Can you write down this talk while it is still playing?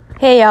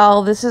Hey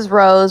y'all, this is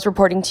Rose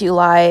reporting to you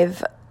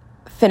live,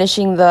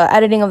 finishing the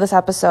editing of this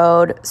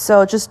episode.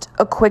 So just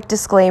a quick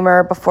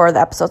disclaimer before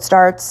the episode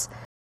starts.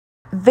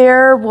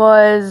 There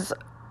was,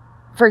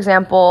 for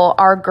example,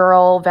 our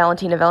girl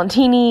Valentina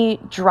Valentini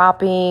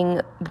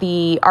dropping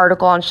the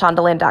article on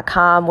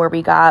Shondaland.com where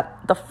we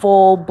got the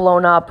full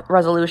blown up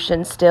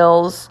resolution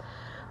stills,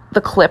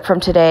 the clip from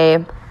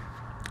today,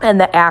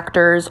 and the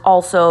actors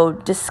also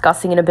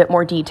discussing in a bit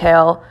more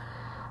detail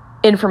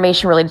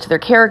information related to their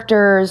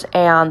characters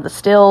and the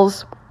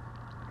stills.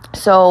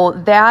 So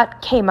that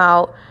came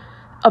out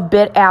a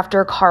bit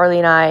after Carly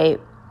and I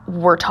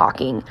were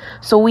talking.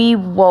 So we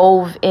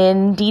wove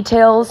in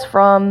details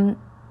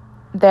from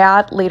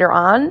that later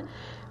on.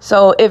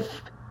 So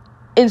if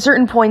in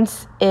certain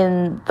points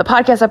in the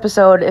podcast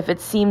episode, if it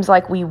seems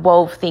like we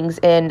wove things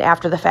in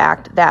after the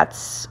fact,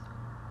 that's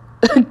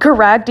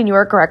correct, and you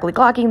are correctly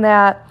clocking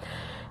that.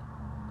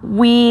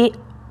 We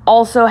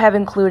also have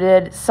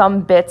included some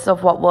bits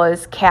of what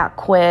was Cat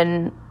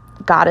Quinn,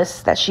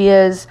 goddess that she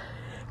is,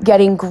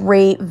 getting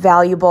great,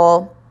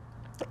 valuable,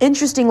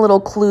 interesting little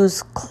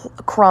clues,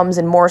 crumbs,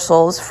 and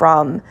morsels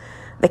from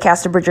the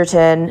cast of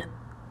Bridgerton,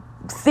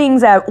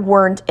 things that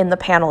weren't in the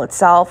panel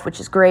itself,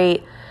 which is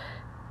great.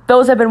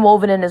 Those have been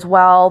woven in as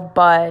well,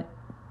 but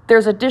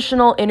there's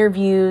additional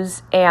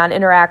interviews and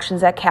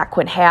interactions that Cat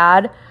Quinn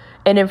had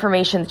and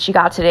information that she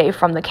got today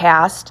from the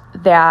cast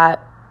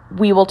that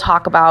we will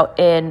talk about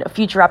in a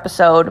future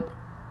episode,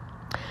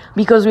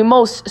 because we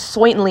most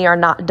certainly are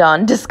not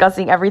done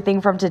discussing everything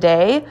from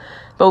today,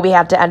 but we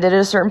have to end it at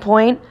a certain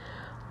point.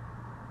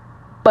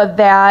 But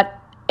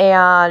that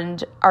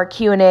and our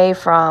Q&A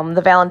from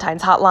the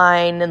Valentine's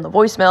hotline and the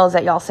voicemails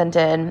that y'all sent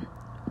in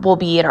will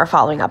be in our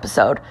following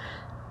episode.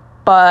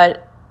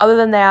 But other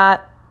than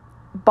that,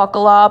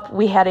 buckle up.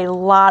 We had a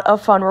lot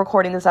of fun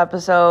recording this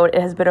episode.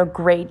 It has been a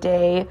great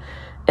day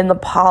in the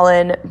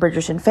Pollen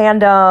Bridgerton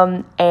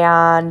fandom,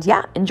 and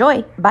yeah,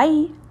 enjoy.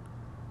 Bye.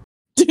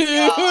 Dude,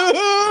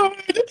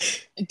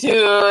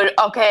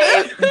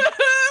 okay.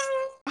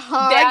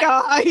 Hi,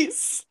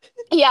 guys.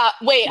 Yeah,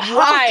 wait,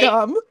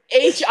 Welcome.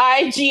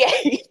 Hi.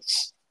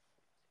 HIGH.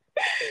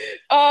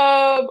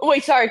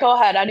 Wait, sorry, go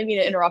ahead. I didn't mean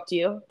to interrupt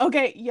you.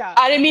 Okay, yeah.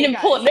 I didn't mean to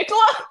pull it,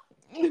 Nicola.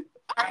 You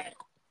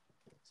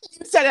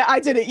said it,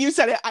 I did it. You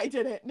said it, I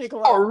did it.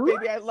 Nicola, Oh.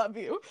 baby, I love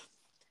you.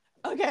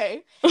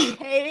 Okay.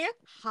 Hey,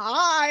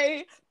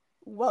 hi.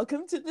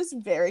 Welcome to this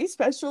very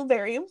special,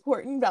 very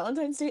important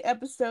Valentine's Day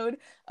episode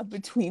of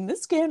Between the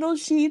Scandal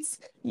Sheets.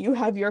 You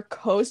have your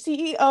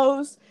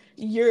co-CEOs,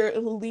 your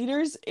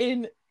leaders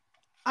in,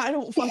 I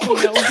don't fucking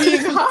know,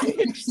 being high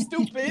and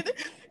stupid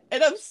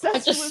and obsessed I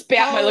just with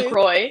spat my pollen.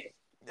 LaCroix.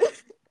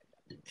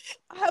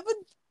 I have a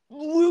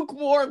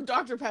lukewarm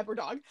Dr. Pepper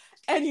dog.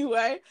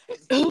 Anyway.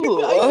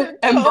 Ooh,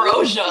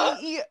 ambrosia.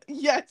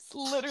 Yes,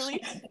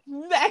 literally.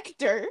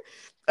 Nectar.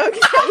 Okay.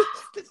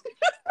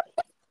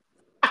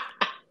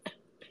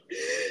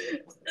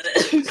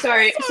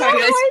 sorry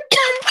guys.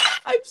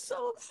 I'm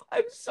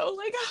so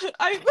like,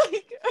 I'm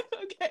like,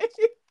 okay.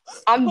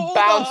 I'm Hold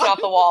bouncing on. off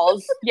the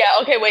walls. Yeah,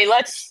 okay, wait,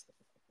 let's...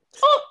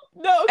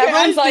 No, okay,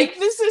 Everyone's I think like-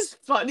 this is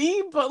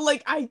funny, but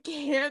like I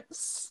can't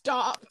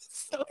stop.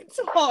 So it's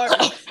hard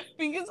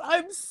because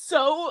I'm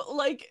so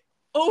like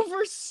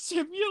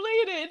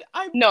overstimulated.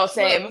 No,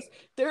 same. Gross.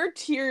 There are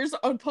tears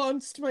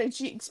upon my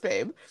cheeks,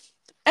 babe.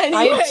 I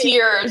Anyway. have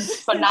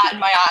tears, but not in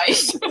my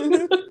eyes.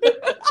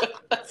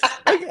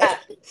 Okay.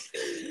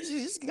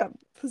 She just got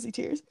pussy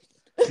tears.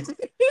 You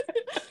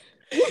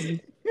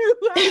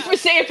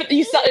said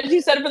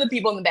it for the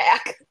people in the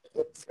back.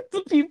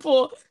 The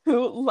people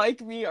who,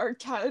 like me, are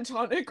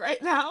catatonic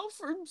right now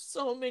for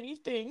so many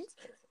things.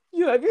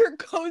 You have your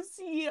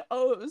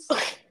co-CEOs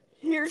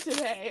here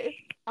today.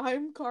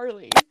 I'm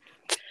Carly.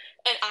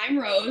 And I'm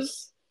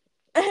Rose.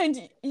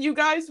 And you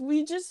guys,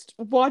 we just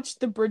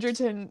watched the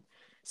Bridgerton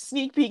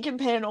sneak peek and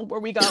panel where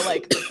we got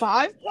like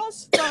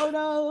 5+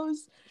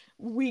 photos.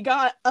 We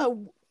got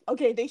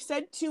okay, they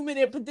said 2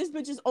 minutes, but this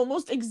bitch is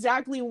almost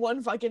exactly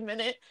 1 fucking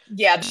minute.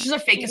 Yeah, this is a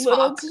fake as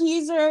Little fuck.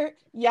 teaser.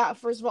 Yeah,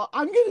 first of all,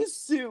 I'm gonna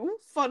sue,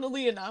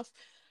 funnily enough.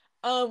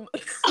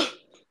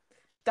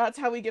 That's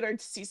how we get our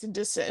cease and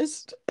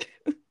desist.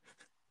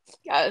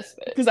 Yes.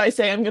 Because I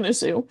say I'm gonna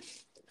sue.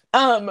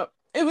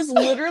 It was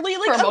literally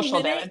like For a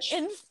emotional minute damage.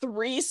 and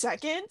 3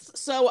 seconds.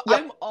 So Yep.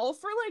 I'm all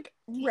for like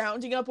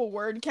rounding up a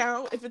word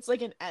count if it's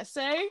like an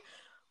essay.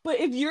 But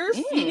if you're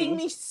feeding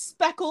me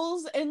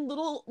speckles and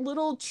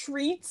little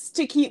treats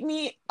to keep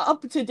me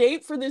up to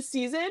date for this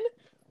season,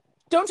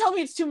 don't tell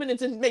me it's 2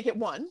 minutes and make it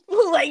 1.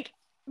 Like,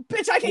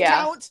 bitch, I can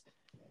count.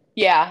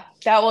 Yeah,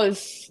 that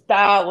was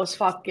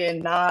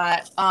fucking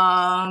not.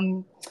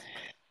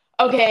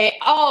 Okay.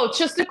 Oh,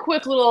 just a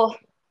quick little.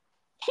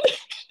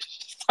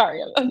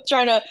 Sorry, I'm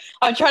trying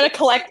to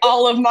collect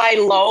all of my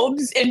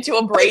lobes into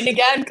a brain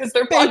again because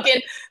they're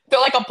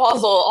like a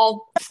puzzle,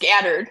 all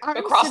scattered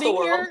across the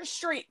world. I'm sitting here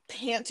straight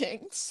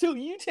panting, so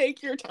you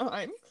take your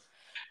time.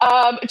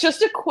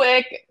 Just a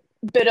quick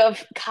bit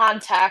of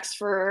context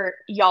for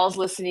y'all's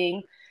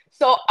listening.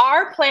 So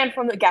our plan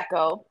from the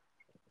get-go,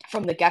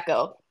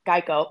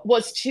 Geico,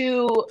 was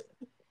to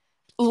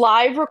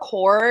live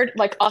record,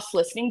 like us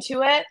listening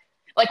to it,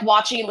 like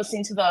watching and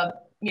listening to the,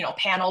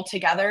 panel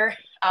together,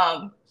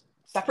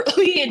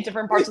 separately in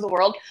different parts of the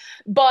world.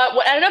 But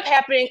what ended up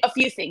happening, a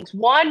few things.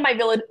 One, my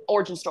villain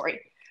origin story,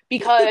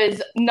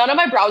 because none of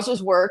my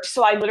browsers worked.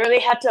 So I literally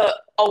had to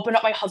open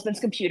up my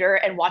husband's computer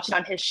and watch it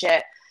on his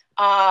shit.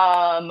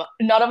 None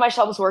of my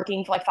stuff was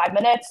working for like 5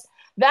 minutes.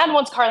 Then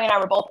once Carly and I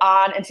were both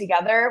on and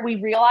together, we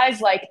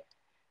realized like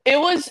it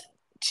was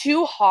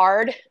too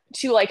hard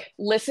to like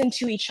listen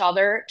to each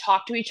other,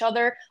 talk to each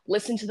other,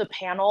 listen to the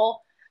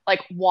panel,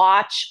 like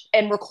watch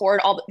and record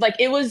like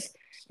it was,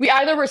 we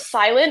either were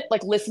silent,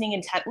 like listening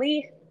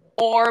intently,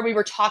 or we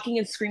were talking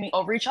and screaming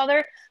over each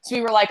other. So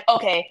we were like,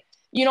 okay,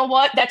 you know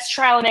what? That's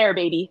trial and error,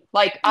 baby.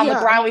 Like on the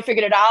ground, we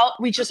figured it out.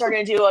 We just are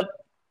going to do an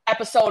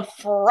episode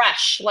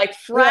fresh, like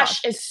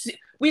fresh.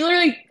 We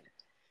literally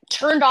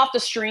turned off the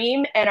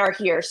stream and are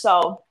here.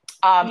 So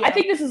I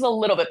think this is a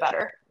little bit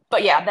better.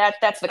 But yeah,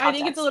 that's the context. I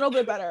think it's a little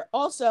bit better.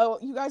 Also,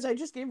 you guys, I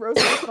just gave Rose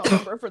my phone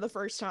number for the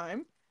first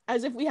time,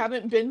 as if we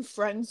haven't been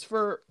friends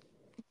for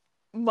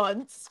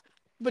months.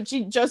 But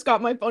she just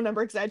got my phone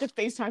number because I had to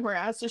FaceTime her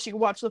ass so she could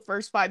watch the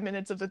first 5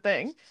 minutes of the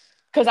thing.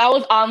 Because I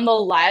was on the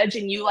ledge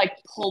and you like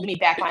pulled me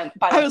back by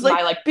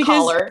my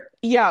collar.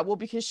 Yeah, well,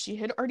 because she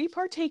had already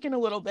partaken a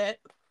little bit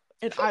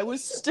and I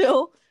was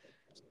still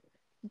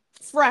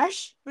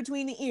fresh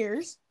between the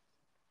ears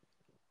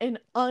and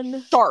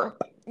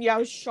sharp. Yeah, I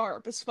was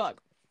sharp as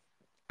fuck.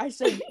 I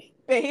said,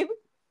 babe,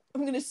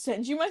 I'm gonna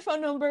send you my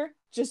phone number.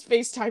 Just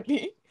FaceTime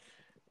me.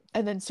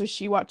 And then so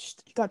she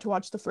got to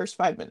watch the first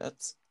 5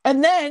 minutes.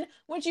 And then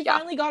when she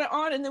finally got it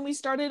on and then we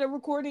started a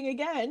recording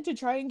again to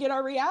try and get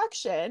our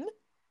reaction.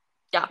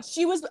 Yeah.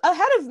 She was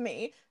ahead of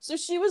me. So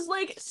she was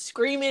like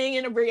screaming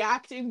and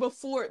reacting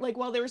before, like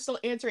while they were still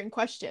answering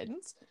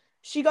questions.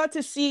 She got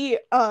to see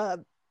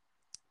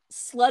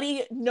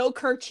slutty no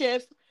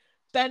kerchief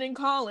Ben and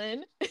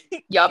Colin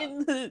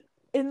in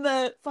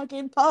the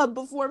fucking pub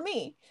before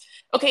me.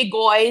 Okay,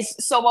 guys.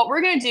 So what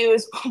we're going to do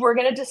is we're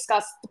going to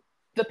discuss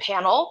the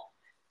panel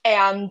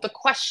and the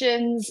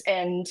questions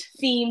and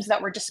themes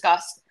that were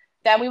discussed.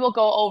 Then we will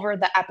go over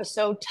the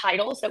episode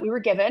titles that we were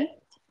given.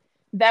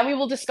 Then we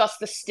will discuss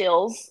the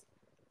stills.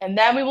 And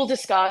then we will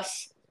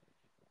discuss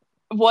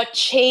what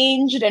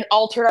changed and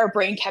altered our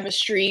brain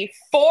chemistry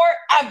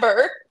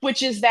forever,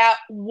 which is that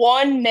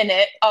 1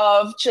 minute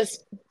of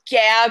just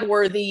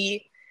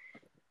gag-worthy,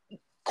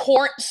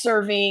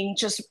 court-serving,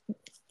 just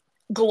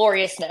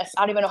gloriousness.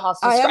 I don't even know how to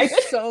describe it. I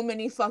have so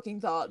many fucking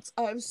thoughts.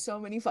 I'm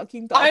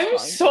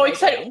so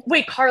excited.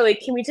 Wait, Carly,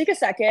 can we take a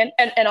second?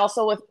 And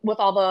also with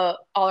all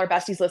our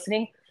besties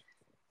listening,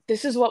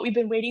 this is what we've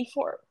been waiting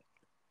for.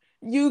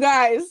 You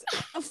guys,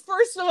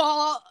 first of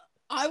all,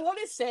 I want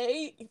to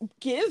say,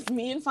 give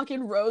me and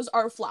fucking Rose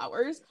our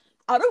flowers.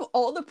 Out of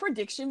all the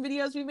prediction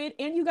videos we made,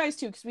 and you guys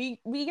too, because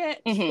we get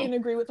and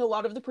agree with a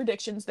lot of the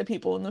predictions that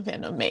people in the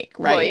fandom make,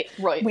 right?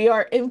 Right. We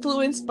are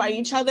influenced by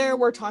each other.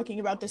 We're talking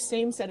about the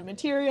same set of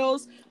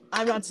materials.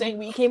 I'm not saying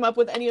we came up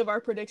with any of our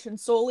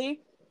predictions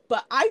solely,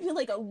 but I feel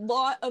like a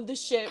lot of the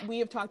shit we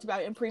have talked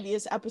about in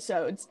previous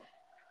episodes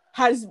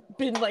has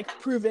been like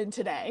proven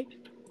today.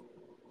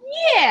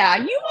 Yeah,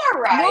 you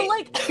are right. Well,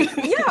 like,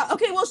 yeah,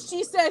 okay, well,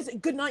 she says,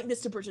 good night,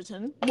 Mr.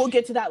 Bridgerton. We'll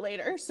get to that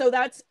later. So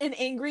that's an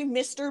angry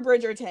Mr.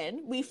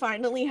 Bridgerton. We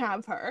finally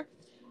have her.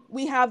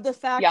 We have the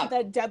fact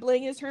that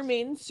Debling is her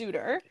main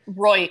suitor.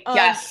 Right,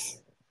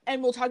 yes.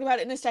 And we'll talk about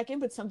it in a second,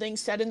 but something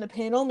said in the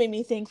panel made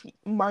me think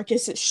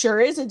Marcus sure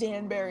is a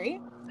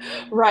Danbury.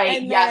 Right,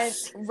 and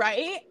yes. Then,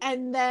 right?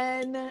 And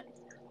then,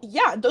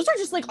 yeah, those are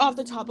just, like, off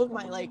the top of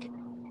my, like,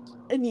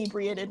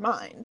 inebriated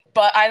mind.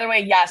 But either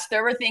way, yes,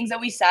 there were things that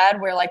we said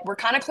where like we're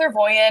kind of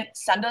clairvoyant.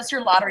 Send us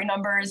your lottery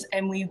numbers,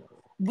 and we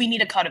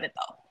need a cut of it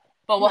though.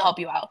 But we'll help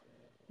you out.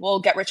 We'll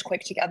get rich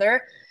quick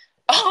together.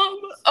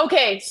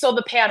 Okay, so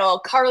the panel,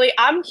 Carly,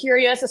 I'm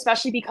curious,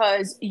 especially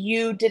because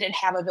you didn't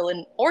have a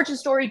villain origin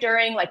story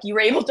during, like you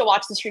were able to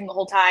watch the stream the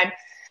whole time.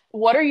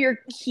 What are your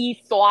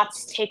key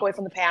thoughts, takeaway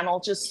from the panel?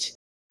 Just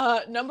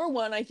number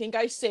one, I think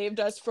I saved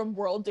us from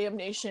world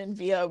damnation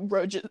via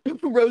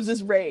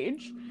Rose's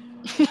rage.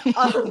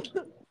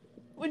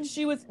 When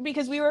she was,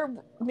 because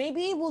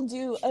maybe we'll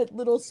do a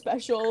little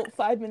special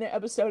 5-minute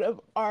episode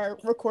of our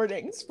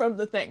recordings from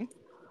the thing.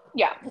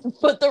 Yeah.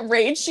 But the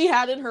rage she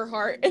had in her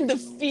heart and the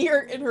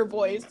fear in her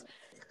voice.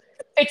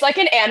 It's like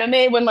an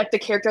anime when like the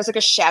character has like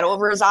a shadow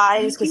over his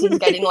eyes because he's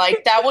getting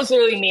like, that was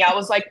literally me. I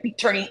was like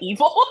turning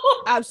evil.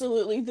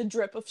 Absolutely. The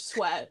drip of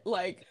sweat,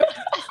 like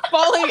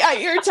falling at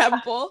your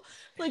temple.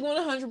 Like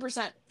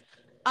 100%.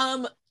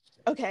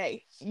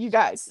 Okay, you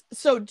guys.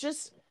 So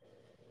just,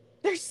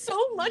 there's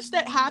so much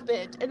that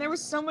happened, and there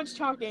was so much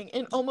talking,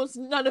 and almost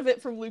none of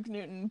it from Luke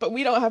Newton, but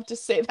we don't have to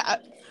say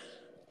that.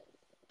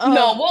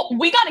 No, well,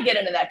 we got to get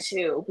into that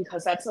too,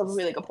 because that's a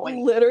really good point.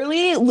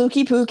 Literally,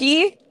 Lukey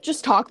Pookie,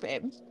 just talk,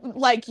 babe.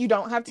 Like, you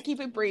don't have to keep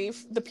it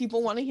brief. The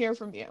people want to hear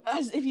from you.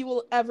 As if you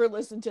will ever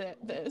listen to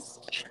this.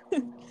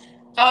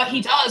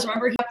 He does,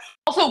 remember?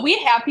 Also, we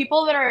have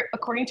people that are,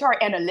 according to our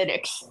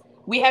analytics,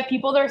 we have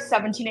people that are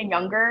 17 and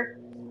younger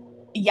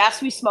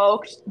yes, we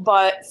smoked,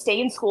 but stay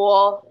in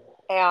school.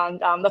 And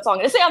that's all I'm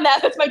going to say on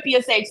that. That's my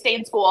PSA. Stay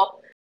in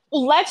school.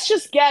 Let's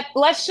just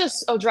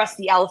address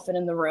the elephant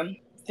in the room.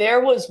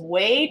 There was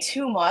way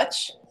too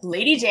much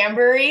Lady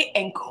Danbury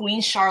and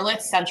Queen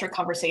Charlotte centric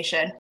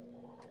conversation.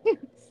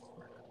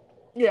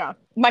 Yeah.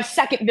 My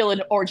second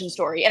villain origin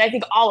story, and I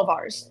think all of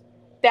ours.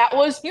 That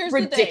was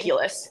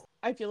ridiculous.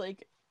 I feel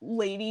like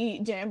Lady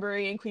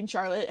Danbury and Queen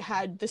Charlotte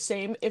had the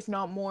same, if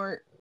not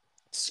more,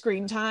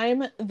 screen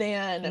time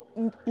than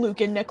Luke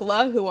and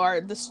Nicola, who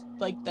are the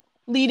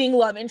leading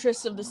love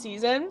interests of the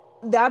season.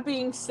 That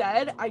being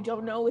said, I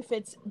don't know if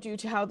it's due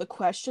to how the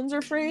questions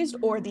are phrased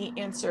or the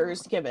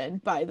answers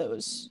given by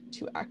those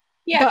two actors.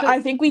 Yeah, but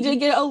I think we did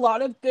get a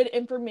lot of good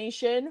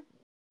information.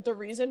 The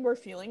reason we're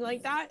feeling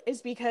like that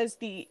is because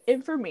the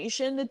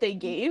information that they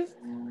gave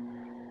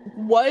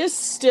was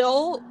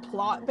still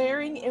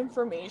plot-bearing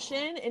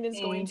information and is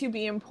going to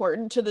be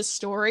important to the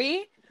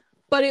story,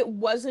 but it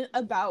wasn't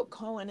about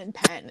Colin and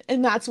Penn.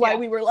 And that's why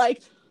we were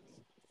like,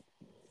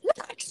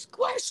 next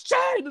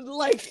question!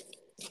 Like,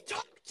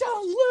 talk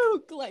to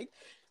Luke! Like,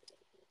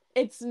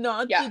 it's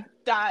not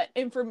that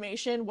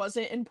information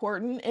wasn't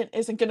important and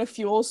isn't going to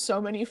fuel so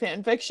many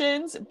fan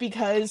fictions,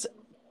 because ...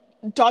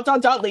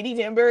 Lady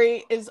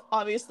Danbury is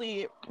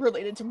obviously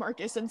related to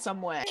Marcus in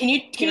some way. Can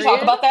you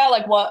talk about that?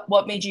 Like,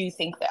 what made you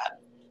think that?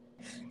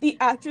 The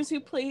actress who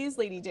plays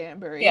Lady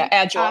Danbury,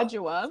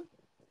 Adjoa,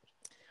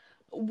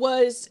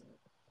 was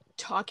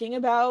talking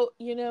about,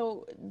 you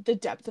know, the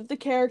depth of the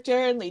character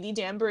and Lady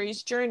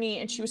Danbury's journey,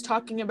 and she was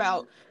talking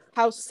about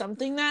how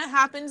something that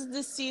happens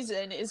this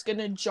season is going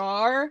to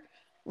jar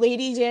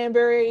Lady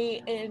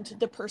Danbury and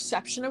the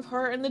perception of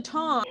her and the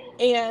Tom.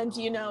 And,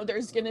 you know,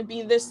 there's going to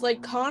be this,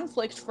 like,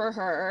 conflict for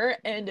her.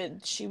 And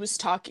she was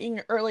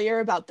talking earlier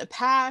about the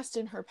past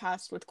and her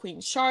past with Queen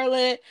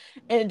Charlotte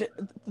and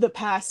the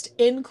past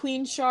in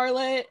Queen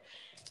Charlotte.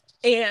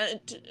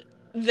 And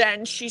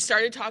then she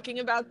started talking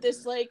about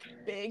this, like,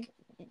 big,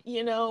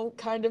 you know,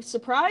 kind of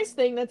surprise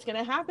thing that's going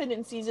to happen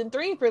in season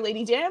 3 for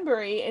Lady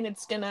Danbury. And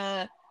it's going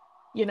to,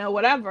 you know,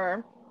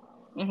 whatever.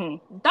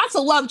 Mm-hmm. That's a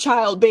love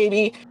child,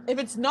 baby. If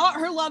it's not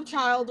her love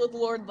child with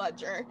Lord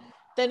Ledger,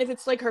 then if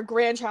it's like her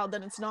grandchild,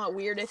 then it's not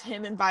weird if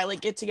him and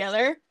Violet get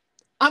together.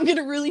 I'm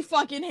gonna really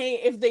fucking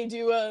hate if they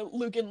do a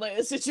Luke and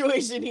Leia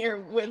situation here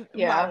with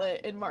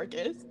Violet and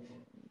Marcus.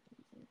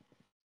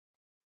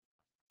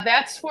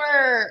 That's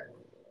where,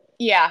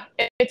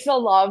 it's a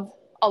love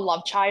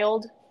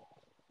child,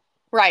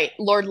 right?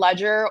 Lord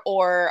Ledger,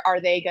 or are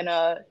they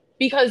gonna?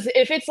 Because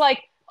if it's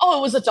like, oh,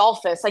 it was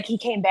Adolphus, like he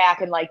came back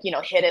and, like, you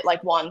know, hit it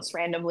like once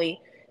randomly,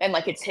 and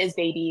like it's his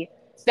baby.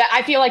 That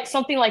I feel like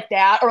something like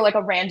that, or like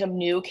a random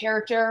new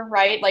character,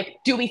 right? Like,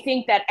 do we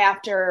think that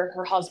after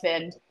her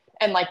husband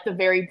and like the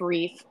very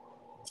brief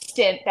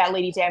stint that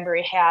Lady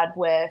Danbury had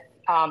with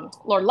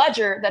Lord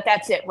Ledger,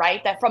 that's it,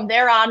 right? That from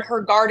there on, her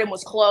garden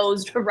was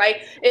closed, right?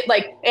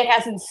 It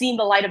hasn't seen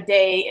the light of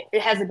day.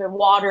 It hasn't been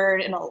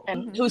watered,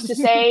 and who's to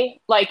say?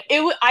 Like,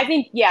 I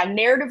think,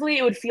 narratively,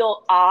 it would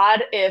feel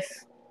odd if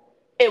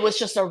it was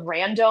just a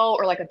rando,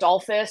 or like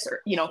Adolphus,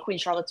 or, you know, Queen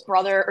Charlotte's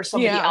brother, or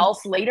somebody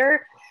else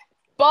later.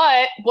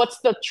 But what's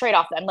the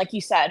trade-off then? Like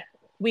you said,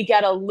 we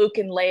get a Luke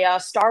and Leia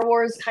Star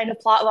Wars kind of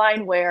plot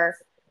line where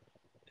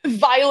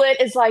Violet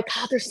is like,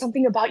 oh, there's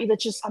something about you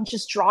that I'm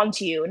just drawn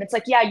to you. And it's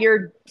like,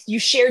 you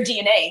share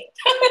DNA.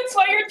 That's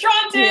why you're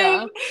drawn to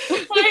him.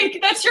 Like,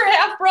 that's your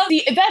half brother.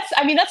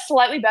 That's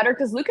slightly better,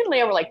 because Luke and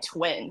Leia were like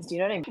twins. Do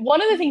you know what I mean?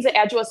 One of the things that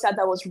Adjoa said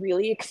that was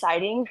really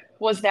exciting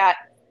was that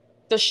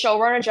the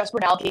showrunner, Jess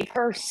Brunel, gave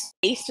her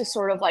space to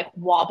sort of like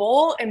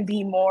wobble and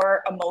be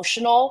more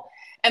emotional.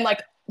 And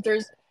like,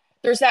 there's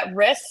that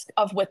risk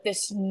of, with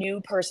this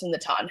new person, the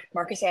Ton,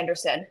 Marcus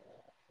Anderson,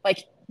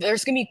 like,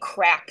 there's gonna be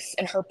cracks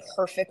in her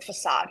perfect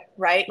facade,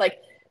 right? Like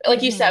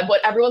you said,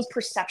 what everyone's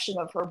perception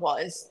of her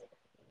was,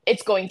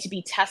 it's going to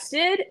be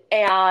tested,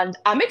 and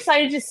I'm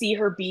excited to see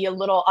her be a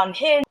little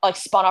unhinged, like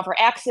spun off her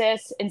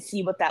axis, and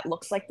see what that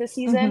looks like this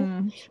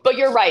season. But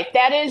you're right,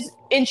 that is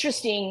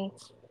interesting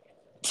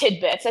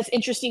tidbits, that's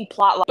interesting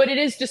plot line, but it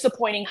is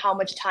disappointing how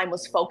much time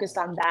was focused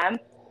on them,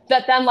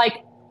 that then,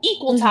 like,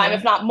 equal time,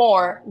 if not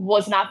more,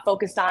 was not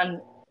focused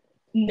on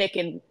Nick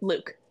and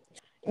Luke.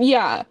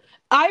 Yeah,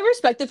 I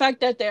respect the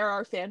fact that there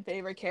are fan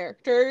favorite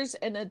characters,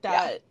 and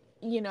that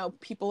you know,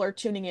 people are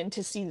tuning in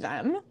to see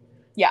them.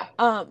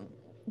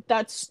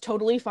 That's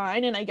totally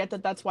fine, and I get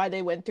that that's why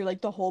they went through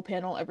like the whole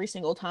panel every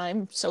single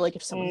time. So like,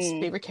 if someone's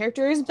favorite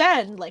character is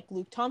Ben, like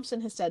Luke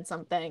Thompson has said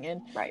something,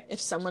 and if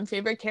someone's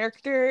favorite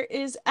character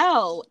is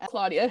Elle,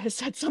 Claudia has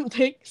said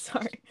something.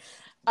 Sorry.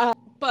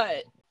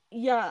 But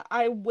yeah,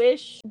 I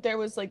wish there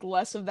was like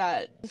less of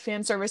that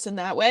fan service in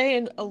that way,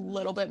 and a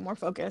little bit more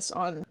focus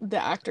on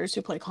the actors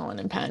who play Colin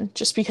and Penn,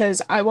 just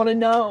because I want to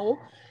know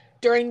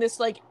during this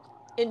like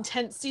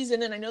intense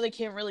season, and I know they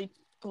can't really,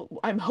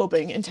 I'm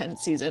hoping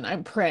intense season,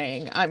 I'm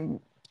praying, I'm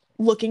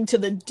looking to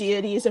the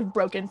deities of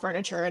broken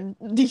furniture and,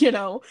 you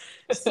know,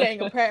 saying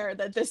a prayer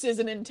that this is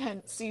an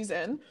intense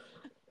season.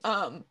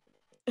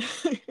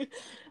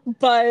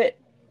 But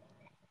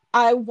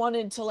I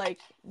wanted to like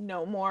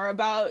know more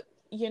about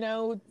you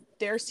know,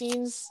 their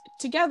scenes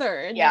together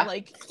and Yeah.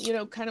 like, you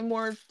know, kind of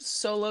more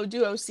solo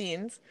duo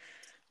scenes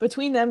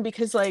between them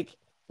because like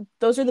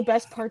those are the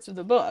best parts of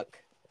the book.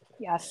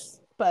 Yes.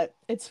 But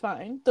it's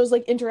fine. Those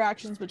like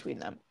interactions between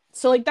them.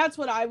 So like that's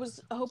what I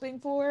was hoping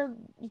for.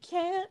 You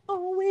can't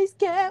always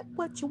get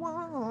what you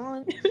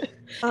want.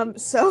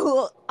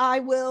 So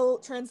I will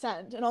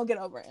transcend and I'll get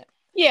over it.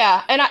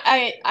 Yeah, and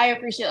I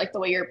appreciate like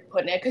the way you're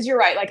putting it because you're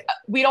right. Like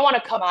we don't want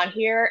to come on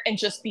here and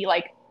just be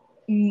like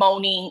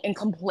moaning and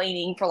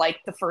complaining for like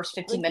the first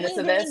 15 Like minutes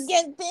we're of gonna this.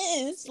 get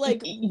this.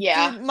 Like,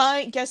 Yeah.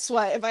 dude, guess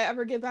what? If I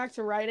ever get back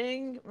to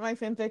writing, my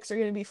fanfics are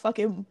gonna be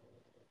fucking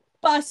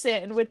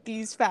bussin' with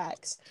these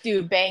facts.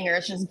 Dude,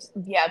 bangers.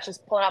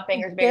 Just pulling out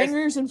bangers.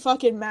 Bangers and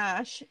fucking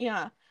mash.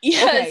 Yeah. Okay,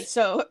 Yes.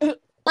 so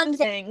one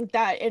thing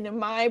that in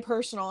my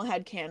personal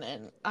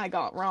headcanon I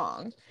got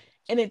wrong,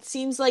 and it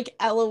seems like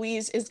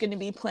Eloise is going to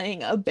be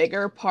playing a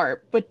bigger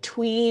part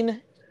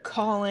between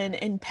Colin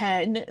and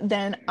Penn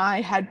than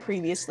I had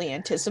previously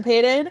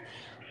anticipated.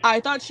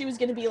 I thought she was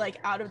going to be like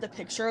out of the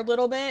picture a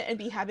little bit and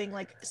be having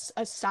like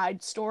a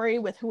side story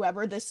with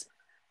whoever this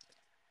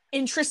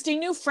interesting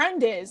new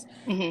friend is.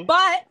 Mm-hmm.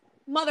 But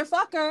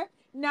motherfucker,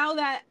 now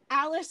that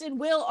Alice and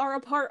Will are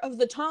a part of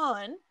the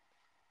Ton,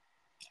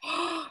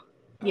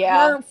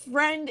 Yeah. her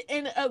friend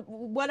in a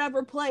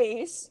whatever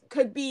place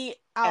could be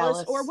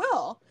Alice or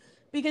Will.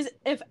 Because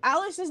if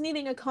Alice is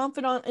needing a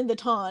confidant in the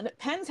Ton,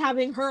 Penn's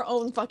having her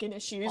own fucking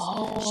issues.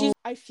 Oh.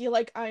 I feel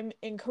like I'm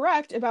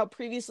incorrect about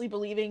previously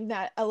believing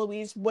that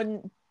Eloise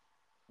wouldn't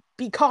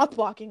be cock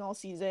blocking all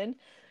season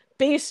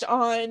based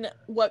on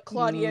what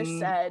Claudia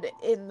said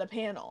in the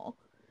panel.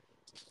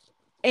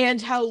 And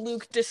how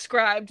Luke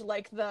described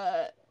like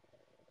the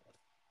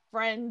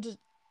friend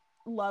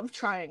love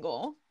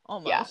triangle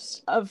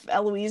almost of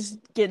Eloise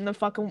getting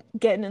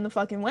in the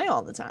fucking way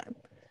all the time.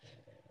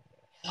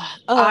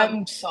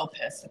 I'm so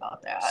pissed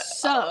about that.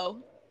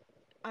 So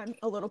I'm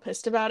a little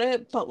pissed about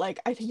it, but like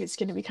I think it's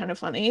gonna be kind of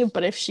funny.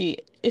 But if she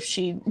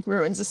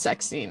ruins a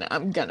sex scene,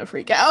 I'm gonna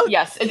freak out.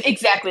 Yes,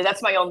 exactly.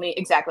 That's my only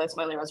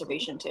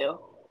reservation too.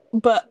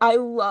 But I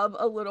love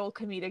a little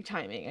comedic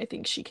timing. I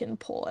think she can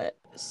pull it.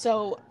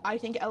 So I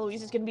think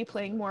Eloise is going to be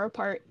playing more a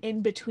part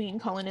in between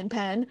Colin and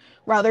Penn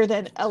rather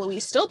than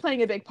Eloise still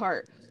playing a big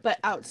part, but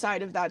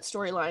outside of that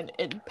storyline,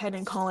 and Penn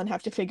and Colin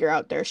have to figure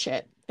out their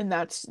shit. And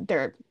that's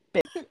their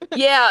big.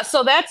 Yeah,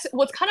 so that's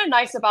what's kind of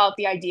nice about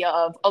the idea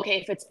of,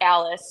 okay, if it's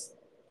Alice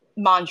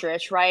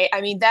Mondrich, right?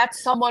 I mean,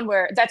 that's someone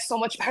where that's so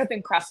much better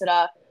than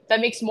Cressida. That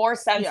makes more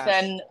sense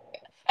than,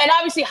 and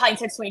obviously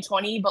hindsight's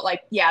 2020, but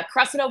like, yeah,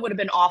 Cressida would have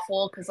been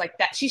awful because like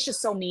that she's just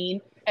so mean.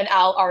 And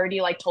Al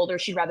already like told her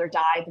she'd rather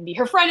die than be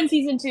her friend in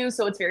season 2,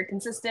 so it's very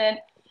consistent.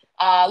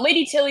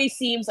 Lady Tilly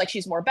seems like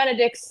she's more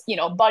Benedict's,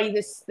 buddy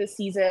this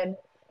season.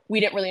 We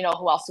didn't really know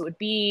who else it would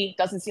be.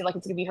 Doesn't seem like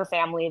it's gonna be her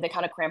family. They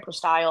kind of cramp her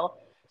style.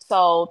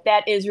 So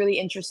that is really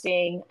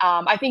interesting.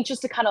 I think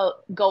just to kind of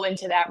go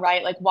into that,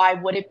 right? Like, why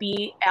would it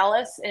be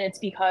Alice? And it's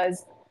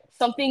because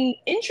something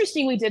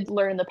interesting we did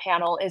learn in the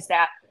panel is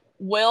that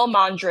Will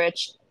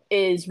Mondrich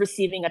is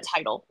receiving a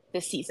title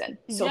this season.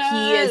 So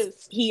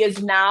he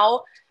is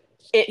now.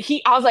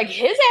 I was like,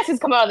 his ass is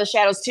coming out of the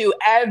shadows too.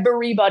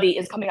 Everybody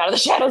is coming out of the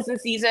shadows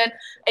this season,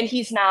 and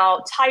he's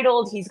now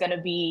titled. He's going to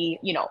be,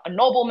 a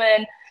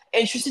nobleman.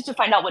 Interested to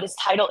find out what his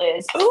title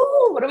is.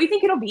 Ooh, what do we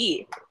think it'll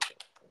be?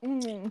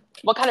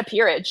 What kind of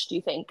peerage do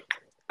you think?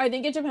 I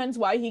think it depends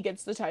why he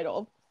gets the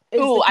title.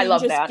 Ooh, I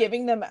love just that.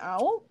 Giving them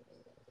out,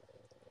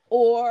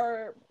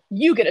 or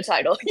you get a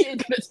title.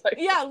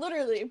 Yeah,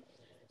 literally.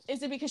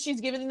 Is it because she's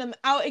giving them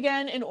out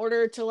again in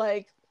order to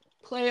like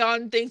play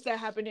on things that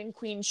happened in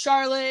Queen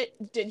Charlotte?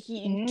 Did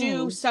he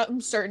do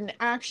some certain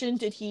action?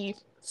 Did he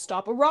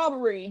stop a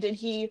robbery? Did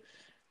he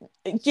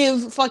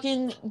give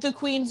fucking the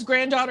Queen's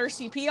granddaughter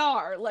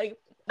CPR? Like,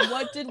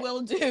 what did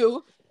Will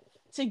do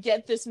to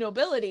get this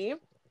nobility?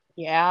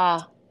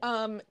 Yeah.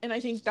 And I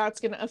think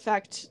that's gonna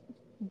affect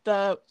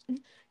the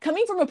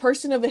coming from a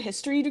person of a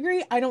history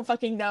degree, I don't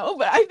fucking know,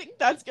 but I think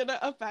that's gonna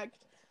affect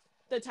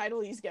the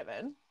title he's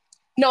given.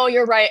 No,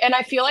 you're right. And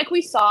I feel like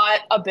we saw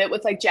it a bit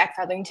with like Jack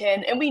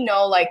Featherington, and we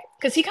know like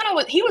because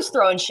he was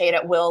throwing shade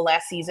at Will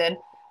last season.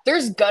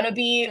 There's gonna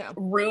be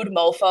rude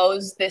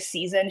mofos this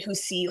season who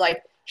see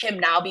like him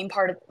now being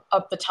part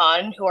of the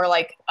Ton who are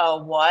like,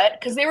 oh, what?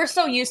 Because they were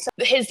so used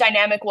to his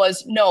dynamic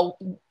was, no,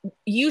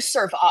 you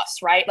serve us,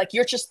 right? Like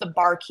you're just the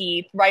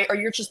barkeep, right? Or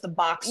you're just the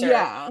boxer.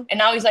 Yeah. And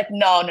now he's like,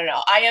 no,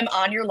 I am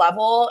on your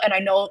level. And I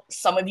know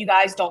some of you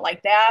guys don't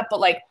like that, but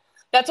like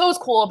that's what was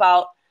cool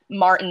about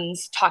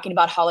Martin's talking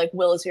about how like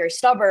Will is very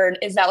stubborn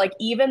is that like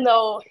even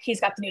though he's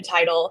got the new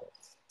title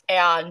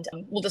and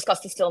we'll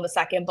discuss this still in a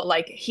second, but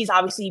like he's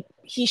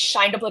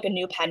shined up like a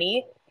new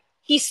penny,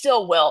 he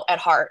still Will at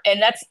heart.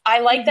 And I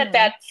like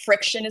that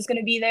friction is going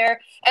to be there.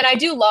 And I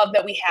do love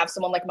that we have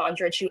someone like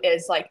Mondrich who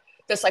is like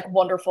this like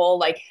wonderful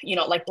like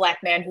like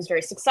black man who's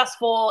very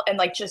successful and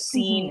like just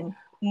seeing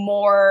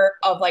more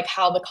of like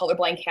how the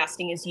colorblind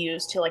casting is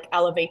used to like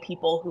elevate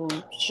people who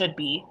should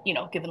be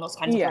given those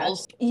kinds of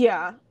roles.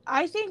 Yeah,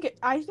 I think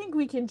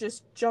we can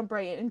just jump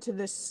right into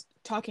this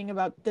talking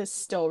about this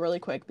still really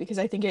quick because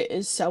I think it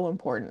is so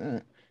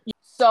important.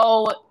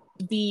 So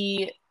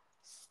the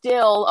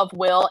still of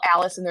Will,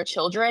 Alice, and their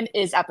children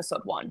is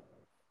episode 1.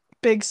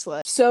 Big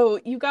slip. So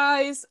you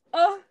guys,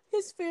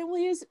 his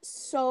family is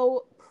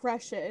so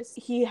precious.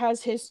 He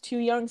has his 2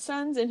 young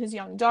sons and his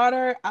young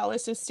daughter.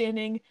 Alice is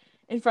standing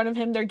in front of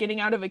him. They're getting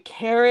out of a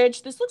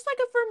carriage. This looks like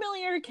a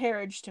familiar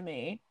carriage to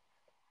me.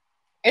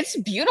 It's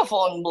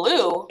beautiful in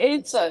blue.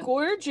 It's a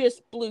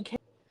gorgeous blue carriage.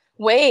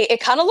 Wait, it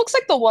kind of looks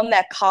like the one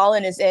that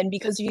Colin is in,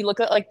 because if you look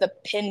at like the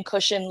pin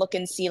cushion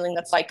looking ceiling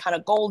that's like kind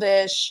of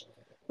goldish,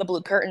 the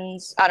blue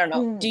curtains. I don't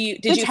know. Did you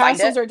find it? The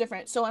tassels are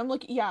different. So I'm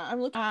looking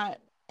at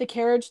the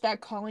carriage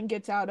that Colin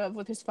gets out of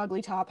with his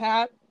fugly top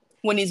hat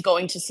when he's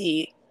going to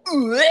see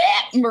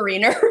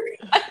Mariner.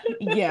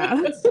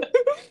 Yeah.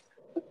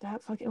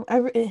 That fucking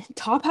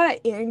top hat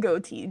and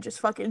goatee, just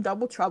fucking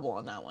double trouble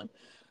on that one.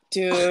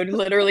 Dude,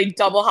 literally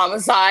double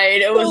homicide.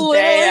 It was literally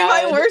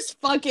bad. My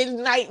worst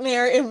fucking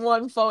nightmare in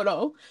one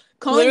photo.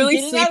 Colin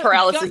literally sleep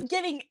paralysis.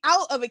 Getting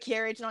out of a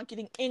carriage, not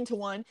getting into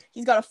one.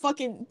 He's got a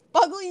fucking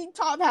ugly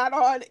top hat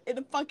on and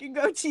a fucking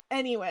goatee.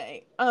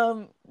 Anyway,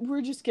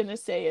 we're just gonna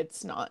say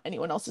it's not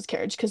anyone else's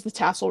carriage because the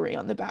tasselry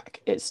on the back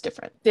is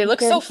different. They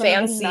look so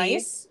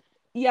fancy.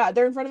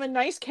 They're in front of a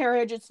nice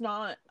carriage. It's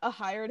not a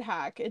hired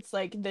hack. It's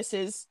like this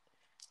is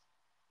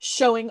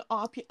showing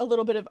a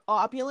little bit of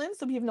opulence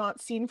that we have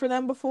not seen for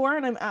them before,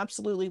 and I'm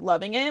absolutely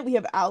loving it. We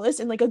have Alice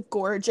in like a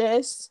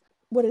gorgeous,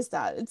 what is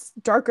that? It's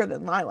darker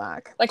than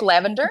lilac. Like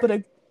lavender?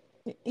 But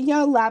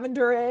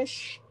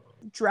lavenderish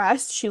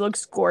dress. She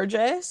looks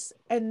gorgeous.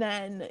 And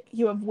then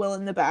you have Will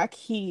in the back.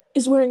 He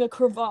is wearing a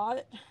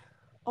cravat,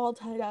 all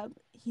tied up.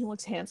 He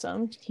looks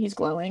handsome. He's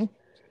glowing.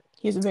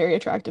 He's a very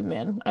attractive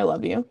man. I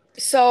love you.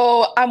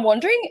 So I'm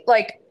wondering,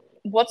 like,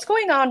 what's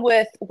going on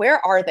with,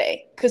 where are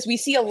they? Because we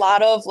see a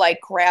lot of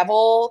like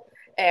gravel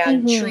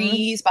and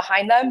trees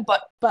behind them,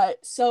 but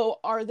so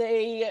are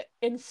they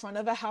in front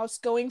of a house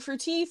going for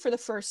tea for the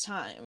first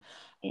time?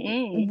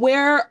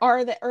 Where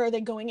are they? Or are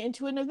they going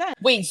into an event?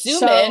 Wait,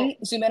 zoom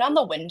in on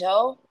the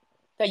window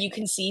that you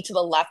can see to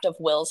the left of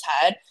Will's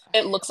head.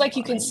 It looks like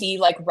you can see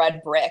like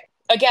red brick.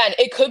 Again,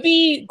 it could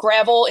be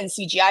gravel and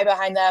CGI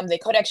behind them. They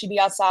could actually be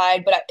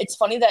outside, but it's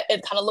funny that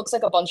it kind of looks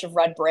like a bunch of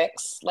red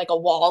bricks, like a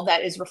wall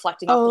that is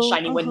reflecting off the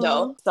shiny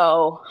window.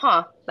 So,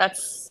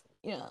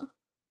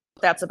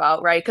 that's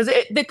about right. Because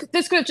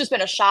this could have just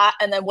been a shot,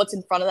 and then what's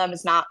in front of them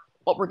is not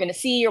what we're going to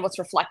see or what's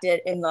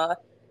reflected in the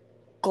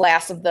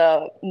glass of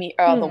the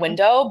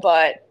window.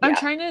 But I'm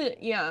trying to,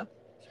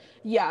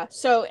 yeah.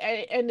 So,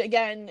 and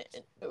again,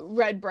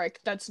 red brick,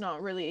 that's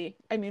not really,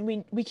 I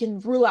mean, we can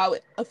rule out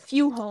a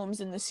few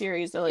homes in the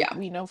series that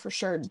we know for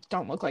sure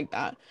don't look like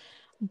that.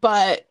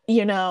 But,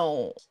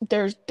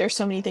 there's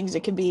so many things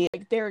it could be.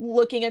 Like they're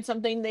looking at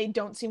something, they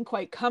don't seem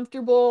quite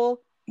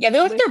comfortable. Yeah, they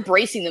look like they're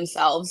bracing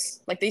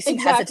themselves. Like they seem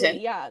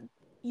hesitant.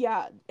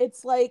 Yeah.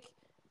 It's like,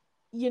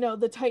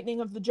 the tightening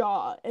of the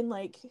jaw and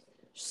like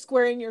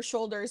squaring your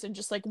shoulders and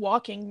just like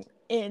walking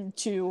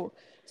into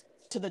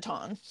the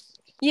ton.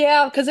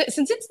 Yeah, because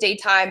since it's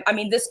daytime, I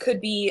mean, this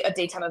could be a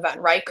daytime event,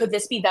 right? Could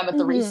this be them at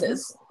the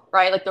races,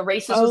 right? Like the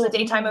races was a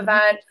daytime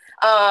event.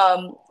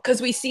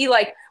 Because we do see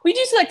like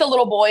the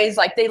little boys,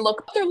 like they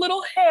look their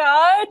little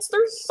hats.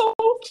 They're so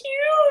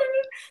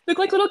cute. Look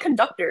like little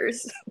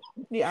conductors.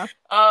 Yeah.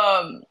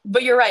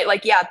 But you're right.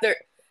 Like,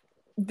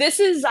 this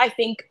is, I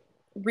think,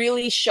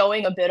 really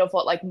showing a bit of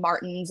what like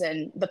Martin's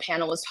and the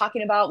panel was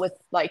talking about with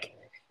like,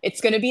 it's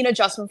going to be an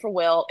adjustment for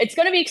Will. It's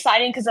going to be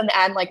exciting because in the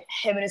end, like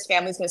him and his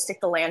family is going to stick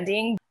the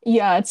landing.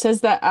 Yeah, it says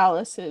that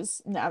Alice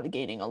is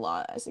navigating a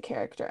lot as a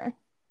character.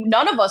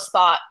 None of us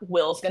thought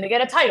Will's going to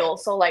get a title.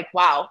 So like,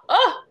 wow.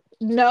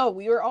 No,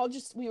 we were all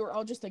just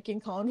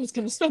thinking Colin was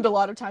going to spend a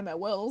lot of time at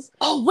Will's.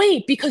 Oh,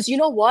 wait, because you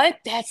know what?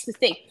 That's the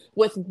thing.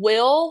 With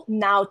Will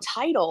now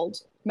titled,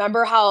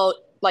 remember how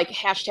like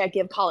hashtag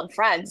give Colin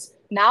friends?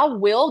 Now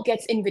Will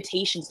gets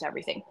invitations to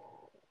everything.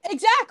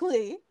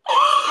 Exactly. And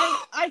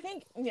I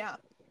think,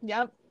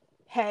 Yep.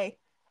 Hey,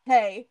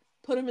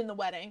 put him in the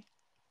wedding.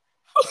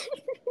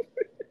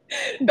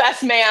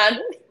 Best man.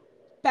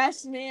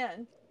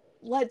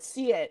 Let's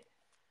see it.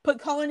 Put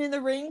Colin in the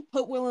ring,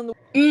 put Will in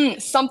the...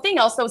 Something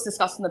else that was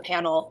discussed in the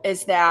panel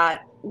is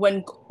that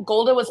when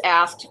Golda was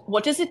asked,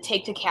 what does it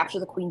take to capture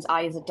the Queen's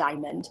eye as a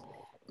diamond?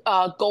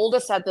 Golda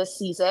said this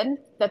season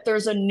that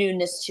there's a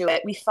newness to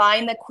it. We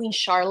find that Queen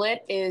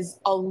Charlotte is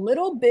a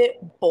little bit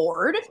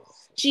bored.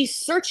 She's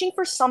searching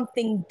for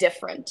something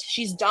different.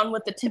 She's done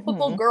with the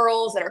typical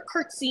girls that are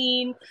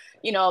curtsying,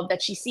 that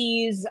she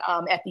sees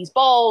at these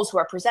balls who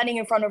are presenting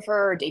in front of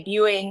her,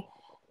 debuting.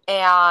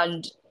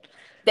 And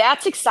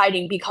that's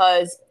exciting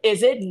because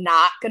is it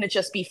not going to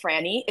just be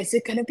Franny? Is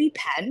it going to be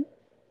Pen?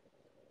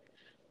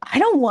 I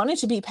don't want it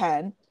to be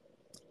Pen.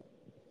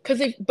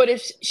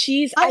 If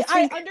she's...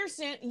 I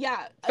understand,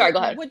 yeah. Sorry, go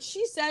ahead. What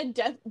she said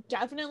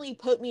definitely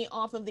put me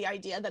off of the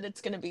idea that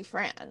it's going to be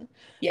Fran.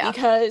 Yeah.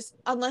 Because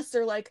unless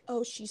they're like,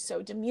 oh, she's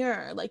so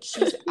demure. Like,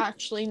 she's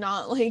actually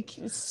not, like,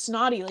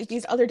 snotty like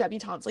these other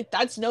debutantes. Like,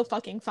 that's no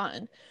fucking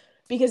fun.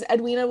 because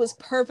Edwina was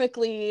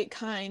perfectly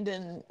kind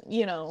and,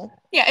 you know.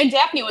 Yeah, and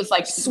Daphne was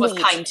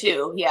Sweet. kind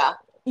too. Yeah.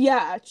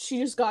 Yeah, she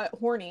just got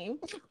horny.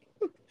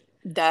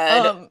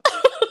 Dead.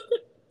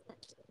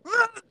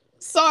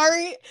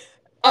 Sorry.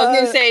 I was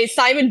gonna say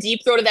Simon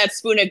deep throated that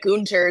spoon at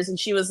Gunter's, and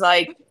she was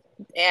like,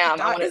 "Damn,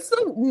 I want It's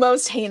the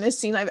most heinous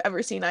scene I've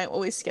ever seen. I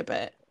always skip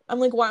it. I'm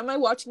like, why am I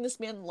watching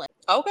this man lick?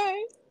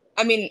 Okay.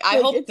 I mean,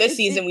 I hope this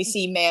season we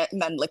see men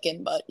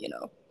licking, but you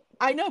know.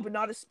 I know, but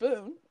not a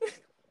spoon.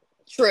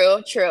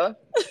 True.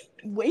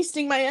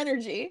 Wasting my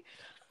energy.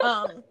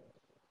 Was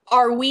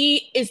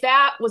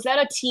that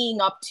a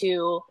teeing up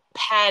to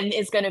Penn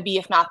is gonna be,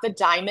 if not the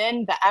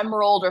diamond, the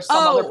emerald, or some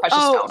other precious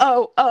stone?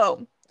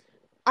 Oh.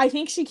 I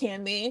think she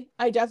can be.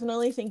 I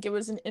definitely think it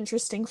was an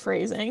interesting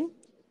phrasing.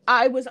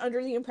 I was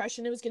under the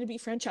impression it was going to be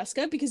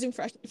Francesca because in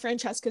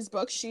Francesca's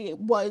book, she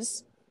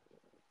was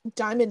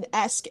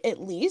diamond-esque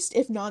at least,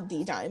 if not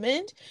the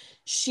diamond.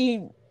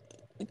 She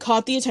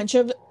caught the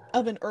attention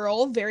of an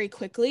earl very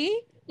quickly,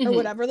 or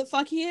whatever the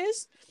fuck he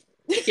is.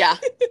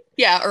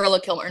 Yeah, Earl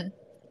of Kilburn.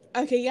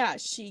 Okay, yeah,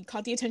 she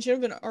caught the attention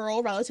of an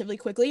earl relatively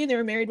quickly, and they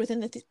were married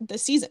within the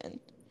season.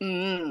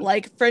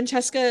 Like,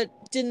 Francesca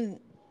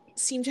didn't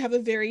seem to have a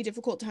very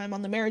difficult time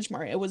on the marriage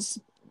market. It was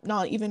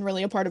not even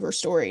really a part of her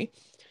story,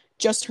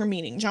 just her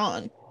meeting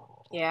John.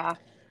 Yeah.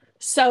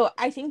 So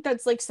I think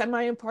that's like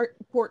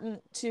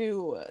semi-important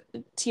to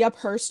tee up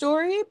her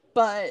story,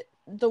 but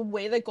the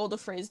way that Golda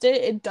phrased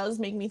it, it does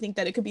make me think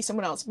that it could be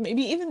someone else.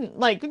 Maybe even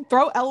like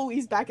throw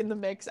Eloise back in the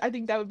mix. I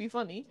think that would be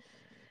funny.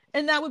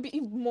 And that would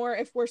be more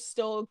if we're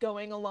still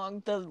going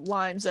along the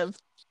lines of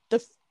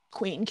the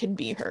queen can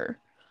be her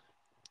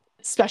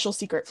special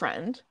secret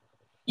friend.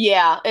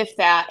 Yeah, if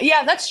that.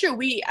 Yeah, that's true.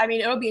 I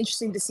mean, it'll be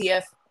interesting to see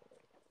if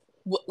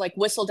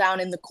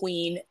Whistledown and the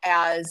Queen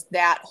as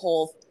that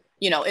whole,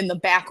 you know, in the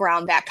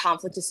background, that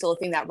conflict is still a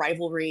thing, that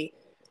rivalry,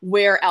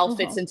 where Elle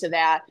fits into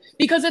that.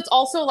 Because it's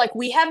also like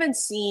we haven't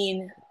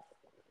seen,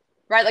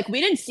 right? Like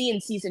we didn't see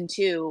in season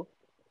 2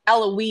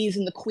 Eloise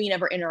and the Queen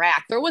ever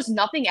interact. There was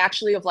nothing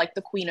actually of like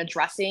the Queen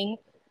addressing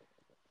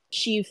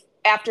Sheev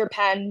after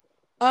Penn.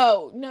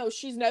 Oh, no,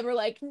 she's never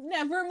like,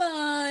 never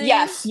mind.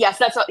 Yes, yeah,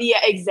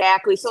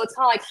 exactly. So it's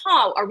kind of like,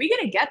 are we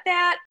going to get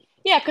that?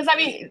 Yeah, because I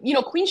mean, you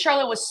know, Queen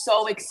Charlotte was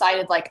so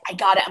excited, like, I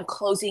got it, I'm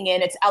closing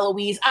in, it's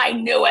Eloise, I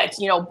knew it.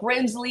 You know,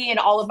 Brinsley and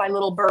all of my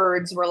little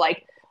birds were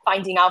like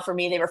finding out for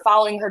me. They were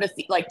following her to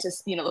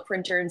you know, the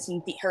printer and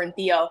seeing her and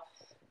Theo.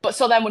 But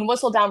so then when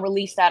Whistledown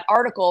released that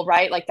article,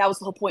 right, like that was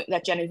the whole point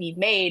that Genevieve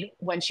made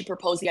when she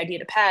proposed the idea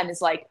to Penn, is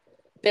like,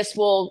 this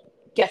will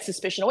get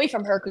suspicion away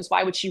from her, because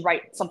why would she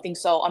write something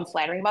so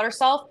unflattering about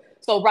herself?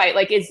 So, right,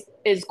 like,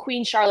 is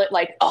Queen Charlotte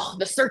like, oh,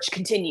 the search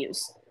continues?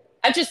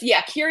 I'm just,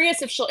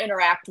 curious if she'll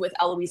interact with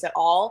Eloise at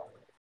all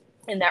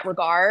in that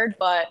regard.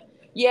 But,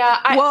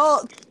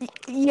 but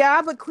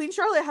Queen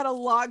Charlotte had a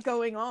lot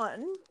going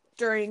on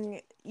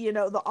during, you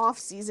know, the off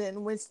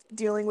season with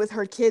dealing with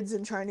her kids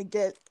and trying to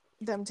get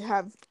them to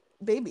have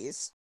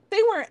babies.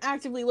 They weren't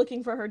actively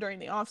looking for her during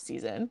the off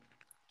season.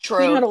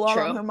 Queen had a lot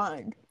on her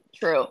mind.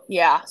 True.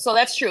 Yeah. So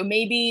that's true.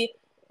 Maybe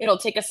it'll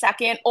take a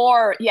second,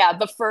 or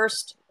the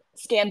first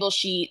scandal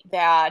sheet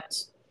that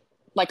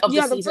of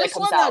the season that comes out. Yeah, the first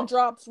one that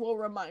drops will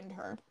remind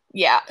her.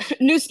 Yeah.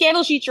 New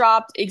scandal sheet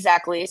dropped.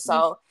 Exactly.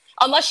 So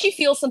unless she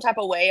feels some type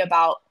of way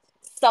about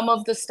some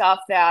of the stuff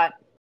that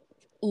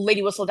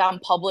Lady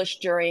Whistledown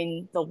published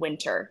during the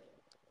winter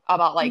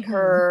about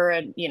her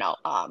and, you know,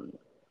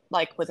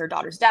 like with her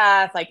daughter's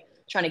death, like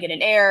trying to get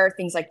an heir,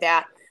 things like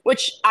that,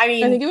 which I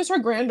mean, I think it was her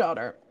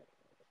granddaughter.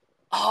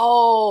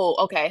 Oh,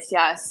 okay.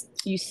 Yes.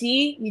 You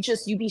see,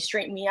 you be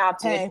straightening me out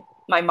with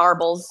my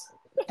marbles.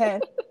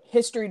 Hey,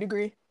 history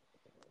degree.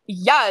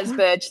 Yes,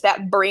 bitch.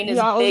 That brain is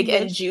big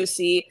and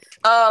juicy.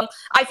 I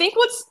think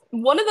what's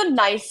one of the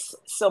nice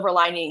silver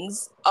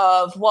linings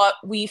of what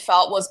we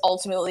felt was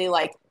ultimately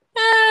like,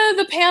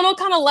 the panel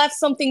kind of left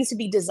some things to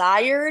be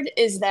desired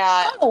is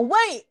that. Oh,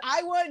 wait.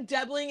 I want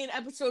Debbling in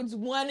episodes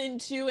 1 and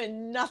 2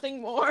 and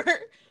nothing more.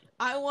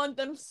 I want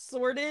them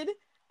sorted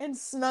and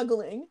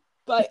snuggling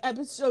by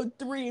episode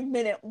 3,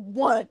 minute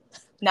 1.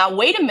 Now,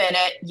 wait a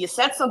minute. You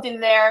said something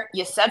there.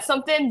 You said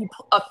something.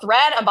 A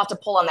thread. I'm about to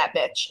pull on that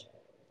bitch.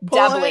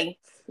 Debbling.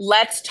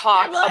 Let's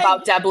talk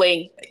about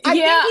Debbling. I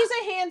think he's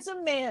a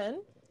handsome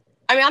man.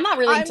 I mean, I'm not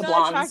really into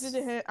blondes. I'm not attracted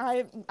to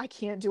him. I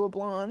can't do a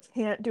blonde.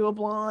 Can't do a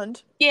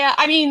blonde. Yeah,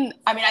 I mean,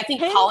 I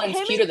think Colin's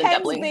cuter than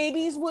Debbling.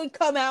 Babies would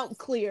come out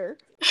clear.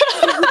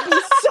 It would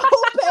be so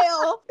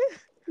pale.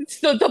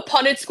 So the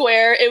Punnett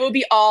Square, it would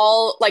be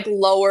all like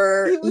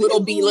lower, little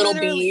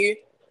B.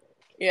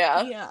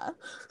 Yeah.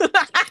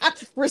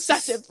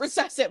 Recessive.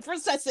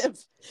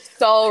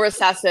 So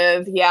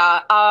recessive,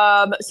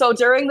 yeah. So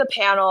during the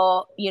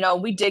panel, you know,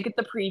 we did get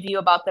the preview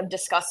about them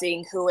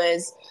discussing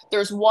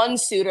there's one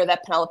suitor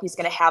that Penelope's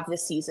going to have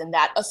this season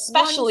that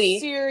especially...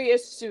 One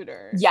serious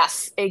suitor.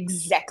 Yes,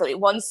 exactly.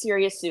 One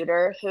serious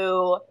suitor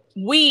who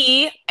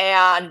we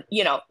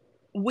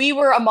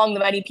were among the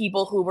many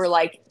people who were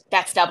like,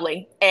 that's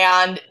Debbling.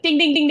 And ding,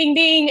 ding, ding, ding,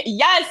 ding.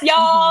 Yes,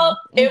 y'all.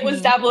 It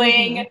was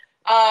Debbling.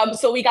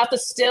 So we got the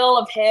still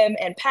of him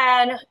and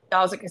Penn.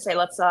 I was gonna say,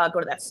 let's go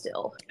to that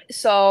still.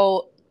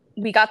 So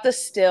we got the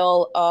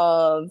still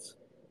of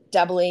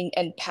Debling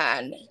and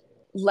Penn.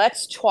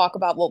 Let's talk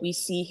about what we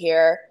see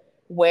here.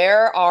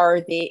 Where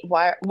are they?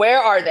 Where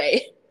are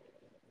they?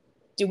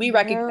 Do we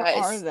recognize?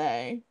 Where are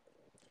they?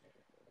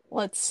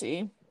 Let's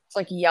see. It's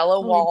like yellow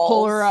Let walls. me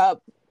pull her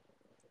up.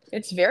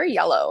 It's very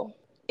yellow.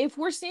 If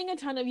we're seeing a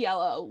ton of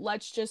yellow,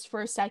 let's just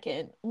for a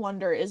second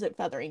wonder, is it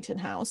Featherington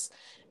House?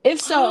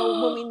 If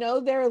so, when we know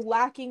they're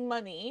lacking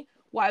money,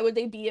 why would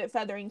they be at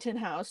Featherington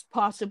House,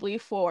 possibly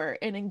for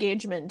an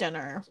engagement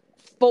dinner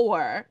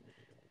for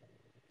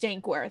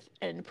Dankworth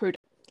and Prudence?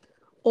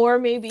 Or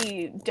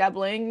maybe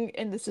Debling,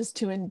 and this is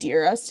to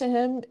endear us to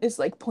him, is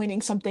like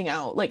pointing something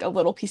out, like a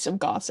little piece of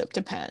gossip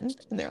to Penn,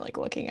 and they're like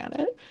looking at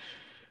it.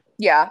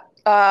 Yeah.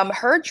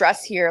 Her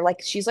dress here,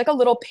 like she's like a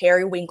little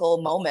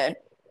periwinkle moment.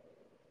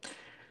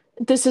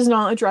 This is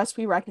not a dress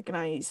we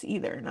recognize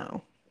either,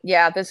 no.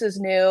 Yeah, this is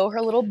new.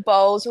 Her little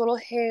bows, her little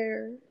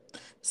hair.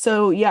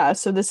 So yeah,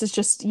 so this is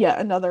just yet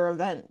another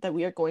event that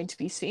we are going to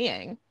be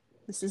seeing.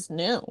 This is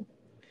new.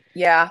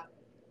 Yeah.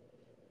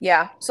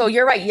 Yeah. So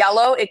you're right.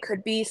 Yellow, it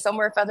could be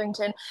somewhere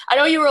Featherington. I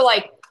know you were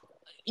like,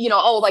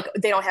 oh, like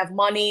they don't have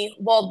money.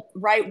 Well,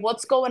 right.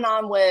 What's going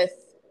on with,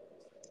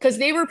 because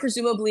they were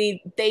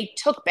presumably, they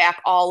took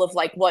back all of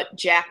like what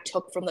Jack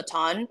took from the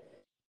ton.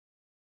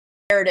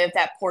 Narrative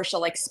that Portia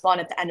like spun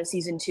at the end of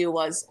season 2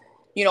 was,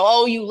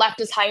 oh, you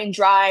left us high and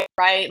dry,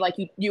 right? Like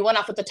you went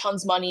off with the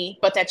ton's money,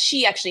 but that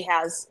she actually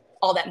has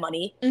all that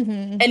money.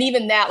 Mm-hmm. And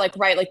even that, like,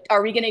 right, like,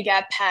 are we going to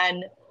get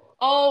Penn?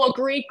 Oh, a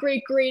great,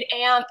 great, great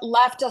aunt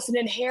left us an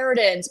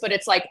inheritance, but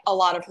it's like a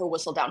lot of her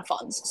whistle down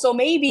funds. So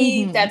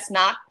maybe that's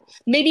not,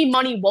 maybe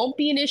money won't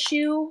be an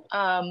issue.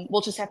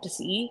 We'll just have to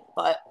see,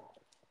 but,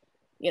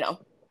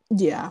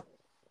 Yeah.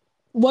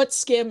 What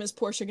scam is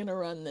Portia going to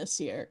run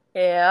this year?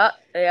 Yeah.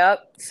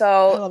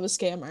 So I love a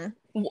scammer.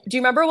 Do you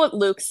remember what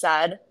Luke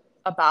said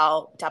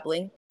about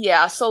Debling?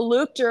 Yeah, so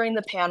Luke during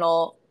the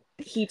panel,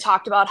 he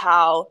talked about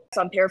how,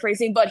 so I'm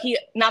paraphrasing, but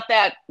not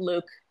that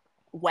Luke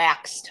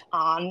waxed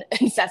on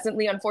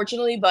incessantly,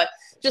 unfortunately, but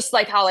just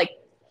like how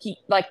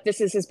this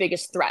is his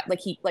biggest threat.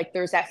 Like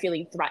there's that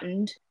feeling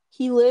threatened.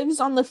 He lives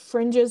on the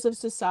fringes of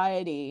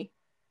society.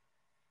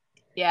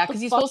 Yeah,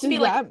 because he's supposed to be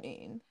like, that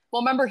mean?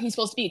 Well, remember, he's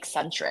supposed to be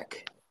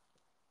eccentric.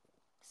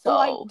 So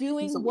like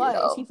doing what?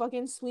 Is he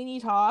fucking Sweeney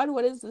Todd?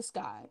 What is this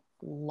guy?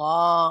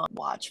 Long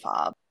watch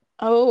fob.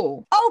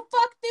 Oh,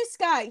 fuck this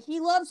guy. He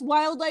loves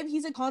wildlife.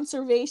 He's a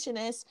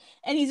conservationist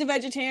and he's a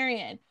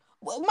vegetarian.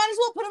 Well, might as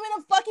well put him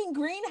in a fucking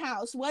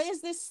greenhouse. Why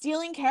is this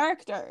stealing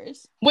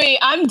characters? Wait,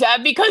 I'm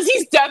dead because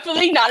he's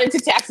definitely not into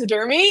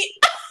taxidermy.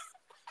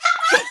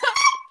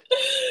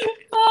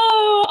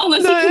 Oh,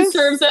 unless he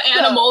conserves the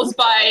animals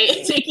by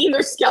taking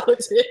their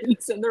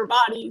skeletons and their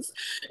bodies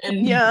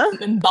and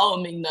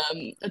embalming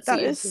them. That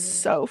is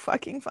so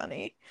fucking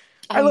funny.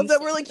 I love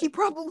that we're like, he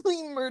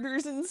probably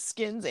murders and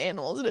skins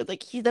animals, and it's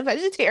like, he's a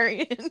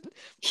vegetarian.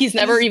 He's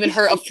never even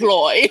heard of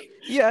Freud.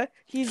 Yeah,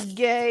 he's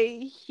gay.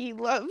 He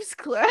loves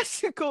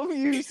classical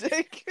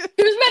music. There's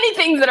many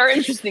things that are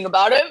interesting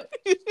about him.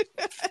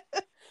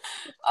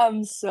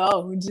 I'm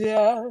so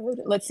dead.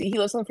 Let's see. He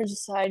lives on the fringe of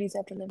society. He's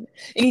after them.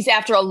 And he's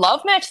after a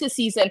love match this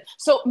season.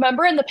 So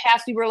remember in the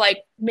past, we were like,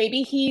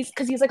 maybe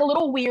because he's like a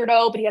little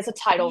weirdo, but he has a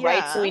title,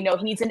 right? So we know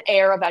he needs an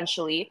heir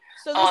eventually.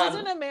 So this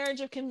isn't a marriage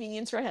of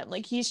convenience for him.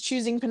 Like he's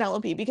choosing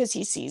Penelope because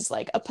he sees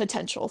like a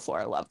potential for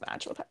a love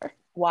match with her.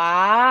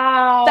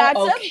 Wow. That's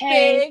a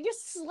big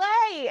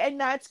slay. And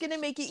that's going to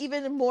make it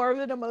even more of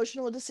an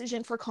emotional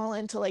decision for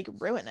Colin to like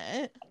ruin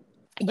it.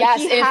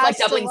 Yes, and it's like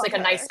Debling's like a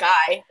nice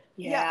guy.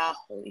 Yeah,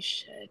 holy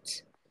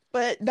shit.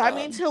 But that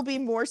means he'll be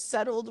more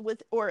settled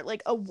with or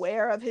like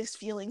aware of his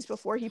feelings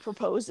before he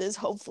proposes,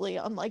 hopefully,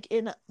 unlike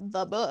in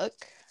the book.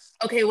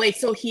 Okay, wait,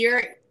 so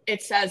here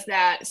it says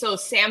that, so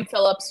Sam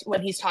Phillips,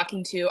 when he's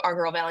talking to our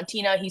girl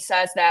Valentina, he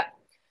says that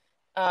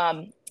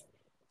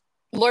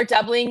Lord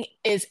Debling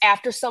is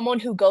after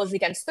someone who goes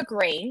against the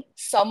grain,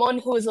 someone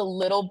who is a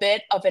little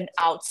bit of an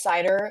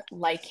outsider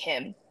like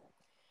him.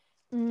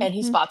 And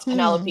he spots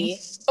Penelope.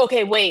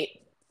 Okay,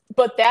 wait,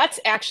 but that's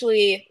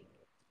actually...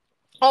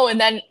 Oh,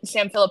 and then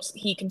Sam Phillips,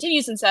 he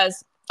continues and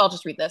says, I'll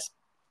just read this.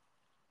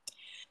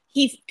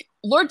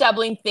 Lord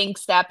Debling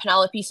thinks that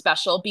Penelope's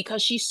special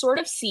because she's sort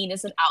of seen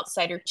as an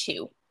outsider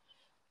too.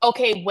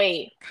 Okay,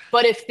 wait,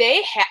 but if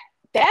they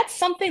that's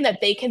something that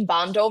they can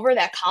bond over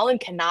that Colin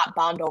cannot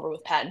bond over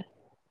with Penn.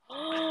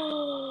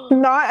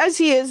 Not as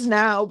he is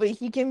now, but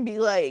he can be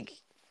like,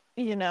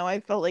 I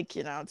felt like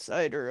an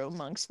outsider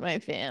amongst my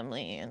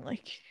family and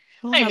like...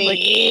 I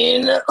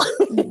mean,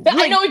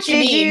 I know what you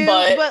mean,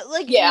 but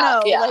like,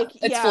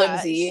 it's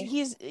flimsy.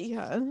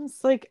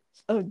 It's like,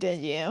 oh,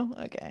 did you?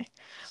 Okay.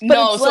 But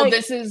no, so like,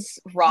 this is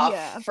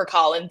rough for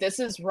Colin.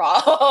 This is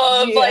rough.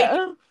 Like,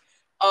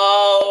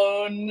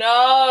 oh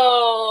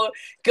no.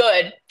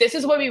 Good. This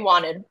is what we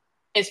wanted,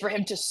 is for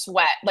him to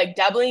sweat. Like,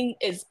 Debling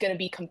is going to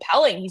be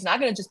compelling. He's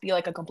not going to just be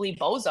like a complete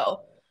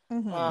bozo.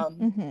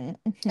 And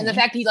the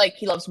fact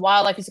he loves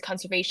wildlife, he's a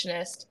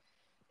conservationist.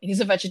 He's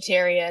a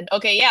vegetarian.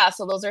 Okay, yeah,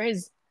 so those are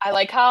his. I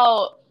like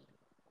how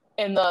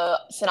in the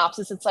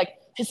synopsis it's like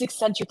his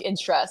eccentric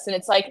interests, and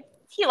it's like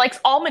he likes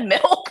almond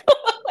milk.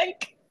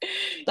 Like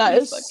That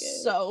he's is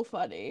fucking. so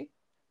funny.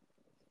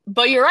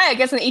 But you're right. I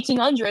guess in the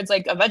 1800s,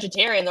 like a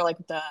vegetarian, they're like,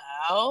 what the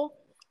hell?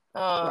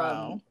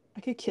 Bro,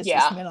 I could kiss this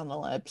Yeah. man on the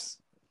lips.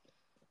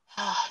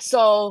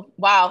 So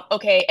wow.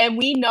 Okay, and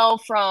we know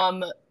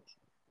from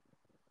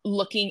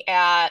looking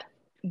at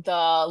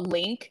the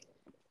link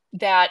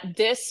that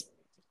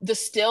the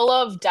still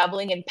of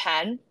Devling and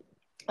Penn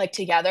like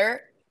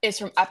together is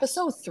from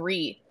episode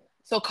 3.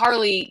 So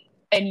Carly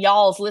and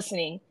y'all's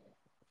listening,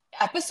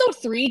 episode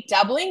 3,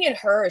 Devling and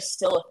her is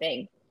still a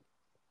thing.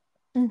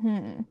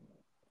 Mm-hmm.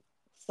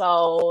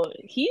 So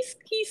he's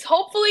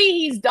hopefully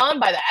he's done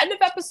by the end of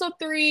episode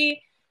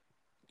 3.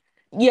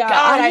 Yeah,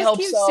 God, I I just hope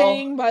keep so.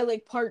 saying by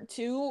like part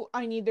 2,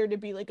 I need there to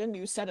be like a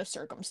new set of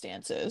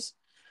circumstances.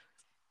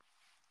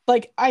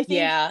 Like, I think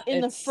Yeah,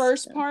 in the it's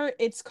first part,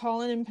 it's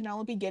Colin and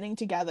Penelope getting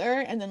together,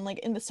 and then like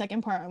in the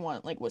second part, I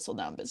want like Whistle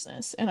Down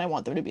Business, and I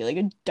want there to be like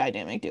a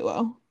dynamic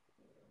duo.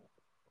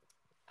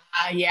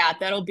 yeah,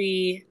 that'll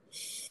be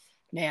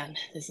man,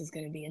 this is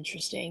gonna be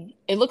interesting.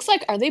 It looks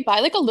like are they by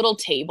like a little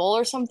table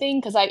or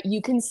something? Because I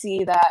you can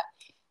see that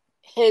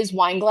his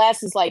wine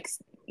glass is like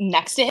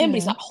next to him, but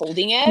he's Mm. not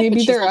holding it, but Maybe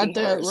she's they're at holding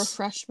the hers.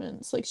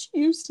 refreshments, like she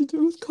used to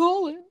do with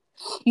Colin.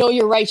 No,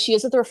 you're right. She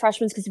is at the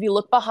refreshments because if you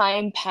look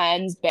behind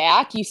Penn's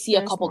back, you see a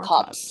There's couple more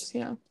cups. cups.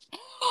 Yeah.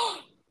 Oh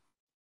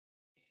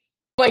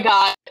my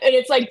God. And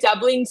it's like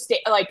doubling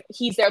like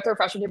he's there at the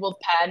refreshment table with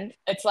Penn.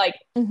 It's like,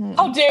 Mm-hmm.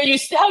 how dare you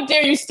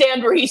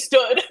stand where he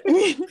stood?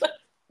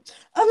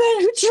 A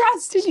man who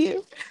trusted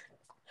you.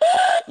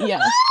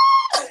 Yeah.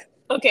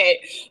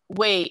 Okay,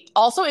 wait.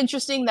 Also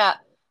interesting that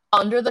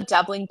under the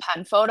Devling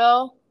Penn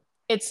photo,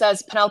 it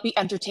says Penelope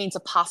entertains a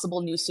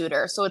possible new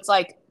suitor. So it's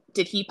like,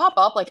 did he pop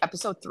up like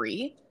episode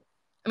 3?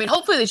 I mean,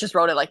 hopefully they just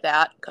wrote it like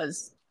that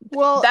because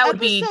Well, that would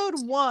be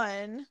episode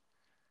 1,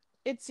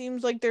 it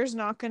seems like there's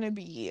not going to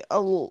be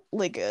a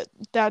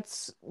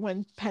that's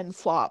when Penn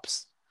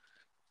flops.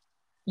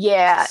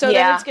 yeah, So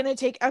then it's yeah. going to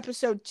take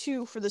episode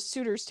 2 for the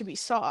suitors to be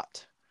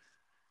sought.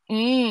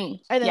 And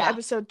then Yeah.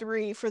 episode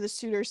 3 for the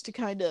suitors to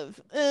kind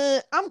of,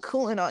 I'm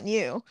cooling on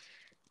you.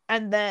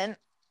 And then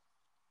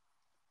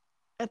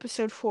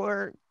episode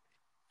 4,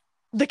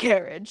 the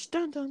carriage.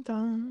 Dun dun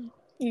dun.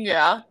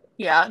 Yeah.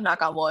 Yeah.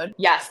 Knock on wood.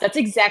 Yes, that's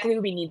exactly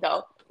what we need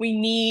though. We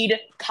need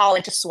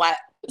Colin to sweat.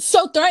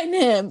 So threaten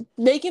him.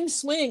 Make him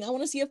swing. I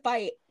want to see a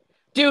fight.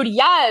 Dude,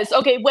 yes.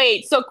 Okay,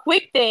 wait. So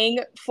quick thing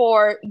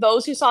for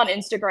those who saw on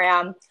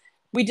Instagram,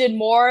 we did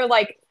more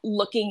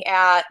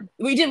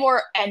we did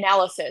more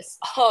analysis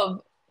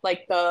of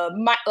like the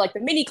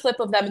mini clip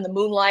of them in the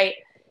moonlight,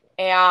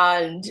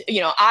 and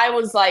I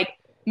was like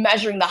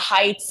measuring the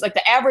heights, like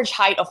the average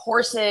height of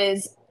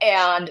horses,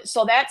 and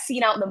so that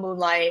scene out in the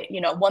moonlight,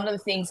 one of the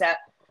things that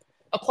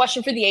a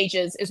question for the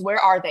ages is where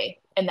are they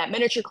in that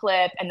miniature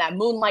clip and that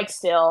moonlight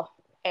still,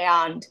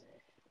 and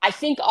I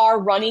think our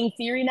running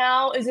theory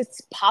now is it's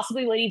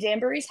possibly Lady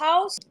Danbury's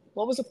house.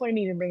 What was the point of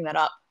me even bringing that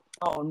up?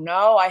 Oh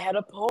no, I had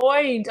a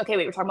point. Okay,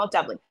 wait, we're talking about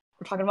Devlin.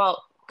 We're talking about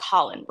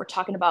Colin. We're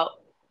talking about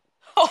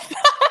oh fuck,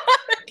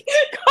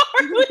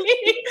 Carly.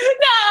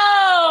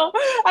 No,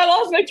 I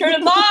lost my train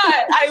of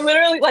thought. I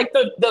literally like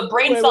the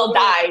brain cell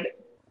died.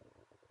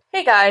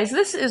 Hey guys,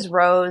 this is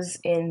Rose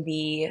in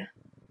the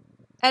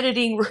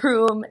editing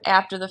room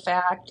after the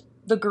fact.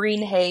 The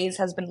green haze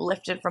has been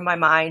lifted from my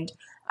mind.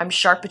 I'm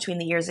sharp between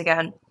the ears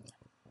again.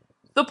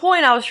 The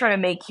point I was trying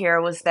to make here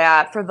was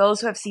that for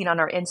those who have seen on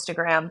our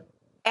Instagram,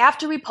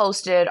 after we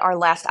posted our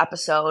last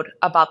episode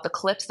about the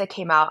clips that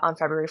came out on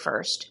February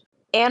 1st,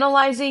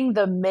 analyzing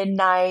the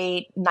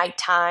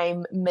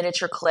nighttime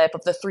miniature clip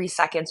of the 3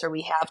 seconds where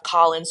we have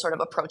Colin sort of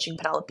approaching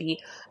Penelope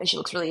and she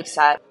looks really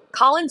upset.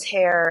 Colin's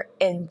hair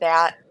in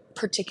that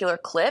particular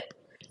clip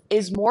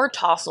is more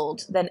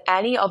tousled than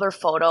any other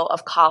photo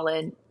of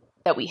Colin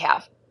that we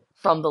have.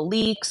 From the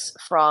leaks,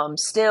 from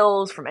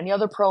stills, from any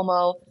other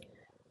promo.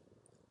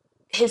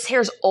 His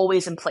hair's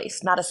always in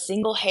place. Not a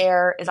single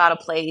hair is out of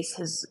place.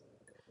 His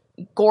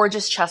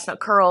gorgeous chestnut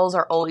curls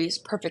are always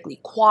perfectly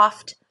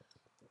coiffed.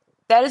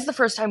 That is the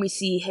first time we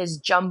see his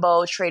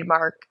jumbo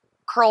trademark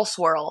curl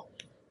swirl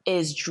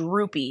is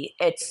droopy.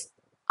 It's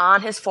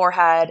on his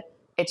forehead.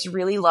 It's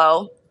really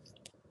low.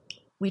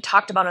 We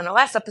talked about in our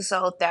last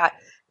episode that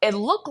it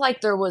looked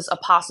like there was a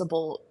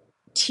possible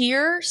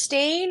tear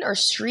stain or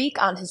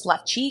streak on his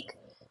left cheek.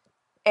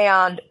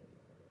 And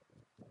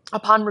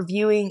upon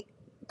reviewing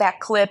that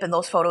clip and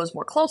those photos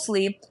more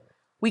closely,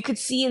 we could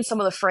see in some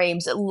of the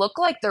frames, it looked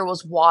like there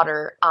was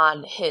water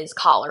on his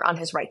collar, on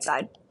his right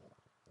side,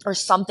 or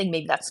something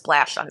maybe that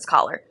splashed on his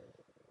collar.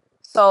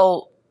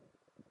 So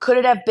could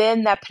it have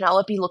been that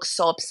Penelope looks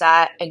so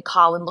upset and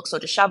Colin looks so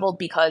disheveled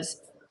because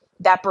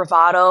that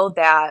bravado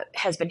that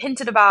has been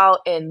hinted about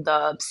in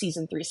the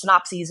season 3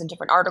 synopses and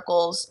different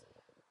articles,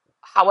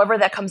 however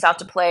that comes out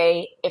to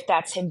play, if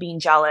that's him being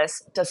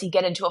jealous, does he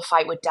get into a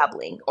fight with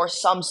Devling or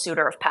some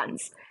suitor of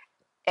Penn's?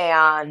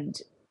 And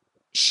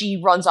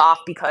she runs off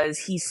because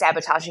he's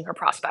sabotaging her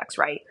prospects,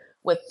 right?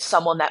 With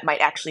someone that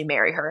might actually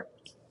marry her.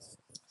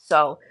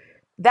 So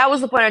that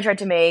was the point I tried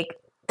to make.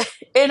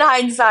 In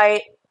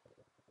hindsight,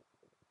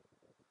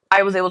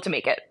 I was able to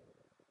make it.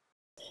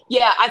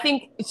 Yeah, I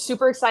think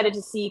super excited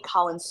to see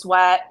Colin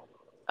sweat.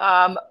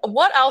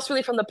 What else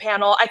really from the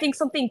panel? I think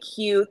something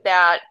cute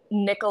that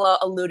Nicola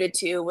alluded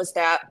to was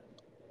that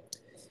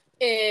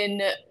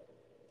in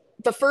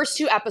the first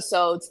 2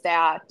 episodes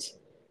that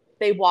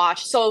they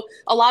watched, so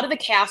a lot of the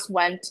cast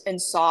went and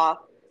saw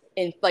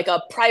in like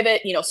a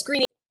private,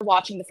 screening,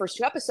 watching the first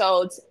 2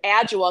 episodes.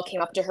 Adjua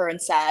came up to her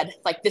and said,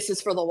 like, this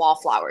is for the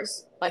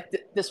wallflowers. Like,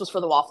 this was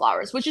for the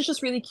wallflowers, which is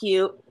just really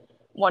cute.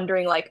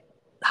 Wondering, like,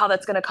 how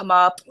that's going to come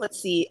up. Let's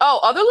see. Oh,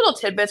 other little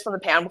tidbits from the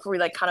panel before we,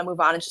 like, kind of move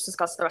on and just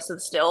discuss the rest of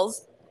the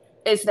stills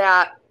is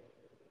that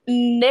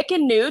Nick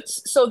and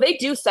Newt's, so they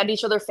do send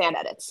each other fan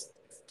edits.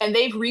 And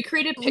they've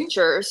recreated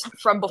pictures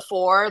from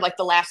before, like,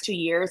 the last 2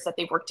 years that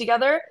they've worked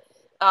together.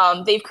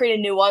 They've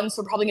created new ones,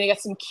 so we're probably going to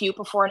get some cute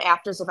before and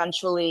afters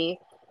eventually.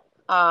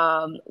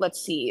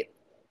 Let's see.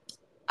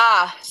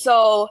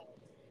 So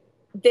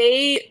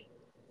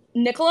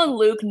Nicola and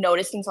Luke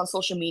noticed things on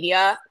social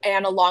media,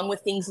 and along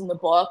with things in the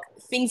book,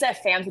 things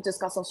that fans would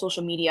discuss on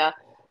social media,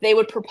 they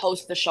would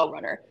propose to the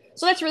showrunner.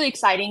 So that's really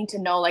exciting to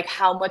know, like,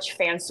 how much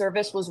fan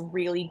service was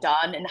really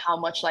done and how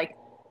much, like,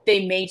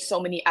 they made so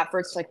many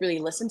efforts to, like, really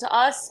listen to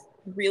us.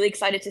 Really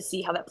excited to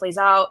see how that plays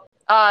out.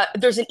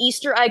 There's an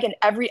Easter egg in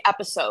every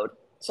episode.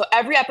 So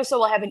every episode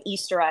will have an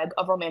Easter egg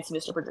of Romancing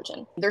Mr.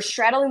 Bridgerton. They're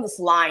straddling this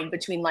line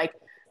between, like,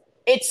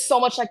 it's so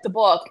much like the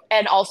book,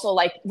 and also,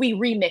 like, we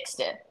remixed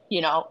it,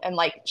 and,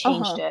 like,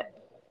 changed it.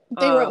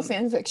 They wrote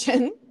fan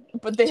fiction,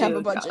 but they have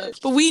a budget.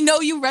 But we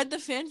know you read the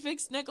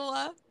fanfics,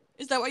 Nicola.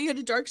 Is that why you had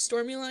a dark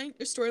storyline?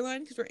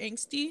 Because we're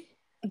angsty?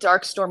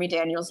 Dark Stormy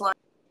Daniels line.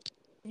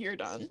 You're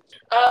done.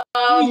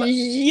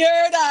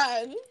 You're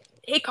done.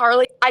 Hey,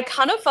 Carly, I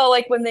kind of felt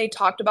like when they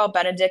talked about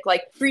Benedict,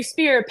 like, free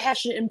spirit,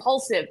 passionate,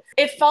 impulsive,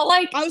 it felt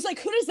like... I was like,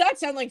 who does that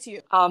sound like to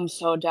you? I'm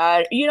so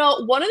dead.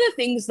 One of the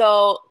things,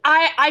 though,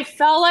 I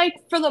felt like,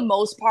 for the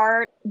most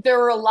part, there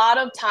were a lot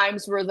of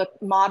times where the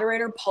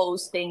moderator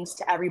posed things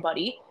to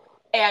everybody,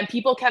 and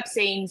people kept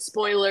saying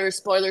spoilers,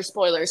 spoilers,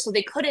 spoilers, so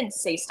they couldn't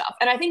say stuff.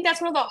 And I think that's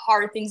one of the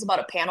hard things about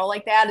a panel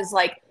like that is,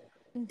 like,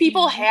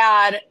 people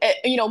had...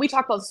 we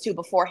talked about this, too,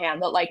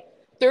 beforehand, that, like,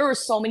 there were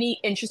so many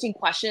interesting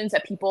questions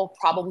that people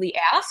probably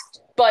asked,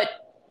 but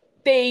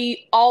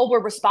they all were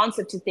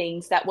responsive to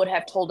things that would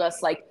have told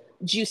us, like,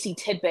 juicy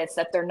tidbits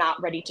that they're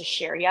not ready to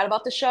share yet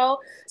about the show.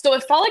 So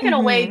it felt like, in a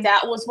way,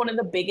 that was one of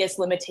the biggest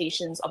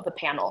limitations of the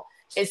panel,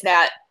 is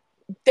that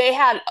they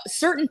had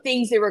certain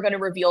things they were going to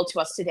reveal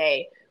to us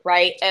today,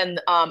 right? And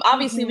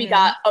obviously we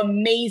got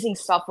amazing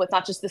stuff with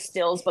not just the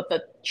stills, but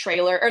the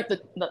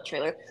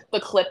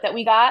clip that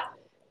we got.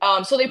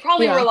 So they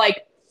probably were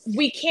like,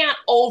 we can't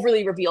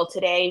overly reveal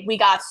today. We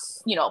got,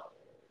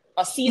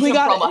 a season of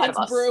promo ahead of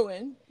us.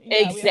 Brewing.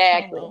 Yeah,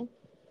 exactly.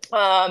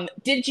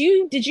 Did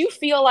you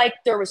feel like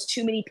there was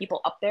too many people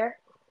up there?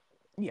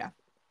 Yeah.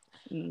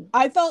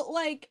 I felt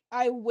like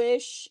I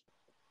wish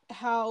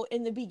how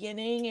in the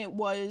beginning it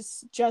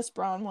was Jess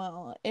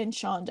Bronwell and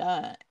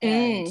Shonda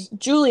and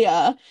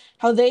Julia,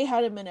 how they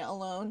had a minute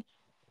alone.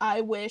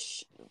 I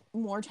wish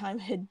more time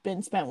had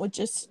been spent with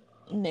just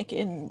Nick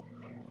and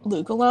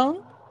Luke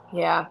alone.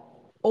 Yeah.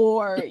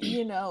 Or,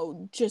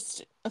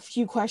 just a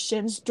few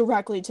questions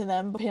directly to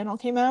them. The panel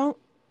came out.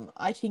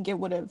 I think it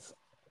would have,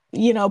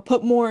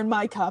 put more in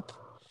my cup.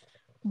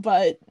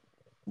 But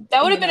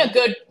that would have been a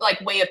good, like,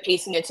 way of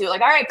pacing it too.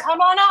 Like, all right,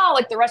 come on out,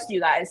 like the rest of you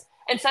guys,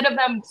 instead of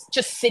them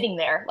just sitting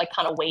there, like,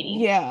 kind of waiting.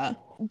 Yeah,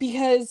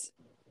 because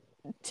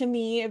to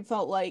me, it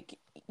felt like,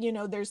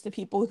 there's the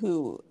people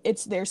who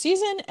it's their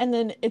season, and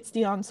then it's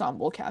the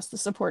ensemble cast, the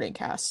supporting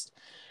cast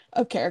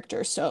of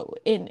characters. So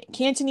in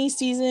Cantonese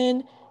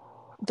season,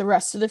 the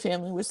rest of the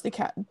family was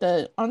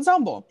the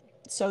ensemble.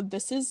 So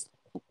this is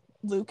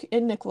Luke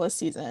and Nicola's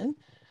season.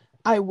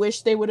 I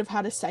wish they would have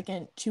had a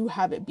second to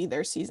have it be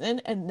their season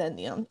and then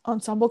the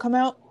ensemble come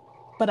out.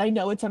 But I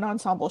know it's an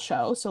ensemble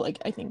show, so, like,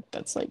 I think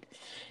that's, like,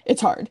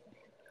 it's hard.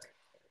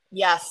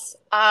 Yes.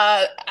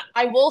 I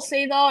will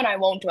say, though, and I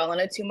won't dwell on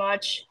it too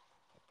much,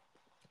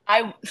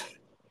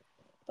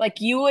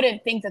 you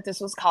wouldn't think that this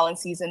was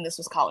Colin's season, this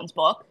was Colin's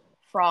book,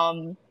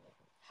 from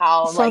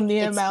how, from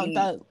the amount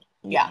that...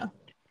 Yeah.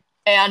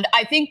 And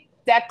I think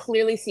that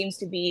clearly seems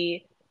to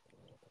be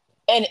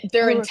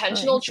their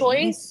intentional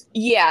choice.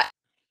 Yeah.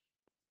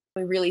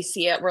 We really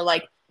see it. We're,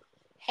 like,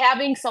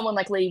 having someone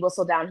like Lady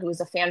Whistledown, who is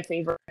a fan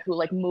favorite, who,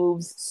 like,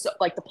 moves,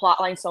 like, the plot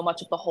line so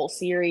much of the whole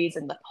series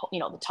and the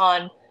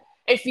ton.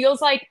 It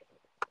feels like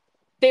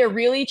they're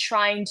really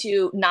trying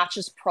to not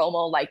just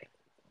promo, like,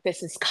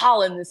 this is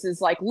Colin, this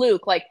is, like,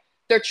 Luke. Like,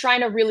 they're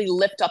trying to really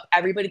lift up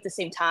everybody at the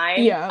same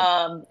time.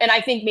 Yeah. And I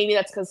think maybe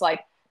that's because,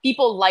 like,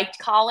 people liked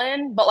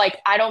Colin, but, like,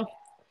 I don't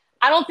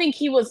think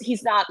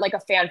he's not, like, a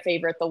fan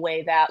favorite the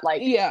way that,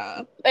 like...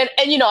 Yeah. And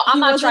I'm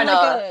not trying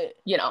to,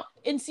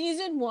 In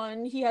season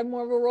 1, he had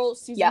more of a role.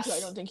 Season 2, I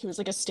don't think he was,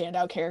 like, a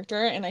standout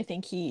character, and I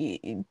think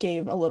he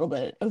gave a little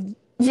bit of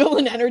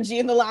villain energy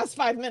in the last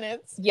 5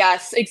 minutes.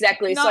 Yes,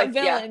 exactly. Not So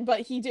villain,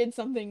 but he did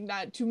something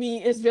that to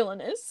me is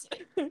villainous.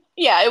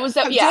 yeah, it was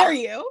How dare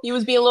you? he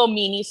was being a little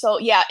meanie. So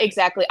yeah,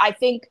 exactly. I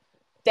think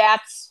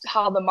that's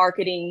how the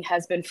marketing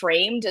has been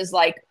framed, is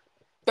like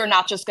they're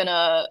not just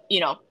gonna,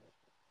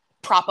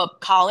 prop up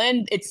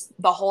Colin. It's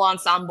the whole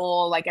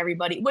ensemble, like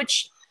everybody,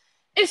 which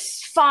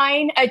is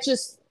fine.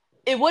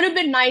 It would have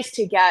been nice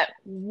to get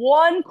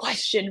one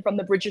question from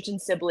the Bridgerton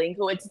sibling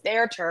who it's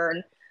their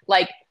turn.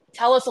 Like,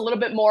 tell us a little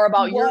bit more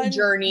about your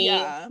journey.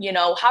 Yeah,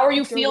 How are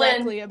you feeling?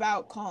 directly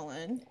about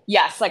Colin.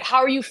 Yes, like how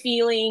are you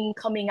feeling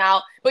coming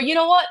out? But you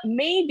know what?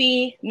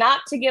 Maybe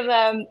not to give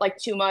them like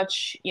too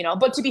much,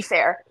 but to be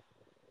fair,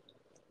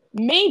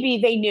 maybe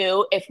they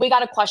knew if we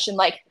got a question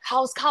like,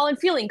 how's Colin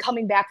feeling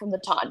coming back from the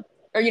ton?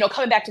 Or,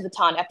 coming back to the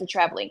ton after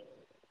traveling.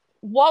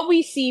 What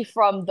we see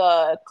from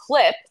the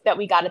clip that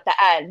we got at the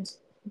end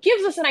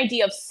gives us an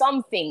idea of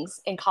some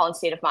things in Colin's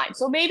state of mind.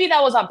 So maybe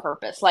that was on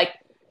purpose. Like,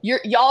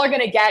 y'all are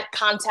going to get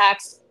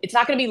context. It's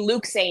not going to be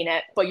Luke saying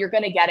it, but you're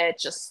going to get it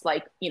just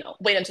like,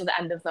 wait until the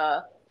end of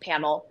the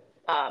panel.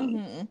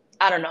 I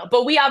don't know.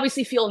 But we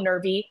obviously feel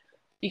nervy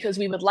because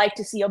we would like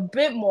to see a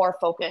bit more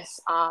focus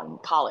on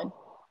Colin.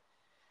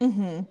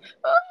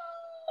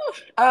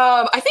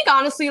 I think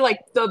honestly, like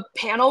the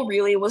panel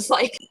really was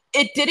like,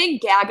 it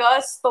didn't gag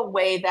us the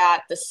way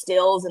that the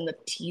stills and the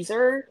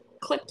teaser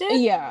clipped it.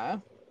 Yeah.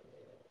 It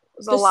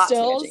was a lot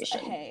stills, of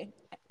imagination.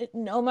 hey,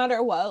 no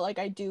matter what, like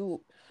I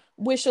do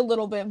wish a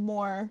little bit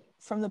more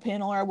from the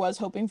panel, or I was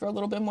hoping for a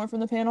little bit more from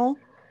the panel.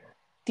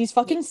 These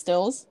fucking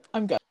stills,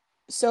 I'm good.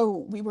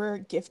 So we were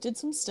gifted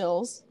some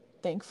stills,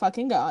 thank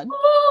fucking God.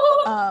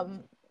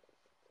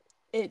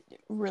 It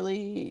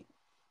really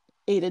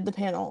aided the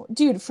panel.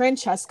 Dude,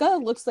 Francesca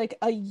looks like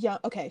a young...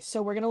 Okay,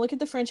 so we're gonna look at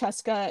the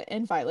Francesca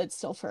and Violet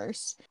still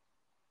first.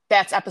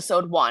 That's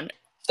episode 1.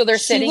 So they're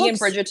sitting in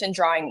Bridgerton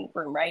drawing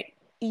room, right?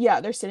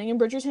 Yeah, they're sitting in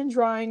Bridgerton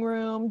drawing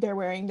room. They're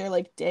wearing their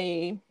like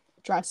day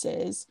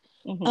dresses.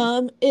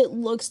 It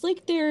looks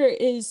like there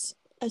is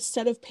a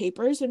set of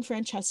papers in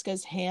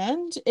Francesca's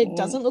hand. It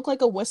doesn't look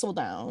like a whistle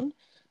down.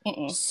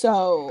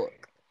 So,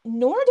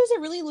 nor does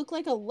it really look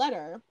like a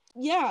letter.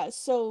 Yeah,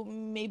 so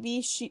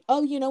maybe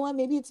oh, you know what?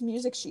 Maybe it's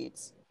music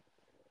sheets.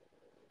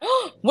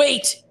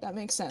 Wait. That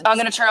makes sense. I'm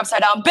gonna turn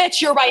upside down.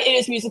 Bitch, you're right. It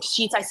is music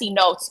sheets. I see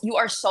notes. You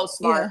are so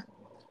smart. Yeah.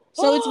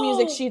 So it's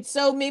music sheets.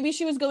 So maybe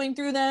she was going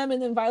through them and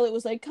then Violet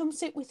was like, come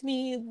sit with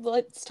me.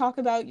 Let's talk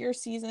about your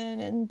season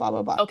and blah,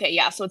 blah, blah. Okay,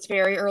 yeah. So it's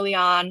very early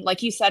on.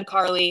 Like you said,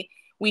 Carly,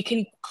 we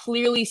can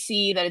clearly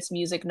see that it's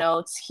music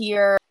notes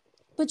here.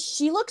 But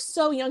she looks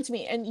so young to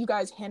me. And you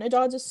guys, Hannah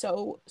Dodds is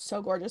so,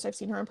 so gorgeous. I've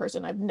seen her in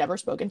person. I've never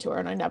spoken to her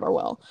and I never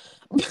will.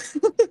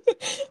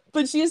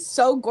 But she is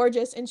so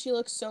gorgeous and she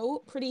looks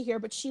so pretty here.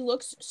 But she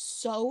looks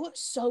so,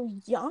 so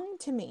young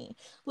to me.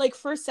 Like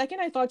for a second,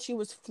 I thought she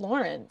was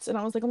Florence. And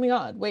I was like, oh my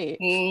God, wait.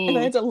 And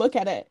I had to look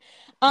at it.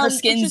 Her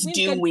skin's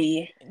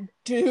dewy.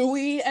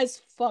 Dewy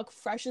as fuck.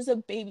 Fresh as a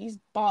baby's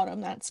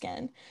bottom, that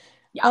skin.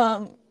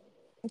 Yeah.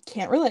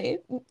 Can't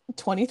relate.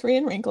 23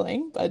 and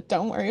wrinkling, but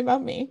don't worry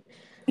about me.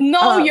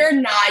 No, you're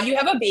not. You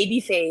have a baby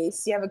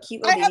face. You have a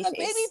cute little baby face. I have a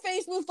baby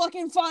face with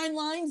fucking fine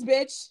lines,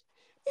 bitch.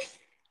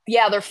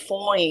 Yeah, they're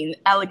fine,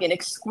 elegant,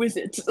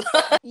 exquisite.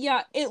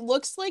 Yeah, it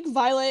looks like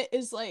Violet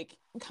is like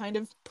kind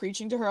of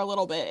preaching to her a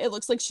little bit. It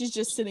looks like she's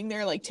just sitting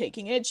there like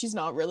taking it. She's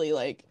not really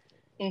like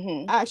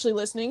actually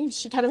listening.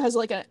 She kind of has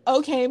like an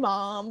okay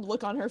mom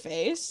look on her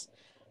face.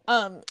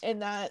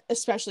 And that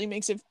especially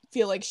makes it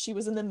feel like she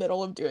was in the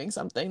middle of doing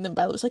something. Then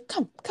Violet was like,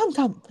 come,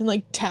 and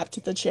like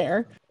tapped the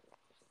chair.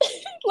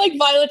 Like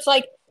Violet's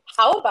like,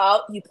 how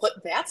about you put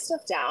that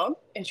stuff down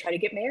and try to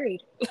get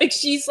married? Like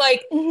she's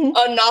like,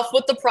 enough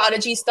with the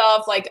prodigy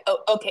stuff. Like,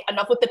 okay,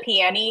 enough with the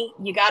piano.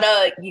 You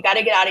gotta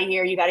get out of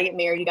here. You gotta get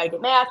married. You gotta get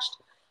matched.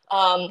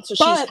 So she's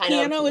kind of,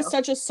 piano is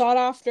such a sought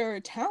after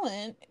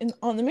talent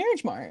on the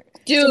Marriage Mart.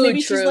 Dude, so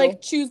maybe true. She's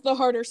like, choose the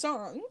harder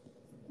song.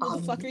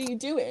 What the fuck are you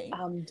doing?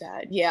 I'm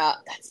dead. Yeah,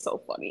 that's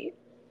so funny.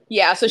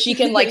 Yeah, so she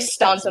can like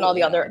stunt and all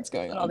the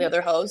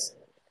other hoes.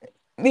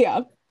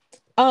 Yeah.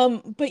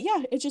 But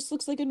yeah, it just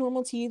looks like a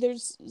normal tea.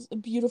 There's a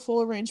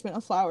beautiful arrangement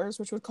of flowers,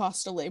 which would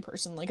cost a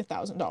layperson like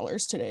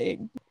 $1,000 today.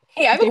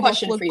 Hey, I have a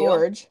question for you.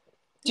 Gorge.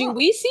 Do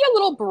we see a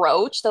little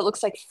brooch that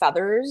looks like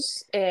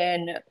feathers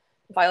in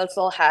Violet's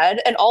little head?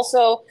 And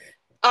also,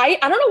 I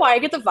don't know why I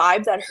get the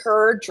vibe that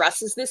her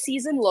dresses this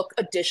season look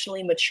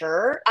additionally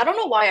mature. I don't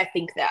know why I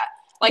think that.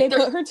 Like they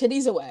put her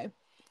titties away.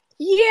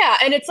 Yeah,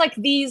 and it's like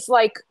these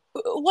like,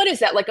 what is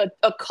that? Like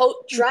a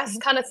coat dress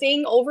kind of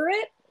thing over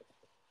it?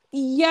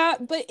 Yeah,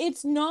 but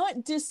it's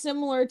not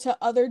dissimilar to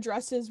other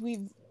dresses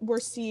we're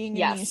seeing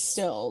in these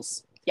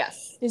stills.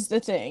 Yes. Is the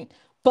thing.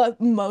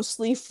 But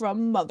mostly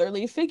from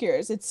motherly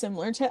figures. It's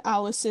similar to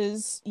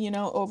Alice's,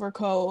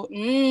 overcoat.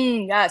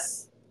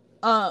 Yes.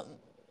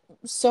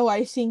 So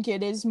I think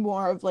it is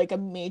more of like a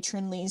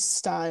matronly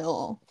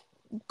style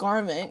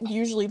garment.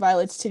 Usually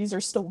Violet's titties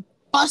are still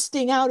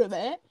busting out of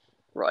it.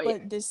 Right.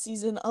 But this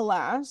season,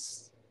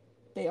 alas,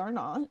 they are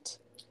not.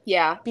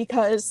 Yeah.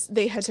 Because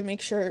they had to make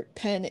sure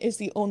Pen is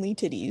the only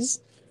titties.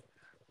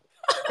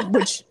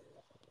 which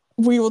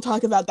we will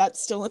talk about that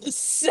still in a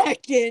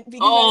second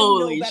because I am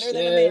no better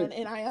than a man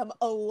and I am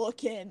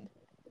a-looking.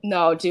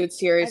 No, dude,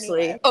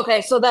 seriously. Anyway.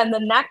 Okay, so then the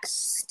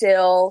next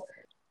still,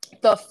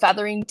 the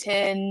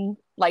Featherington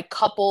like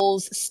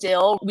couples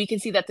still, we can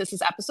see that this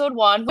is episode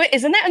 1. Wait,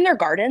 isn't that in their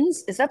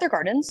gardens? Is that their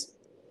gardens?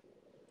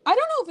 I don't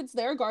know if it's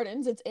their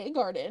gardens. It's a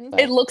garden.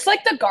 It looks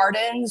like the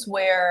gardens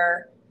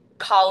where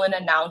Colin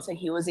announced that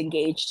he was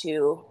engaged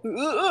to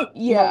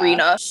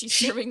Marina. She's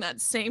serving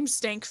that same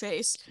stank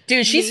face.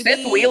 Dude, she's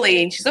fifth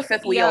wheeling. She's a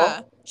fifth wheel.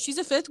 Yeah, she's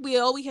a fifth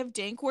wheel. We have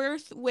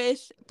Dankworth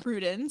with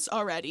Prudence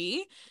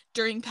already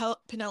during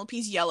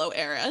Penelope's yellow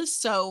era.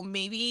 So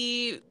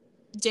maybe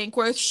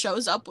Dankworth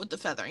shows up with the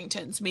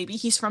Featheringtons. Maybe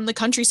he's from the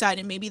countryside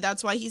and maybe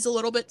that's why he's a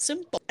little bit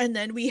simple. And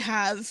then we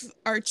have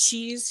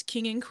Archie's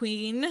king and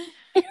queen,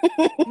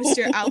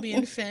 Mr.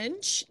 Albion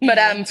Finch.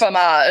 Madame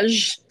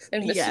Fromage.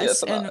 And Monsieur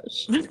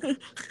Fromage.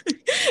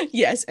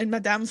 Yes, and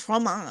Madame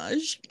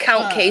Fromage.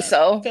 Count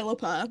Queso.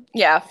 Philippa.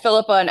 Yeah,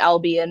 Philippa and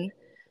Albion.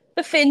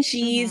 The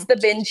Finchies, the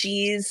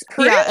Benchies.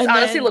 Prudence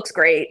honestly looks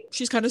great.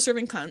 She's kind of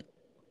serving cunt.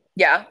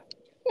 Yeah.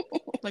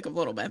 Like a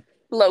little bit.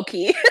 Low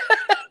key.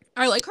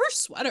 I like her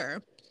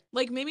sweater.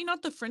 Like, maybe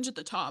not the fringe at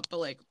the top, but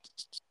like,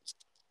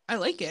 I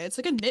like it. It's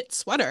like a knit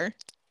sweater.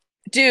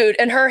 Dude,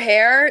 and her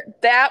hair,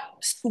 that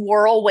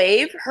swirl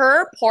wave,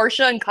 her,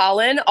 Portia, and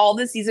Colin, all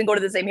this season go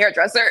to the same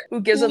hairdresser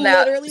who gives them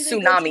that Literally, tsunami.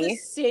 They go to the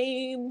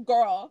same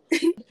girl.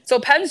 So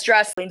Penn's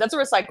dress, that's a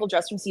recycled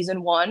dress from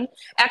season 1,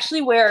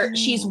 actually where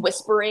she's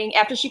whispering,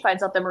 after she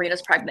finds out that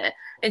Marina's pregnant,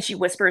 and she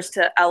whispers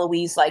to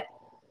Eloise, like,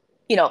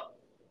 you know,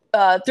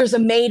 there's a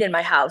maid in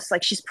my house,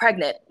 like, she's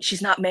pregnant,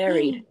 she's not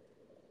married.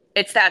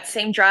 It's that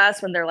same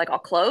dress when they're like all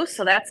close.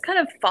 So that's kind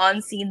of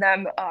fun seeing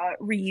them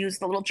reuse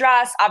the little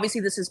dress.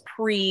 Obviously, this is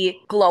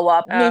pre-glow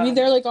up. Maybe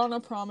they're like on a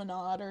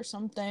promenade or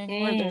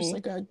something where there's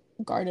like a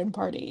garden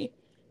party.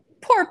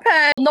 Poor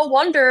Penn. No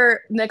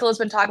wonder Nicola's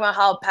been talking about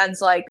how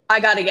Penn's like, I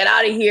gotta get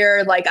out of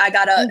here. Like, I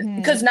gotta,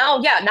 because now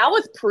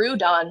with Prue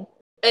done,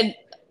 and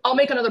I'll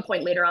make another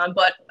point later on,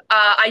 but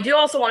I do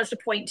also want us to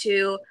point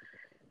to,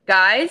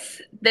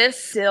 guys,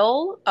 this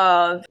still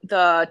of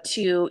the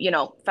two,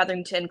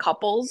 Featherington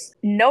couples.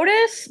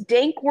 Notice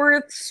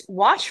Dankworth's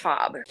watch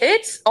fob.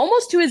 It's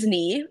almost to his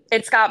knee.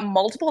 It's got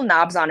multiple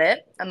knobs on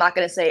it. I'm not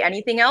going to say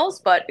anything else,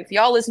 but if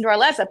y'all listen to our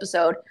last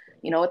episode,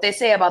 you know what they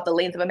say about the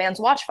length of a man's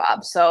watch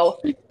fob.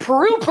 So,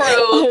 Prue.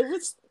 I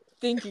was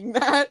thinking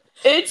that.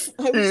 I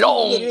was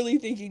long. Literally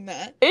thinking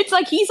that. It's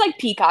like he's like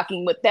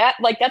peacocking with that.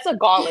 Like, that's a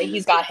gauntlet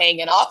he's got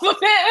hanging off of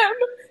him.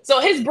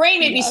 So his brain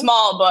may be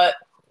small, but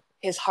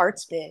his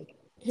heart's big.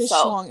 His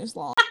schlong is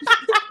long.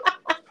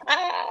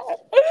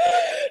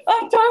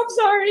 I'm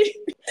sorry.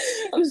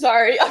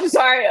 I'm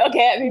sorry.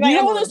 Okay. You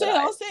don't want to say it,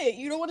 I'll say it.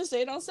 You don't want to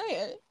say it, I'll say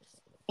it.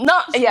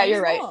 No, yeah,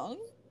 you're right.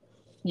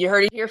 You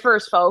heard it here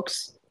first,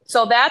 folks.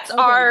 So that's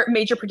our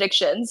major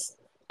predictions,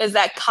 is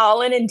that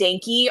Colin and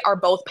Danky are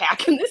both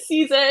packing this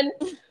season.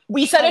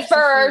 We said it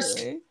first.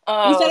 We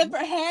said it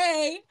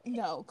hey.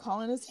 No,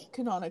 Colin is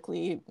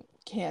canonically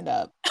canned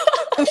up.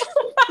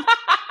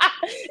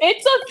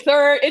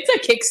 It's a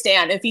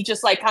kickstand if he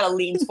just like kind of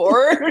leans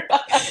forward.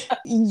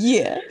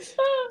 Yeah,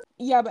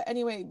 but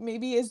anyway,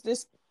 maybe is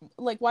this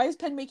like, why is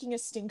Penn making a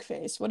stink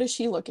face? What is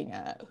she looking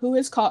at? Who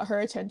has caught her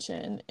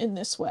attention in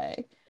this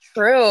way?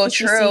 True.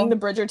 She's seeing the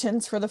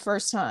Bridgertons for the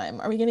first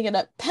time. Are we gonna get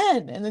a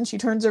Penn? And then she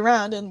turns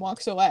around and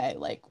walks away.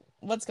 Like,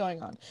 what's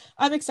going on?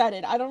 I'm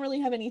excited. I don't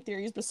really have any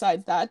theories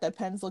besides that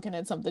Penn's looking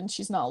at something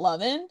she's not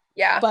loving.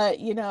 Yeah. But,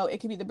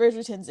 it could be the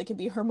Bridgertons. It could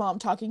be her mom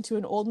talking to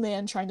an old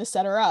man trying to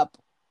set her up.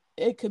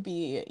 It could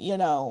be,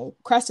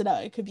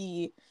 Cressida. It could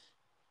be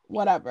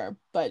whatever.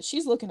 But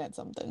she's looking at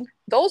something.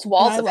 Those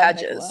walls of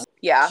hedges. Nicola.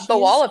 Yeah, the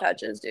wall of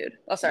hedges, dude.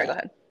 Oh, sorry, go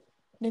ahead.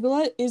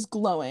 Nicola is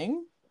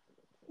glowing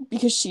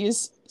because she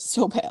is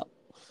so pale.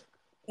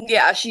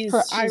 Yeah,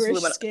 her Irish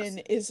luminous. Skin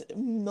is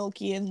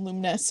milky and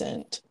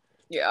luminescent.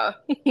 Yeah.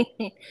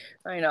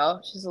 I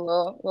know. She's a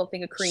little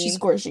thing of cream. She's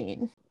gorgeous.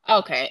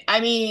 Okay. I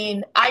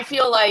mean, I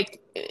feel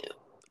like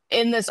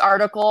in this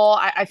article,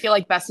 I feel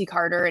like Bessie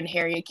Carter and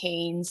Harriet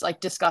Kane's like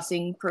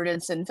discussing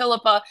Prudence and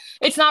Philippa,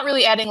 it's not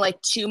really adding like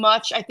too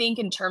much, I think,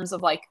 in terms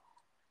of like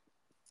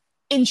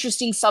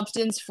interesting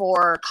substance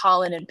for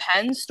Colin and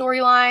Penn's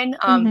storyline.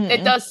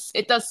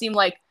 It does seem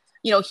like,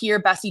 here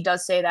Bessie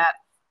does say that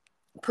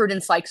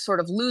Prudence like sort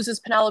of loses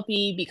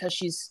Penelope because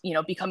she's,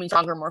 becoming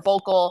stronger, more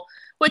vocal,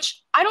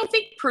 which I don't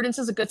think Prudence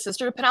is a good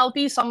sister to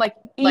Penelope. So I'm like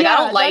I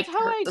don't like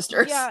her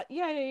sisters.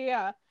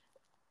 Yeah.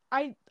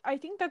 I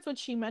think that's what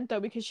she meant though,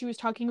 because she was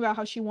talking about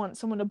how she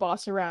wants someone to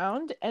boss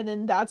around. And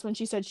then that's when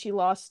she said she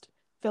lost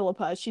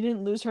Philippa. She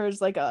didn't lose her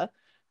as like a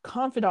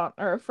confidant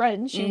or a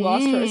friend. She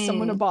lost her as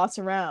someone to boss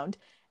around.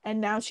 And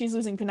now she's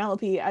losing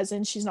Penelope, as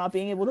in she's not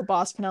being able to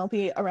boss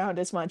Penelope around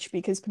as much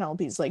because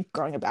Penelope's like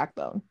growing a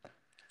backbone.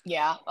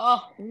 Yeah.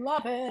 Oh,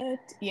 love it.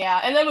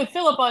 Yeah. And then with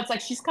Philippa, it's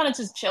like she's kind of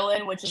just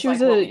chilling, which is like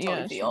what we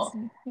totally feel.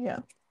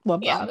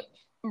 Love that.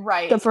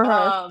 Right. Good for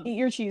her. Eat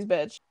your cheese,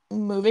 bitch.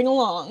 moving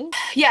along.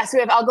 Yeah, so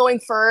we have Elle going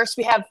first.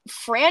 We have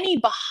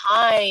Franny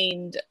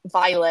behind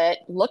Violet,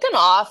 looking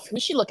off.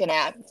 Who's she looking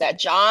at? Is that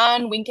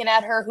John winking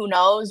at her? Who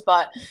knows?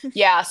 But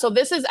yeah, so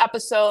this is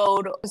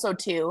episode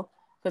 2,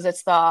 because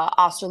it's the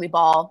Osterley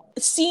Ball.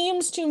 It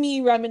seems to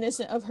me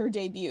reminiscent of her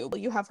debut.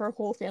 You have her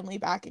whole family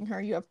backing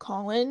her. You have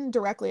Colin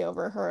directly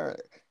over her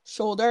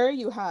shoulder.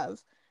 You have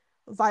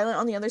Violet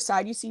on the other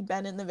side. You see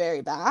Ben in the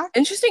very back.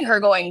 Interesting, her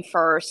going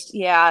first.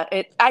 Yeah,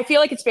 I feel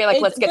like it's very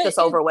like, let's get this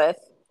over with.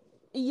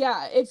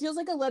 Yeah, it feels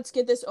like a let's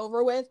get this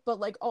over with, but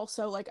like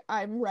also like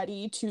I'm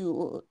ready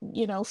to,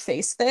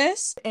 face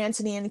this.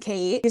 Anthony and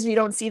Kate, because we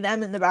don't see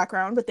them in the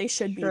background, but they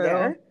should be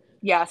there.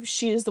 Yeah.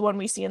 She is the one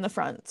we see in the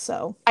front,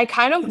 so I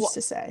kind of what's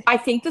to say. I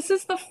think this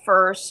is the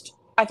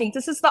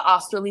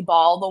Osterley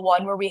Ball, the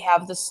one where we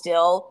have the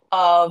still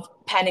of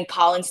Penn and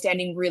Colin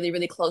standing really,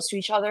 really close to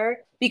each other.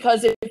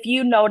 Because if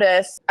you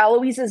notice,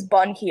 Eloise's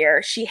bun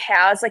here, she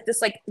has like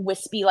this like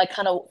wispy, like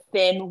kind of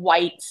thin,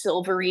 white,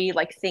 silvery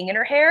like thing in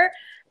her hair.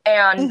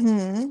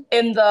 And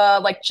in the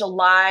like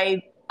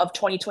July of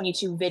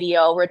 2022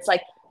 video where it's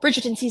like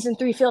Bridgerton season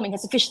 3 filming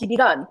has officially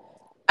begun,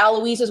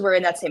 Eloise is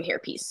wearing that same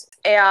hairpiece.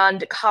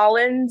 And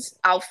Colin's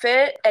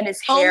outfit and his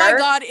hair. Oh my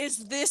god,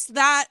 is this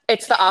that?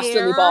 It's the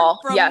Osterley Ball.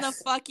 From the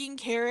fucking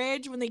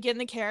carriage when they get in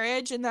the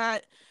carriage and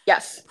that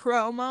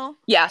promo.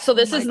 Yeah, so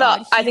this is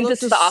I think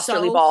this is the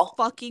Osterley Ball.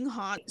 Fucking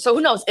hot. So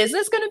who knows? Is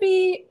this gonna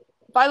be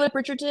Violet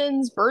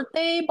Bridgerton's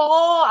birthday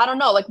ball? I don't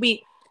know. Like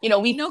we no,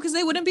 because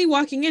they wouldn't be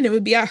walking in. It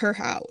would be at her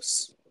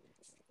house.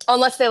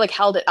 Unless they like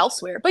held it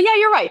elsewhere. But yeah,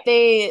 you're right.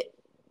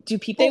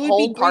 People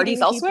hold parties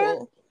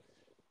elsewhere?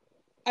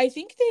 I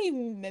think they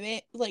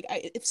mimic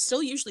it's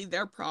still usually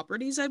their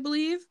properties, I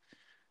believe.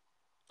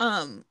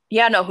 They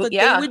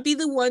would be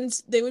the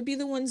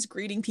ones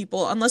greeting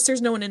people unless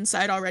there's no one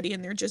inside already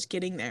and they're just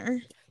getting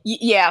there.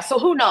 Yeah, so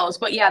who knows?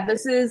 But yeah,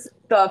 this is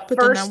the first.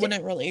 Then that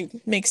wouldn't really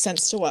make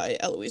sense to why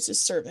Eloise is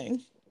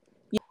serving.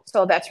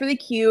 So that's really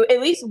cute.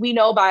 At least we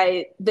know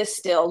by this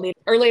still,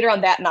 or later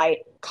on that night,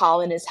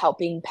 Colin is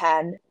helping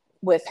Penn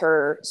with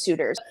her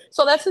suitors.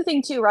 So that's the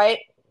thing too, right?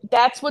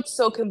 That's what's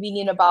so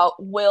convenient about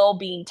Will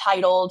being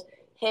titled,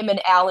 him and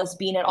Alice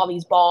being at all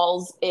these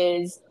balls,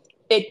 is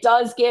it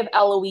does give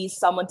Eloise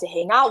someone to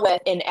hang out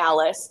with in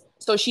Alice.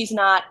 So she's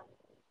not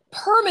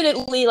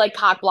permanently like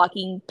cock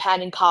blocking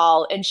Penn and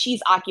Col, and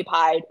she's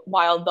occupied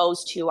while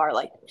those two are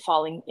like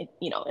falling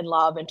in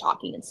love and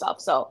talking and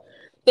stuff. So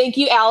thank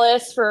you,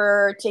 Alice,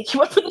 for taking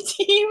one for the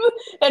team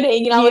and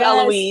hanging out with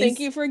Eloise. Thank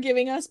you for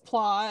giving us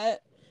plot.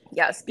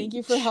 Yes. Thank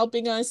you for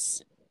helping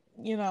us,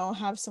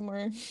 have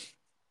somewhere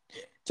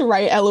to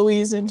write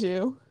Eloise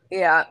into.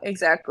 Yeah,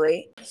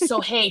 exactly. So,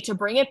 hey, to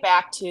bring it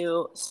back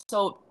to,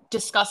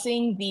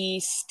 discussing the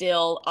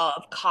still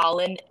of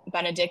Colin,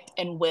 Benedict,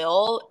 and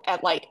Will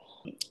at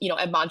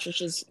at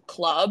Montrich's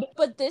club.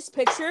 But this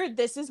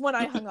is when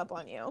I hung up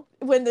on you.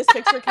 When this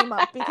picture came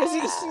up, because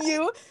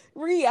you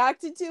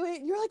reacted to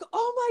it. You're like,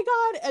 oh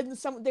my god. And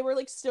they were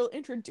like still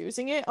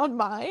introducing it on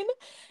mine.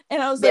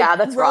 And I was like, yeah,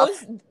 that's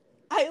rough.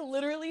 I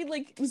literally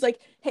was like,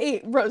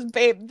 hey, Rose,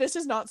 babe, this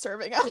is not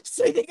serving us.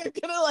 I think I'm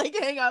gonna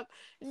hang up.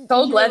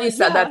 So glad you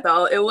said that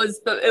though. It was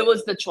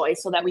the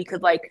choice so that we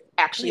could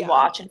actually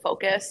watch and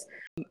focus.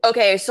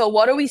 Okay, so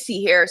what do we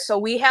see here? So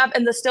we have,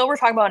 and the still we're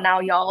talking about now,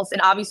 y'all,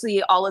 and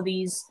obviously all of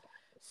these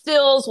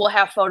stills will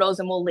have photos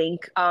and we'll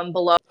link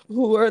below.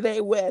 Who are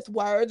they with?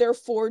 Why are there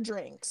 4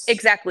 drinks?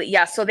 Exactly,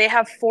 yeah. So they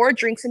have 4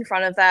 drinks in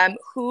front of them.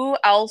 Who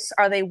else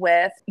are they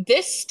with?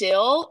 This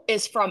still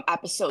is from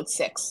episode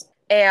 6.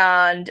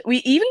 And we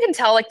even can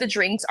tell the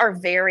drinks are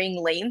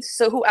varying lengths.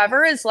 So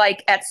whoever is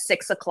at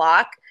 6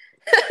 o'clock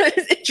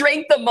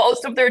drank the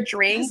most of their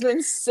drink. Has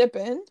been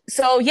sipping.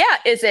 So yeah,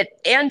 is it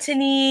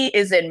Anthony?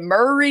 Is it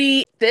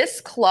Murray? This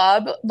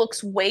club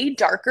looks way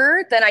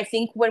darker than I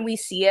think when we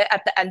see it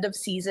at the end of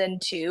season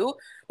 2,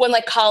 when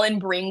Colin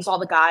brings all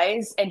the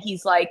guys and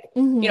he's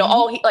you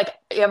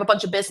have a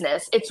bunch of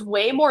business. It's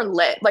way more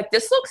lit.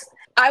 This looks.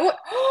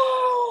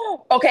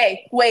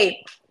 Okay,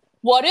 wait.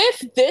 What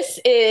if this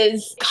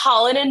is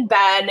Colin and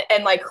Ben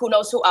and who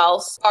knows who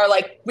else are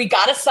we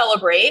gotta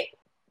celebrate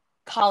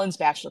Colin's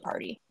bachelor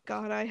party?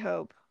 God, I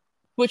hope.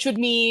 Which would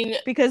mean,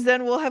 because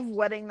then we'll have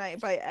wedding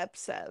night by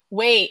Epset.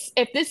 Wait,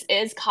 if this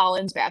is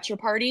Colin's bachelor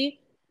party,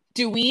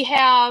 do we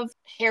have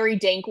Harry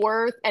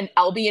Dankworth and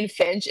Albie and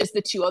Finch as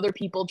the 2 other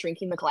people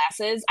drinking the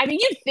glasses? I mean,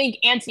 you'd think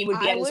Auntie would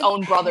be at his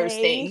own brother's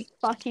thing.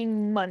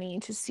 Fucking money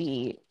to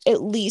see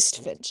at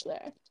least Finch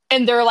there.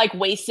 And they're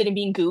wasted and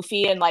being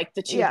goofy and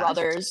the 2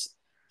 brothers.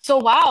 So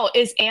wow,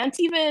 is Ant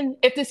even,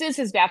 if this is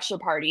his bachelor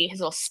party, his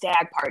little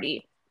stag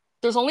party,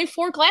 there's only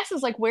 4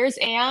 glasses. Where's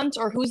Ant,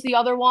 or who's the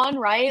other one,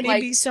 right?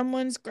 Maybe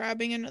someone's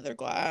grabbing another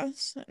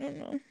glass. I don't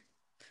know.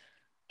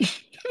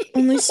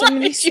 Only so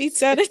many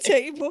seats at a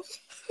table.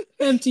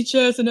 Empty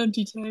chairs and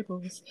empty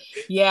tables.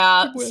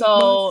 Yeah,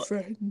 so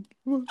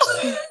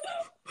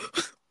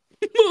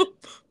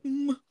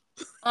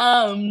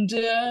I'm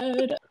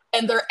dead.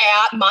 And they're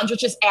at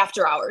Mondrich's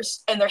after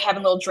hours, and they're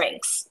having little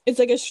drinks. It's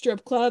like a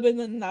strip club, and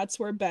then that's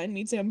where Ben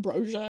meets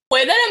Ambrosia. The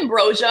way that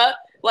Ambrosia,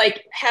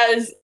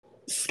 has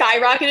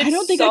skyrocketed I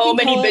don't think so I can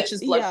many call it-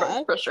 bitches' blood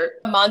yeah. pressure.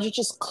 Mandra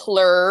just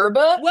clurb.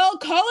 Well,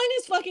 Colin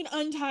is fucking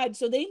untied,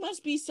 so they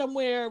must be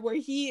somewhere where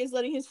he is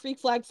letting his freak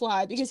flag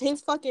fly because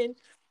his fucking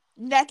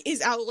neck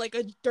is out like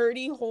a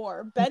dirty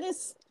whore.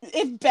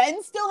 If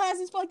Ben still has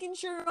his fucking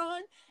shirt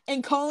on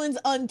and Colin's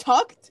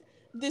untucked,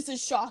 this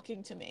is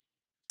shocking to me.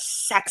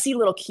 Sexy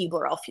little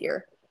Keebler elf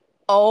here.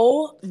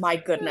 Oh my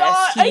goodness.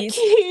 Not a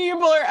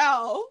Keebler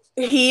elf.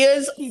 He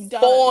is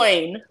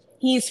fine.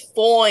 He's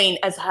fine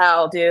as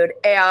hell, dude.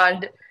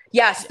 And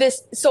yes,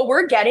 so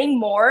we're getting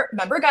more.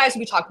 Remember, guys,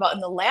 we talked about in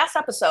the last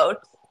episode,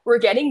 we're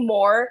getting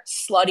more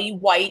slutty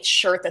white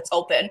shirt that's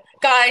open.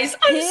 Guys,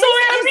 I'm His so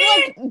happy.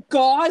 is like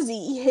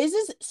gauzy. His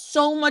is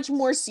so much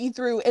more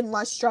see-through and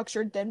less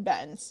structured than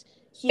Ben's.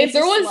 If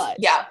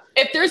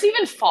there's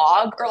even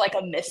fog or like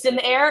a mist in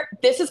the air,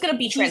 this is gonna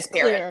be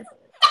transparent.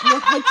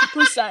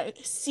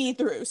 100%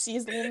 see-through.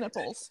 Sees little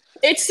nipples.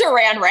 It's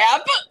saran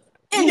wrap.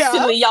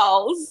 Instantly,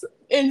 y'alls.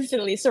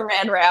 Instantly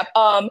saran wrap.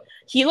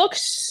 He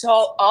looks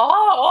so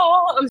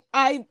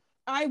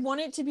I want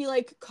it to be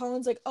like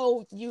Colin's like,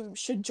 oh, you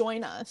should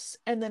join us,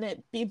 and then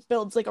it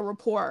builds like a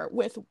rapport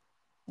with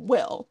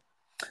Will.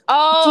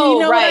 Oh, do you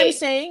know right. what I'm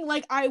saying?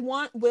 Like, I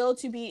want Will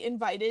to be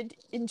invited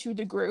into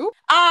the group.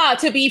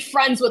 To be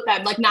friends with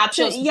them, like not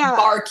just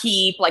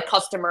barkeep, like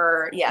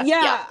customer.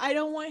 Yeah. I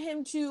don't want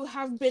him to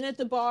have been at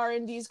the bar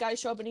and these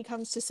guys show up and he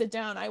comes to sit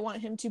down. I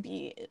want him to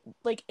be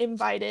like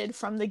invited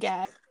from the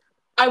get.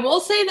 I will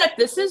say that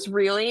this is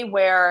really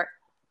where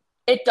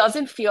it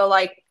doesn't feel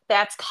like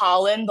that's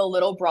Colin, the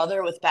little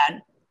brother with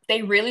Ben.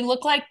 They really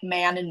look like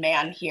man and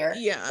man here.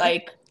 Yeah.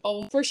 Like,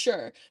 for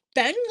sure.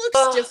 Ben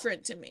looks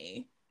different to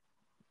me.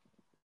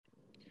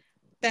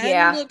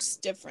 Ben looks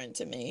different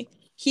to me.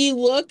 He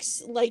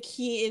looks like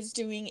he is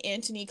doing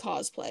Anthony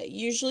cosplay.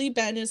 Usually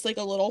Ben is like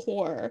a little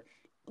whore.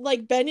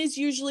 Like, Ben is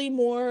usually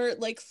more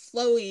like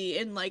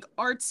flowy and like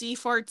artsy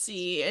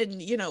fartsy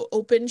and, you know,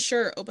 open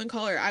shirt, open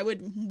collar. I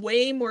would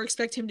way more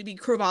expect him to be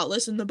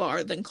cravatless in the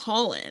bar than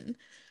Colin.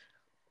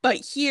 But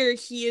here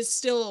he is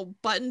still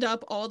buttoned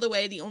up all the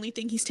way. The only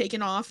thing he's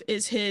taken off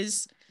is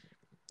his,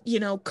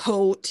 you know,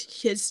 coat.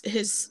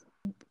 His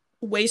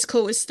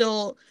waistcoat is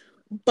still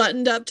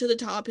buttoned up to the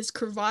top. His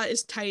cravat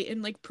is tight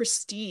and like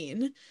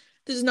pristine.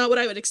 This is not what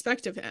I would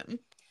expect of him.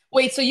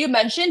 Wait, so you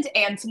mentioned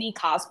Anthony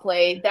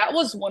cosplay. That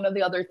was one of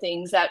the other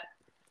things that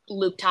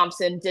Luke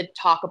Thompson did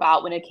talk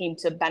about when it came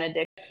to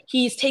Benedict.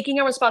 He's taking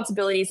on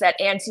responsibilities that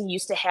Anthony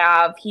used to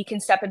have. He can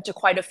step into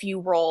quite a few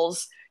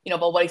roles, you know,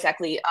 but what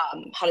exactly,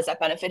 how does that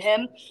benefit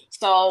him?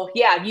 So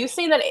yeah, you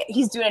saying that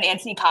he's doing an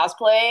Anthony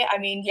cosplay. I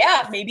mean,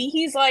 yeah, maybe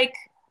he's like,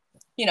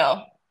 you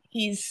know,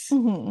 he's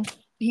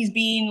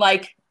being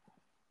like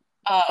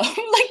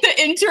the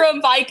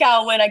interim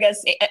Viscount when I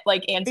guess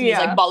like Anthony's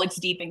like bullocks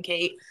deep in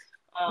Kate.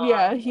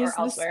 He's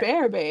the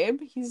spare,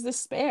 babe. He's the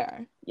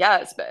spare.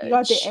 Yes, bitch. You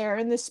got the heir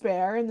and the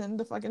spare, and then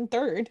the fucking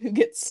third who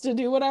gets to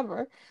do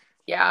whatever.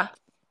 Yeah.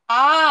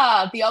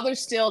 The other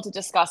still to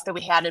discuss that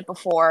we had it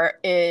before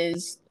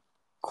is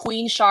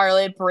Queen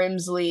Charlotte,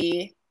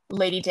 Brimsley,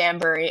 Lady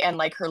Danbury, and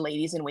like her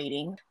ladies in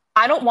waiting.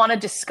 I don't want to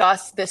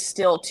discuss this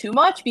still too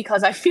much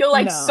because I feel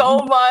like so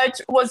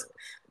much was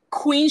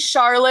Queen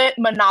Charlotte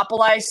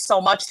monopolized so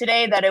much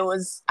today that it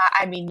was,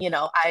 I mean, you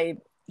know,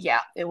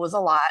 it was a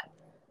lot.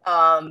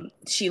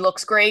 She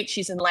looks great.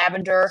 She's in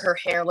lavender. Her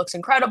hair looks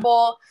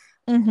incredible.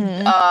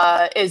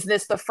 Is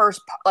this the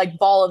first like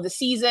ball of the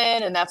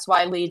season? And that's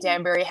why Lady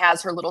Danbury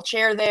has her little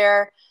chair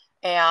there.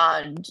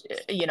 And,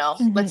 you know,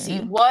 let's see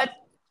what.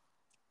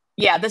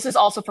 Yeah, this is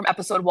also from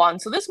episode 1.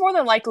 So this more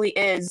than likely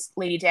is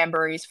Lady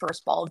Danbury's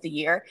first ball of the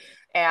year.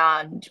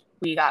 And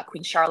we got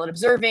Queen Charlotte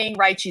observing,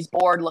 right? She's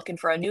bored, looking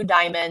for a new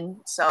diamond.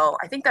 So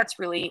I think that's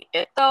really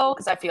it, though,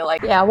 because I feel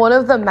like... Yeah, one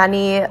of the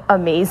many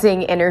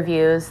amazing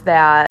interviews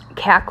that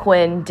Kat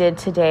Quinn did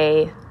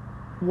today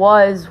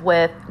was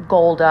with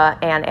Golda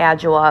and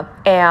Adjua.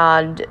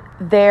 And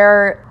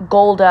there,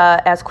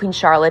 Golda, as Queen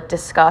Charlotte,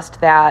 discussed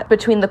that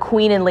between the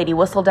Queen and Lady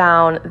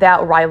Whistledown,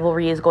 that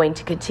rivalry is going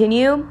to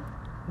continue,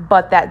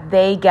 but that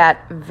they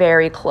get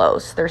very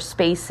close. Their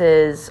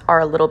spaces are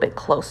a little bit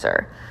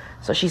closer.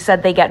 So she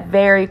said they get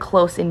very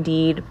close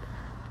indeed,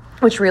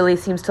 which really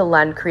seems to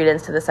lend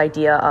credence to this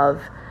idea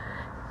of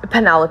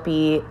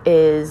Penelope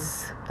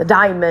is the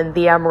diamond,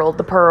 the emerald,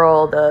 the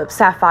pearl, the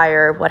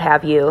sapphire, what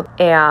have you.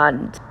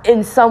 And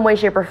in some way,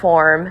 shape, or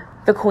form,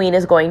 the Queen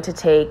is going to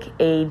take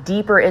a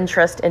deeper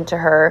interest into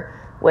her,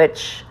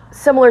 which,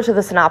 similar to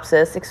the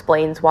synopsis,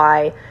 explains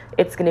why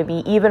it's going to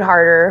be even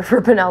harder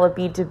for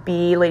Penelope to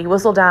be Lady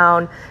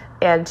Whistledown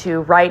and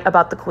to write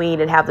about the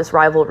Queen and have this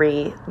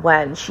rivalry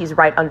when she's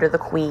right under the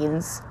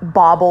Queen's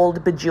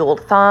baubled, bejeweled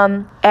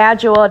thumb.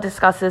 Adjua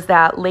discusses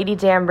that Lady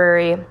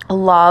Danbury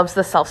loves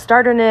the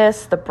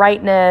self-starterness, the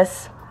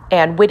brightness,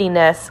 and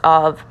wittiness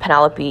of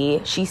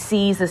Penelope. She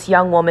sees this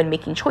young woman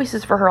making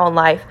choices for her own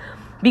life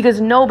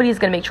because nobody's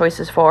going to make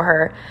choices for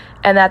her,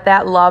 and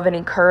that love and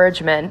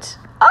encouragement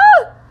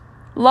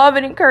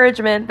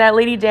that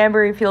Lady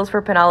Danbury feels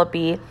for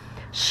Penelope,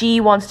 she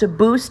wants to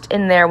boost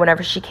in there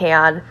whenever she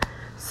can.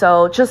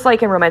 So just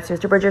like in Romance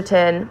Mr.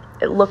 Bridgerton,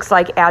 it looks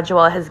like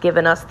Adjoa has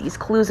given us these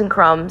clues and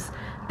crumbs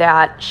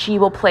that she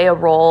will play a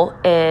role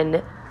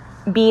in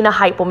being a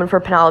hype woman for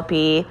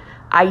Penelope,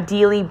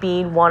 ideally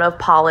being one of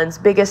Pollen's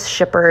biggest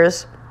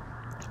shippers.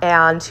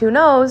 And who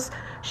knows,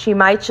 she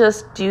might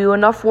just do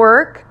enough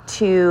work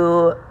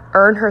to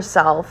earn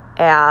herself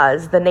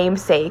as the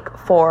namesake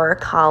for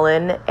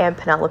Colin and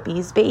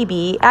Penelope's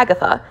baby,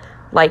 Agatha,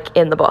 like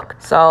in the book.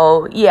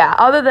 So yeah,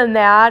 other than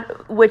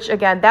that, which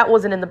again, that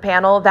wasn't in the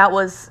panel, that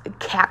was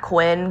Kat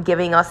Quinn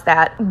giving us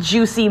that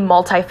juicy,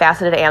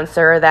 multifaceted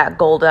answer that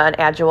Golda and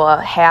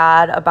Adjoa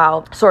had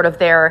about sort of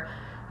their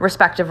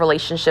respective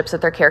relationships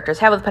that their characters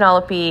have with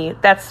Penelope.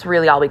 That's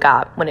really all we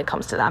got when it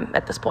comes to them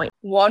at this point.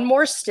 One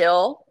more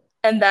still,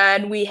 and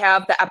then we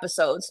have the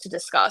episodes to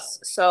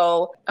discuss.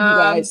 So You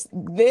guys,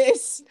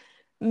 this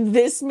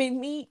made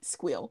me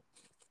squeal.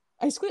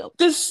 I squealed.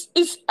 This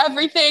is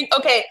everything.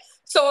 Okay,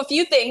 so a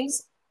few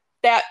things.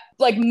 That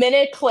like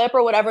minute clip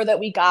or whatever that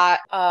we got,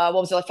 what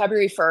was it, like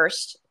February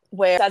 1st,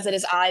 where it says that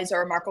his eyes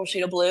are a Marco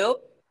shade of blue.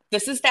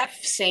 This is that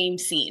same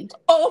scene.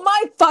 Oh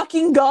my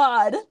fucking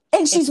God.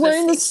 And she's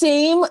wearing the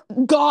same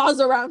gauze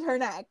around her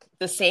neck.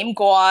 The same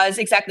gauze,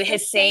 exactly.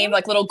 His same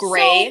like little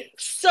gray.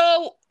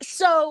 So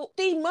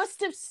they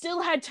must have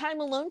still had time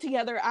alone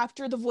together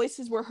after the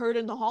voices were heard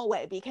in the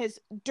hallway, because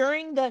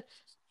during the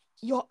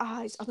your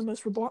eyes are the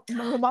most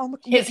remarkable.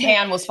 His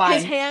hand was fine.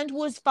 His hand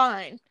was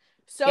fine.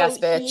 So yes,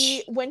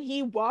 bitch. when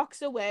he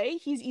walks away,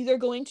 he's either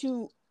going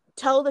to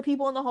tell the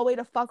people in the hallway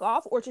to fuck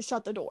off or to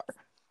shut the door.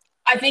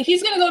 I think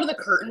he's going to go to the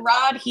curtain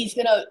rod. He's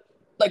going to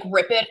like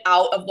rip it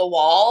out of the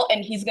wall,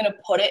 and he's going to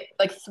put it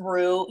like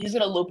through, he's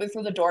going to loop it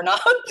through the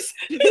doorknobs.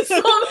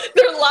 So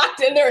they're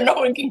locked in there and no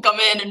one can come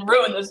in and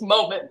ruin this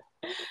moment.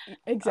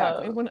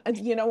 Exactly.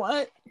 You know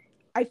what?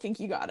 I think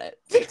you got it.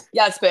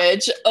 Yes,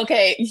 bitch.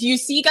 Okay, you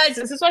see, guys,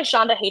 this is why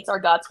Shonda hates our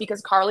guts,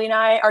 because Carly and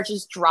I are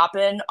just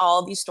dropping all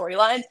of these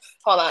storylines.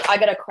 Hold on, I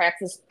gotta crack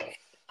this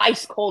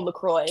ice cold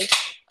LaCroix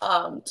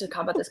to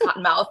combat this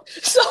cotton mouth.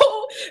 So,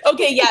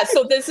 okay, yeah,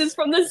 so this is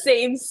from the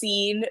same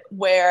scene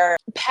where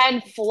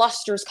Penn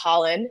flusters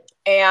Colin.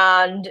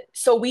 And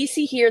so we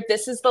see here,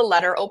 this is the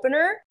letter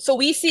opener. So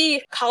we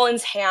see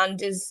Colin's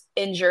hand is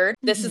injured.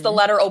 This is the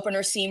letter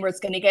opener scene where it's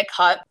gonna get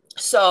cut.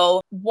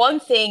 So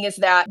one thing is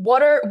that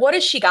what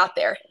has she got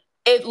there?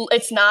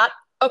 It's not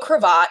a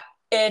cravat.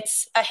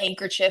 It's a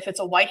handkerchief.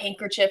 It's a white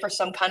handkerchief or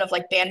some kind of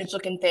like bandage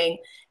looking thing.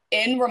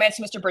 In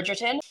Romancing Mr.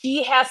 Bridgerton,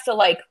 she has to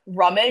like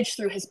rummage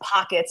through his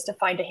pockets to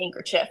find a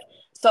handkerchief.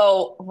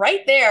 So right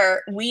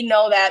there, we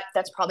know that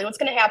that's probably what's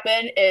going to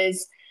happen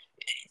is,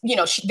 you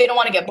know, they don't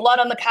want to get blood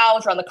on the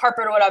couch or on the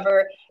carpet or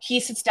whatever.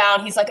 He sits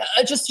down. He's like,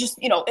 just,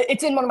 you know,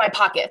 it's in one of my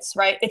pockets,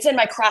 right? It's in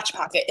my crotch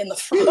pocket in the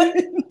front.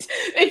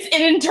 It's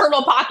an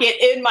internal pocket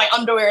in my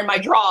underwear and my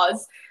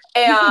drawers.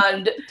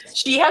 And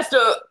she has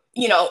to,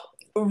 you know,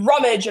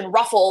 rummage and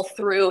ruffle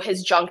through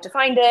his junk to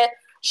find it.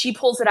 She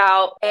pulls it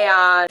out,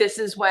 and this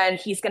is when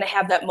he's going to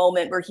have that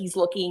moment where he's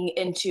looking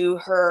into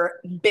her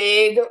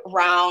big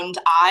round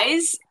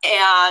eyes.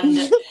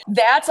 And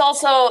that's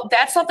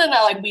something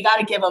that like we got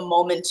to give a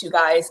moment to,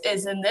 guys,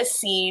 is in this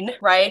scene,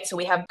 right? So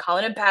we have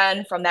Colin and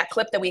Penn from that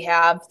clip that we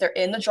have. They're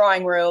in the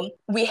drawing room.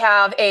 We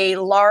have a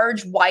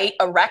large white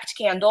erect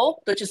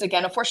candle, which is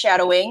again a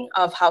foreshadowing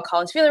of how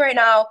Colin's feeling right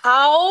now.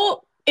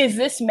 How is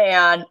this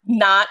man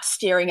not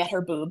staring at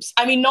her boobs?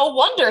 I mean, no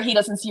wonder he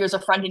doesn't see her as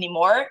a friend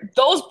anymore.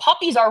 Those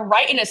puppies are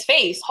right in his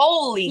face.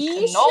 Holy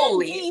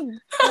cannoli. He should be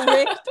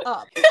bricked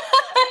up.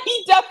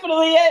 He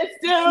definitely is,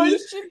 dude. He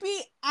should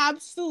be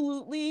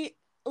absolutely,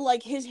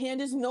 like, his hand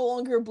is no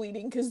longer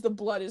bleeding because the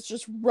blood is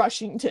just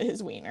rushing to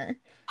his wiener.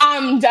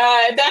 I'm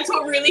dead. That's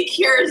what really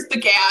cures the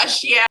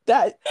gash, yeah.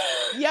 That's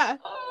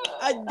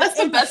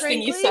the best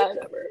thing you said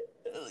ever.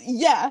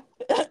 Yeah,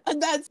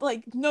 that's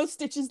like no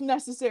stitches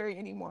necessary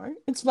anymore.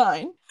 It's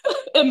fine.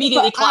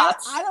 Immediately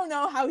clots. I don't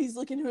know how he's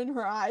looking in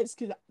her eyes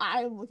because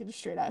I'm looking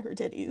straight at her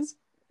titties.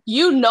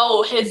 You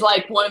know, his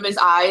like one of his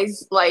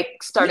eyes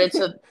like started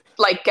to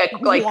like get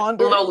like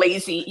Wander. a little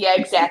lazy. Yeah,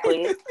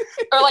 exactly.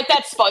 Or like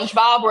that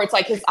SpongeBob where it's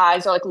like his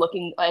eyes are like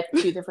looking like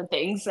two different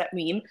things. That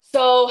meme.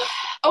 So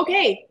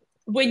okay.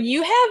 When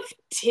you have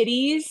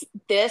titties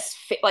this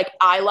like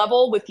eye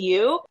level with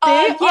you,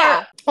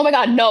 yeah. Oh my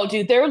God, no,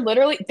 dude, they're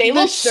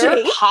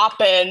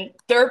popping.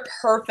 They're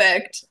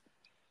perfect.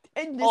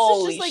 And this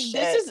is just like,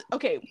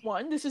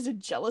 this is a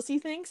jealousy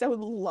thing because I would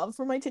love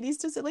for my titties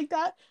to sit like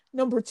that.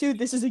 Number two,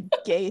 this is a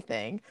gay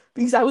thing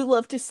because I would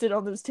love to sit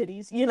on those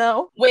titties, you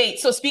know? Wait,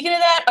 so speaking of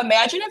that,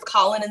 imagine if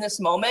Colin in this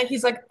moment,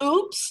 he's like,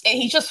 oops,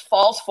 and he just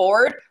falls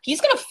forward.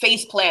 He's going to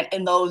face plant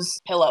in those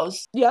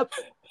pillows. Yep.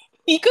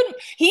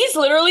 He's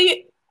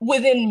literally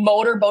within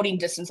motorboating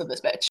distance of this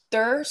bitch.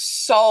 They're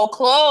so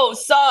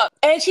close.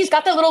 And she's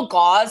got that little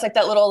gauze, like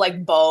that little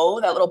like bow,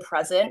 that little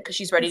present, because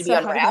she's ready to be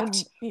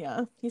unwrapped.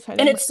 He's hiding.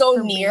 And it's so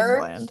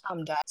near.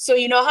 I'm dead. So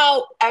you know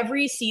how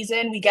every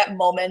season we get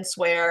moments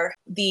where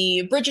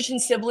the Bridgerton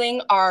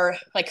sibling are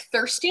like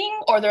thirsting,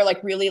 or they're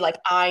like really like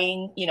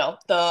eyeing, you know,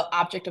 the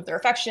object of their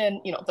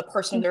affection, you know, the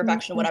person of their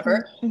affection,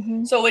 whatever.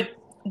 So with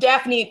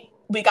Daphne,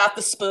 We got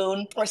the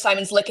spoon where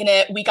Simon's licking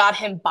it. We got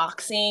him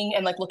boxing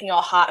and like looking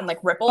all hot and like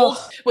rippled.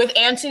 Ugh. With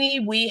Anthony,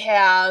 we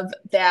have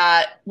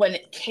that when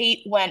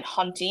Kate went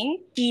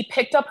hunting, she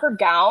picked up her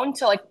gown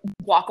to like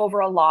walk over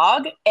a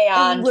log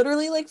and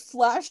literally like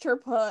flashed her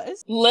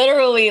puss.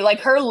 literally like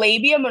her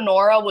labia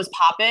minora was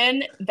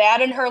popping.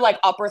 That and her like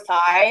upper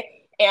thigh,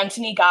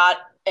 Anthony got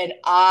an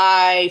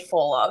eye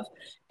full of.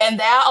 And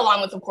that,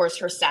 along with, of course,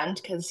 her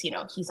scent, because, you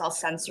know, he's all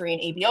sensory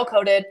and ABO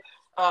coded.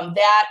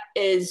 That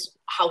is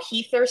how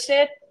he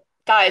thirsted.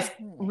 Guys,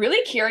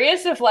 really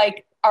curious if,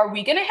 like, are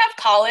we going to have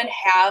Colin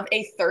have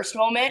a thirst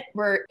moment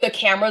where the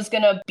camera's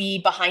going to be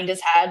behind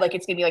his head, like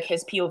it's going to be like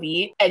his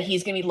POV, and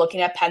he's going to be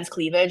looking at Penn's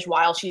cleavage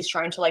while she's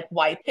trying to, like,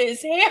 wipe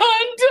his hand?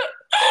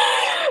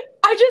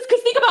 I just could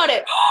think about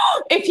it.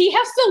 If he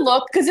has to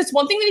look, because it's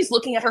one thing that he's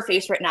looking at her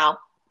face right now.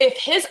 If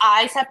his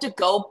eyes have to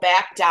go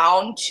back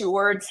down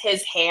towards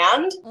his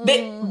hand,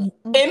 in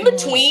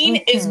between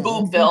is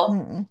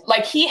Boobville.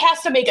 Like he has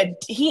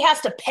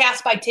to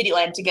pass by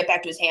Tittyland to get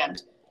back to his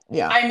hand.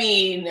 Yeah. I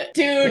mean,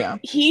 dude,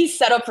 he's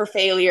set up for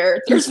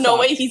failure. There's no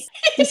way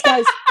this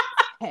guy's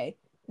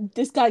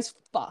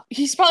fucked.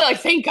 He's probably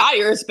like, thank God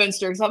you're a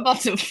spinster, because I'm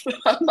about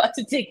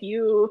to take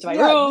you to my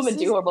room and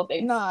do horrible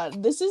things. Nah,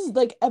 this is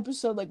like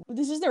episode, like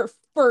this is their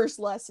first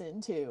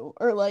lesson too,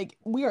 or like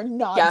we are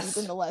not deep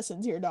in the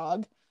lessons here,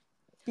 dog,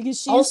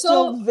 because she's also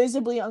still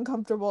visibly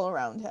uncomfortable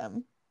around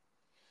him.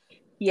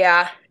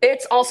 Yeah,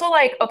 it's also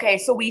like, okay,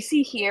 so we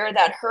see here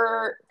that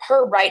her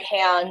right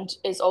hand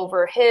is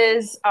over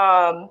his,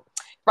 right,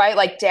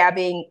 like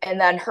dabbing, and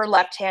then her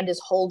left hand is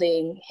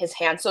holding his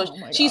hand. So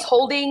she's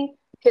holding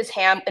his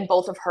hand in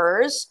both of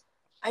hers.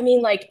 I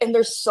mean, like, and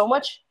there's so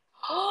much.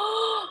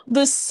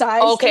 The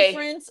size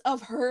difference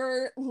of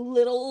her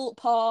little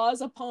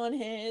paws upon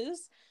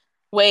his.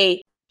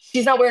 Wait,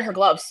 she's not wearing her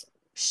gloves.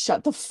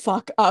 Shut the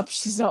fuck up.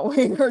 She's not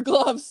wearing her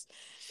gloves.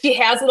 She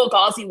has little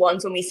gauzy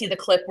ones when we see the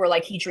clip where,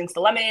 like, he drinks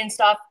the lemonade and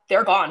stuff.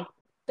 They're gone.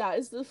 That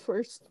is the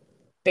first.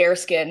 Bare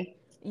skin.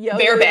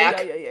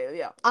 Bareback.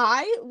 Yeah.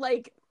 I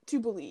like to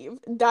believe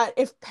that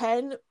if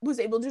Penn was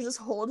able to just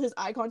hold his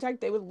eye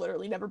contact, they would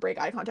literally never break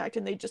eye contact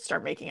and they'd just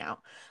start making out.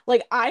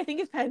 Like, I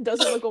think if Penn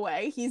doesn't look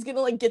away, he's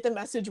gonna, like, get the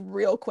message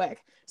real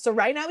quick. So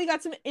right now we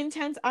got some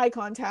intense eye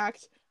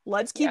contact.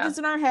 Let's keep this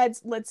in our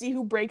heads. Let's see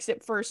who breaks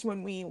it first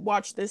when we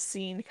watch this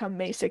scene come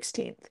May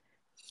 16th.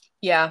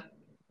 Yeah.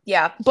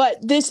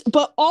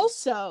 But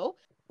also,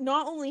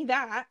 not only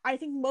that, I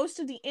think most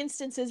of the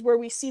instances where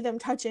we see them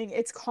touching,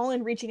 it's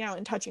Colin reaching out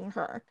and touching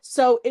her.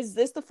 So is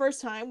this the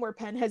first time where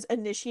Penn has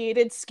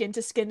initiated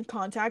skin-to-skin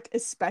contact,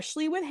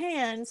 especially with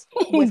hands?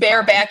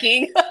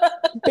 Barebacking.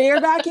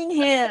 Barebacking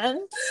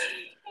hands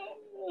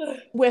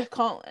with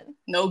Colin.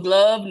 No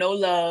glove, no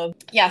love.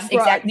 Yes,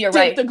 exactly. You're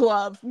right. Dip the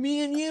glove.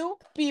 Me and you,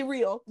 be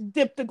real.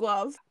 Dip the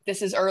glove.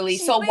 This is early.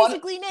 She's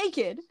basically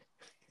naked.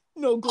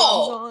 No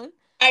gloves on.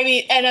 I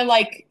mean,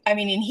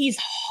 and he's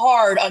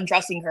hard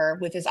undressing her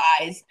with his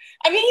eyes.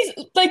 I mean,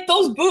 he's like,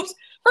 those boobs.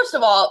 First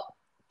of all,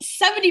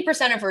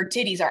 70% of her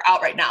titties are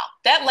out right now.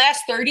 That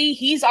last 30,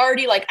 he's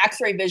already like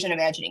X-ray vision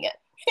imagining it.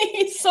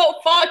 He's so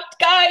fucked,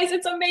 guys.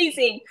 It's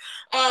amazing.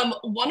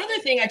 One other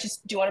thing I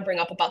just do want to bring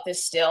up about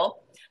this still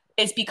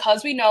is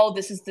because we know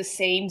this is the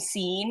same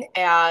scene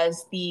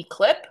as the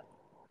clip,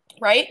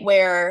 right,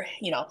 where,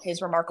 you know,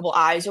 his remarkable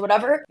eyes or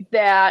whatever,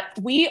 that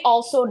we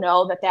also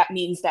know that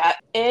means that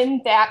in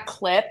that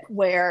clip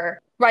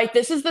where, right,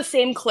 this is the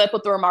same clip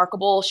with the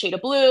remarkable shade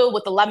of blue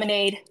with the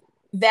lemonade,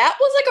 that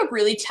was like a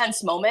really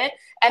tense moment.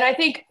 And I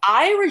think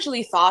I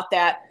originally thought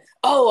that,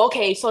 oh,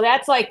 okay, so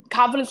that's like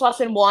confidence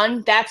lesson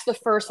 1. That's the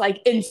first,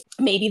 like,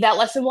 maybe that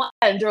lesson will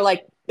end, or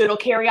like it'll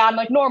carry on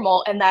like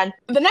normal. And then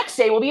the next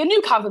day will be a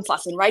new confidence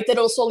lesson, right? That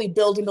it'll slowly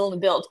build and build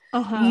and build.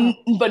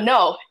 But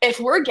no,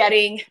 if we're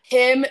getting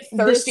him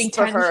thirsting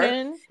for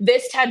her,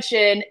 this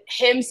tension,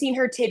 him seeing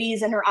her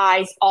titties and her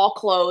eyes all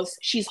closed,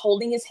 she's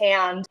holding his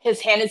hand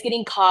is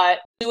getting cut,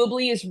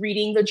 presumably is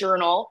reading the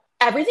journal.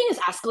 Everything is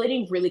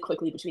escalating really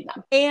quickly between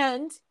them.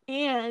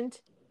 And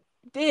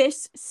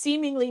this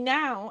seemingly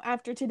now,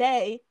 after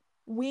today,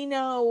 we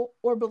know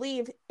or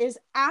believe is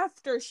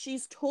after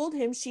she's told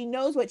him she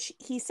knows what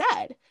he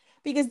said,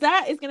 because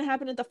that is going to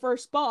happen at the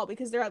first ball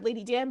because they're at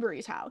Lady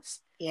Danbury's house.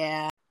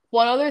 Yeah.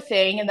 One other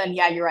thing, and then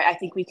you're right, I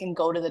think we can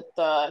go to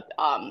the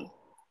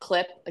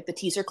clip, like the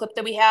teaser clip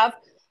that we have,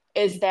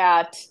 is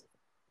that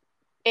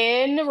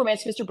in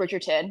Romancing Mr.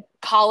 Bridgerton,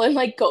 Colin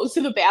like goes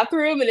to the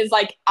bathroom and is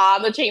like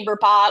on the chamber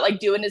pot, like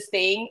doing his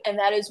thing. And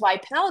that is why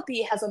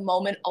Penelope has a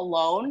moment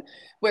alone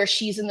where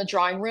she's in the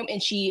drawing room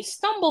and she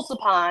stumbles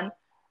upon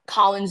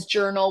Colin's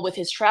journal with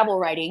his travel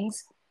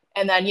writings.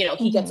 And then, you know,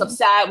 he gets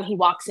upset when he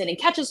walks in and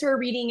catches her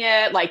reading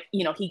it. Like,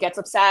 you know, he gets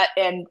upset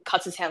and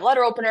cuts his hand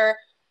letter opener.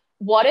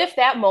 What if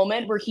that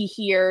moment where he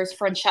hears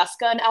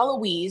Francesca and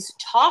Eloise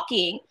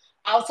talking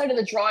outside of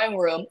the drawing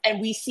room,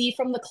 and we see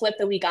from the clip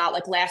that we got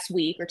like last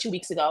week or 2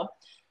 weeks ago,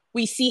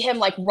 we see him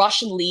like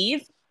rush and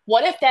leave.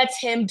 What if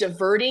that's him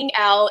diverting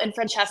Elle and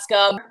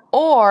Francesca?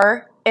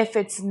 Or if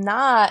it's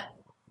not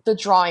the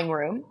drawing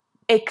room,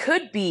 it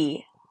could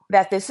be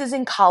that this is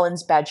in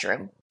Colin's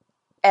bedroom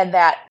and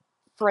that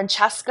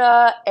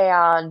Francesca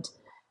and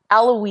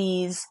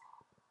Eloise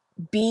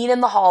being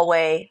in the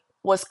hallway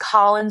was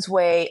Colin's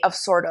way of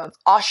sort of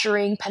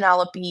ushering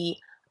Penelope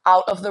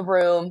out of the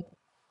room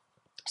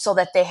so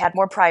that they had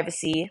more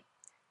privacy,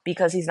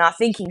 because he's not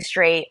thinking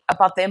straight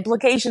about the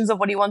implications of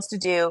what he wants to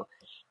do.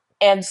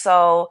 And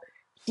so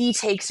he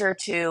takes her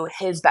to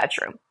his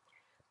bedroom,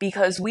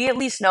 because we at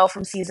least know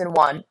from season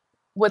 1,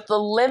 with the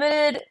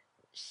limited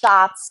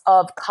shots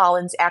of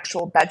Colin's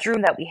actual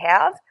bedroom that we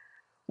have,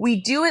 we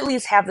do at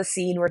least have the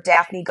scene where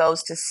Daphne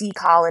goes to see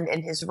Colin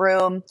in his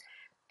room,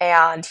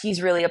 and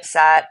he's really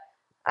upset.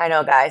 I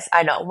know, guys,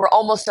 I know. We're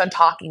almost done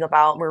talking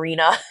about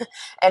Marina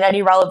and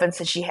any relevance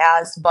that she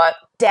has, but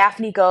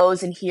Daphne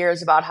goes and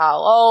hears about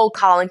how,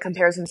 Colin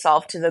compares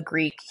himself to the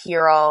Greek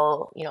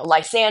hero,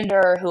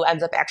 Lysander, who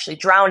ends up actually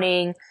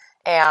drowning,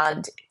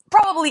 and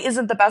probably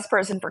isn't the best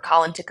person for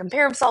Colin to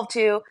compare himself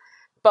to.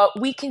 But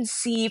we can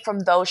see from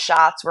those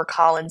shots where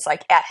Colin's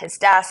like at his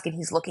desk and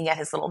he's looking at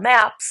his little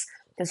maps,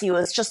 because he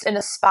was just an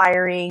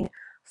aspiring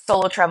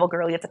solo travel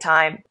girly at the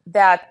time,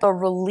 that the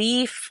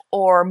relief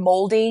or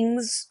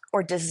moldings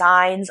or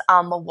designs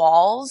on the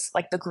walls,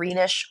 like the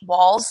greenish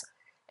walls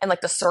and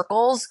like the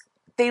circles,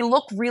 they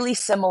look really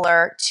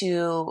similar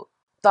to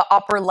the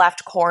upper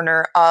left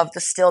corner of the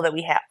still that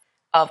we have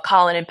of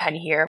Colin and Penny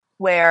here,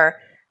 where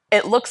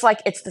it looks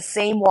like it's the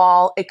same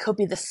wall. It could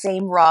be the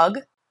same rug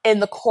in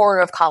the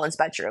corner of Colin's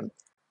bedroom.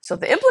 So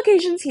the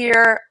implications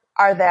here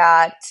are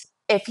that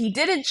if he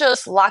didn't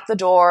just lock the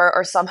door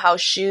or somehow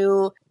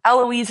shoo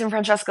Eloise and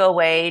Francesca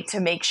away to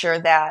make sure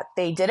that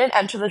they didn't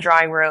enter the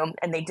drawing room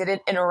and they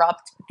didn't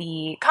interrupt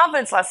the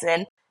confidence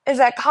lesson, is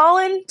that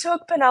Colin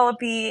took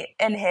Penelope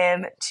and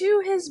him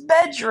to his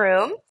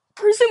bedroom,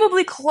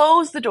 presumably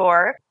closed the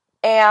door,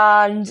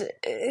 and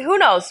who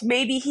knows,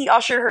 maybe he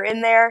ushered her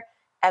in there,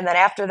 and then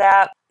after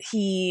that,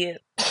 he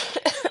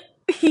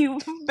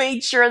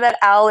made sure that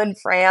Al and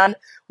Fran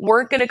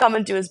weren't going to come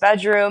into his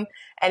bedroom,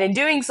 and in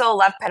doing so,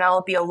 left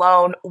Penelope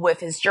alone with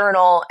his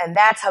journal, and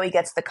that's how he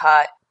gets the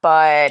cut.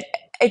 But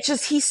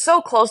he's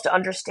so close to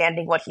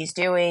understanding what he's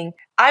doing.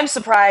 I'm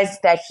surprised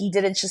that he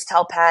didn't just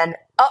tell Pen,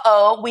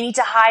 we need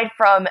to hide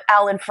from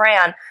Al and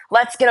Fran.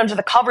 Let's get under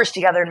the covers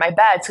together in my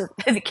bed so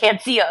they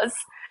can't see us.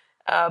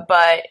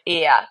 But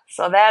yeah,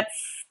 so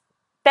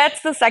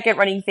that's the second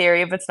running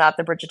theory if it's not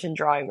the Bridgerton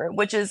drawing room,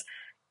 which is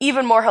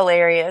even more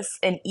hilarious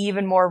and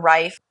even more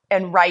rife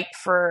and ripe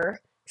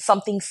for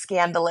something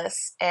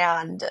scandalous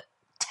and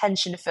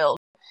tension-filled.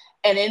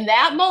 And in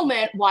that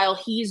moment, while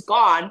he's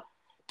gone,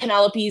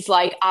 Penelope's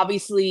like,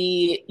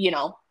 obviously,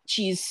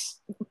 she's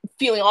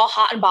feeling all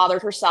hot and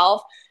bothered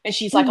herself. And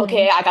she's like,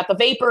 okay, I got the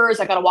vapors.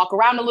 I got to walk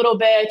around a little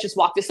bit. Just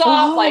walk this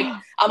off. Like,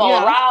 I'm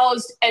all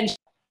aroused. And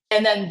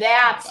then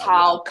that's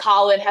how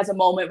Colin has a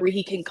moment where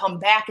he can come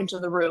back into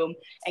the room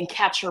and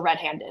catch her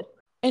red-handed.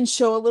 And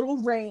show a little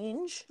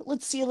range.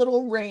 Let's see a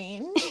little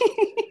range.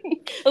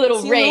 A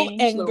little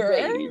range. Little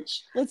anger.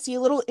 Let's see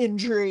a little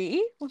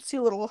injury. Let's see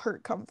a little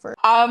hurt comfort.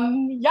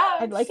 Yeah.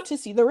 I'd like to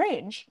see the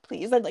range,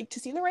 please. I'd like to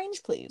see the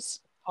range, please.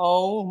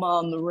 Home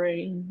on the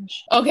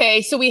range.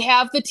 Okay, so we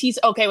have the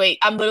teaser. Okay, wait.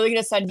 I'm literally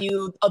going to send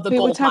you the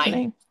gold mine.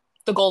 Happening?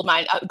 The gold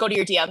mine. Go to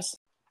your DMs.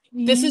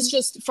 This is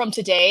just from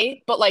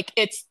today, but like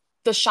it's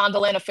the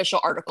Shondaland official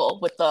article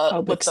with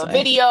the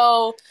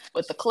video,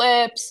 with the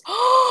clips,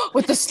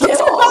 with the stills.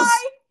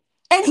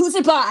 And who's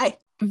it by?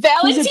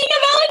 Valentina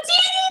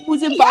Valentini.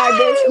 Who's it by,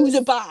 bitch? Who's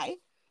it by?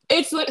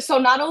 It's so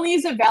not only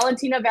is it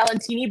Valentina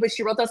Valentini, but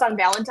she wrote this on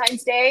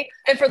Valentine's Day.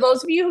 And for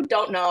those of you who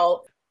don't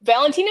know,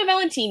 Valentina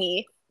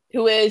Valentini,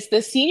 who is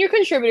the senior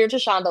contributor to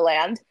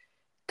Shondaland,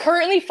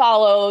 currently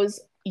follows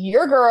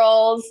your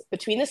girls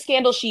Between the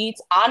Scandal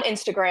Sheets on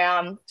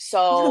Instagram.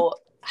 So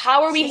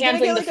how are we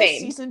handling the fame?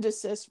 A cease and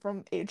desist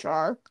from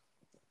HR.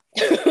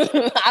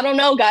 I don't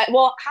know, guys.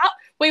 Well,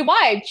 wait,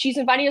 why? She's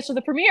inviting us to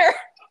the premiere.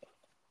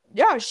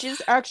 Yeah, she's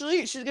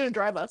gonna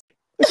drive us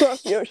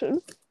across the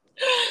ocean.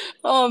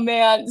 Oh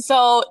man.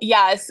 So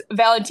yes,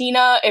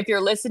 Valentina, if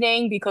you're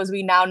listening, because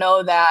we now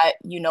know that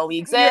we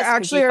exist. You're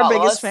actually our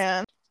biggest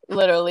fan.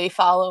 Literally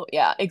follow.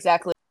 Yeah,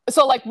 exactly.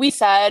 So like we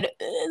said,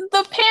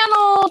 the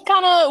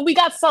panel we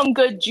got some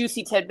good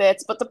juicy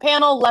tidbits, but the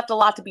panel left a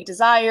lot to be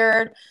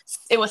desired.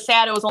 It was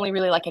sad. It was only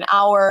really like an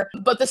hour,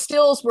 but the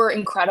stills were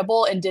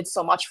incredible and did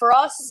so much for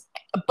us.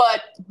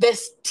 But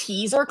this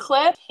teaser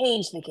clip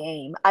changed the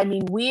game. I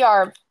mean,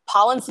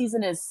 pollen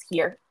season is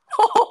here.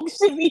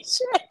 Holy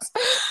shit.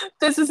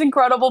 This is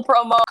incredible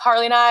promo.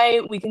 Carly and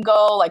I, we can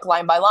go like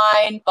line by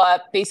line,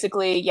 but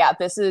basically, yeah,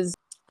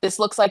 this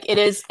looks like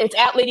it's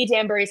at Lady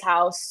Danbury's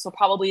house, so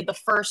probably the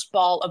first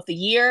ball of the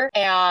year,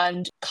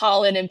 and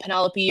Colin and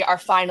Penelope are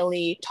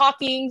finally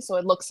talking, so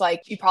it looks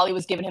like he probably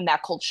was giving him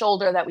that cold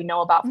shoulder that we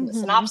know about from the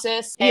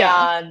synopsis,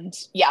 and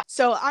yeah.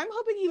 So I'm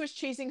hoping he was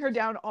chasing her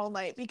down all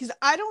night, because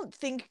I don't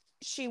think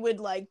she would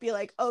like be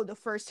like, oh, the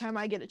first time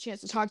I get a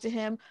chance to talk to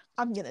him,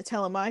 I'm gonna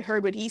tell him I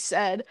heard what he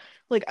said.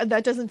 Like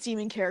that doesn't seem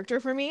in character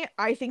for me.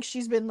 I think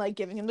she's been like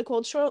giving him the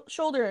cold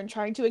shoulder and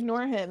trying to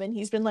ignore him, and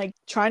he's been like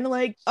trying to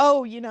like,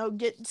 oh,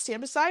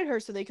 stand beside her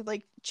so they could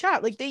like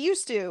chat like they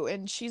used to,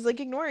 and she's like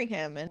ignoring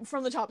him and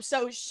from the top.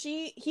 So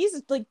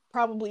he's like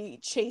probably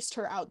chased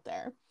her out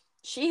there.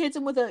 She hits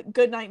him with a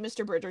good night,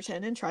 Mr.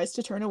 Bridgerton, and tries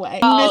to turn away.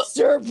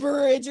 Mr.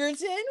 Bridgerton?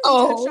 We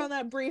touched on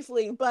that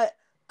briefly, but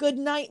good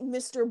night,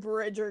 Mr.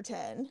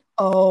 Bridgerton.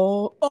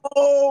 Oh.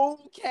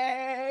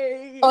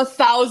 Okay.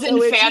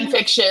 1,000 fan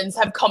fictions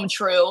have come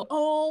true.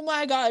 Oh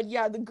my god,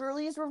 yeah, the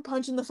girlies were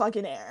punching the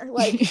fucking air.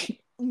 Like,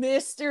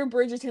 Mr.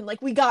 Bridgerton,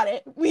 like, we got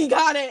it.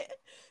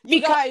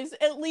 You guys,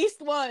 at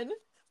least one.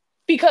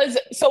 Because,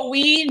 so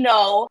we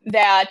know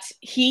that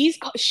she's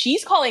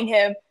calling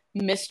him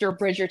Mr.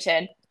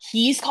 Bridgerton.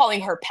 He's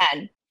calling her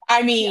Pen.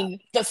 I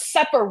mean, the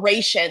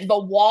separation, the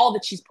wall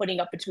that she's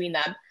putting up between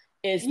them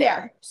is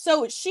there.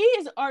 So she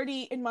is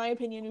already, in my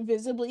opinion,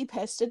 visibly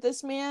pissed at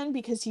this man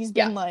because he's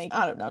been like,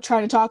 I don't know,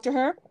 trying to talk to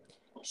her.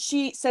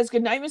 She says,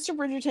 goodnight, Mr.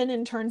 Bridgerton,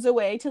 and turns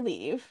away to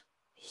leave.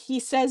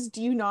 He says,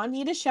 do you not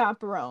need a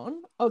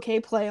chaperone? Okay,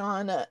 play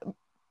on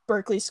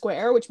Berkeley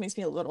Square, which makes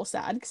me a little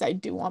sad because I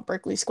do want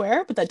Berkeley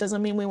Square, but that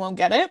doesn't mean we won't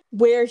get it.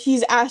 Where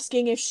he's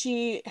asking if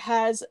she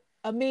has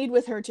a maid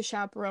with her to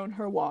chaperone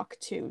her walk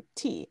to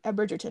tea at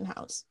Bridgerton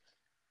House.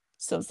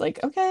 So it's like,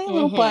 okay, a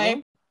little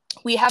play.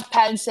 We have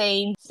Pen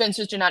saying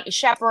spinsters do not need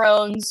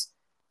chaperones.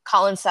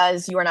 Colin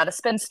says you are not a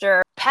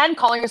spinster. Pen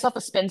calling herself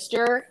a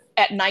spinster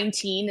at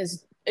 19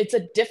 it's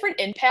a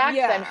different impact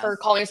than her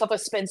calling herself a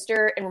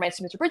spinster and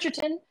reminds me of Mr.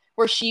 Bridgerton,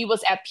 where she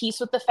was at peace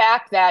with the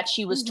fact that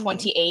she was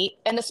 28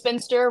 and a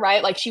spinster,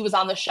 right? Like she was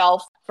on the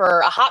shelf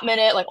for a hot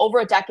minute, like over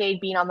a decade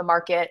being on the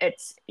market.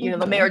 It's,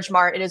 the Marriage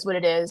Mart, it is what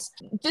it is.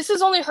 This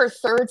is only her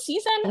third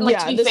season. Like,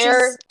 to be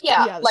fair,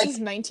 this is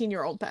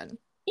 19-year-old Pen.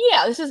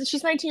 Yeah,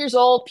 she's 19 years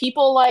old.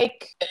 People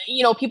like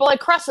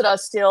Cressida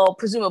still,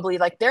 presumably,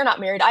 like they're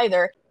not married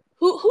either.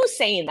 Who's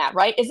saying that,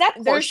 right? Is that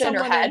Portia in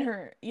her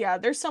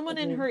head? There's someone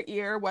in her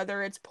ear,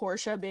 whether it's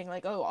Portia being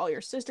like, oh, all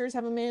your sisters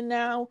have a man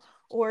now,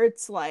 or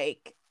it's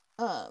like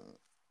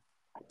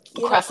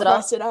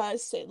Cressida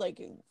say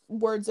like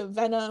words of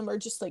venom, or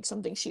just like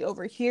something she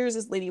overhears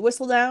as Lady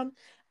Whistledown.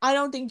 I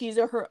don't think these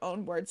are her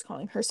own words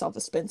calling herself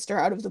a spinster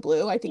out of the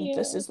blue. I think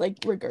this is like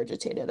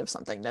regurgitated of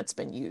something that's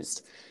been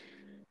used.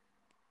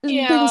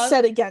 Been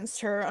said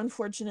against her,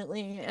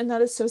 unfortunately, and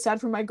that is so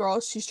sad for my girl.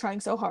 She's trying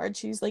so hard.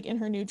 She's like in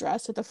her new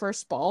dress at the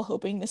first ball,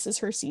 hoping this is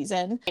her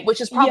season, which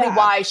is probably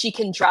why she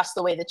can dress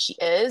the way that she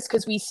is,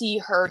 because we see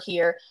her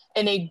here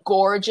in a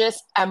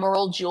gorgeous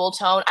emerald jewel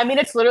tone. I mean,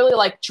 it's literally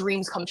like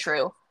dreams come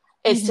true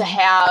is to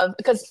have,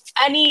 because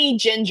any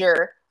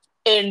ginger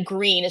in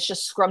green is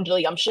just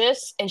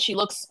scrumdiddlyumptious, and she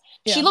looks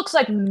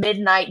like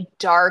midnight,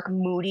 dark,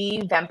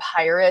 moody,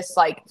 vampiress,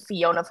 like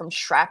Fiona from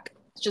Shrek.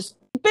 It's just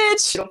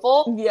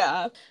beautiful.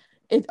 Yeah,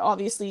 it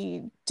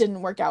obviously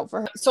didn't work out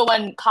for her. So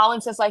when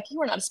Colin says like, you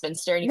were not a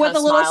spinster, and he with kind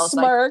of a little smiles,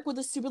 smirk, like, with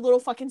a stupid little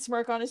fucking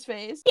smirk on his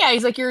face. Yeah,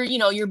 he's like,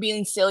 you're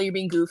being silly, you're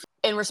being goofy.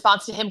 In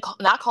response to him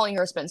not calling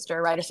her a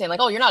spinster, right, or saying like,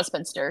 oh, you're not a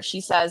spinster,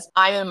 she says,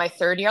 I'm in my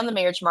third year on the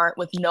Marriage Mart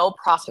with no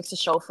prospects to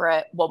show for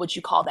it. What would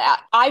you call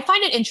that? I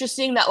find it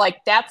interesting that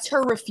like that's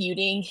her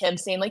refuting him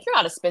saying like, you're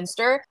not a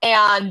spinster,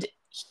 and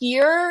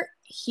here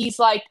he's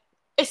like,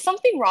 is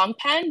something wrong,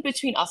 Pen,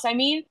 between us? I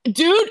mean,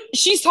 dude,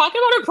 she's talking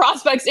about her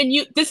prospects, and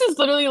this is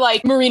literally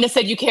like Marina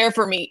said, you care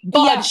for me,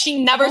 but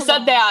she never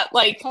said that.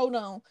 Like, oh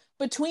no,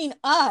 between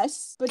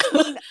us,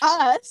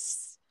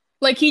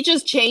 like he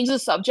just changed the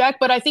subject.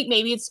 But I think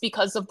maybe it's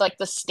because of like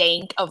the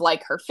stank of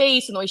like her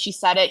face and the way she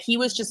said it. He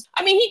was just,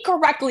 I mean, he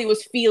correctly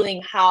was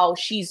feeling how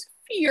she's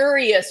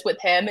furious with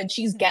him, and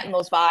she's getting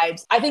those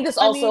vibes. I think this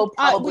also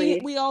probably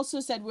we also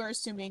said we're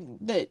assuming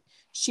that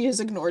she has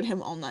ignored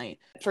him all night.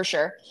 For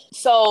sure.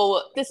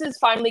 So this is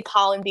finally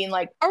Colin being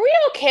like, are we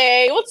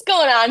okay? What's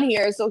going on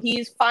here? So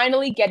he's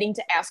finally getting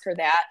to ask her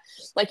that.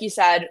 Like you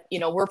said,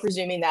 we're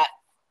presuming that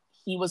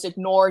he was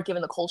ignored,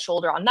 given the cold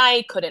shoulder all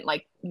night, couldn't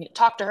like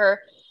talk to her.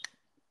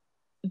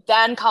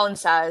 Then Colin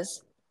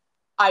says,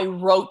 I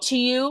wrote to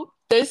you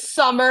this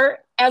summer,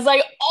 as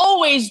I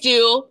always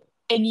do,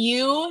 and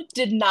you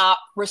did not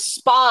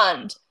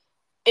respond.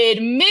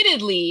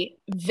 Admittedly,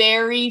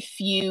 very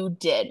few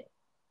did.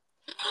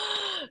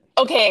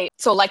 Okay,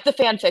 so like the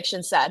fan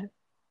fiction said,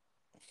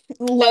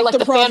 like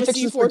the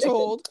prophecy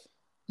foretold.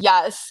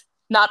 Yes,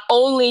 not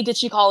only did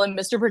she call him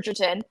Mr.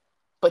 Bridgerton,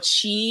 but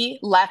she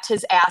left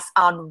his ass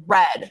on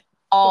red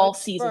all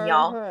season,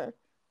 y'all.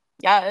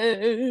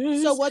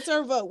 Yes. So what's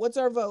our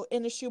vote?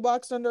 In a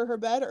shoebox under her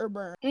bed or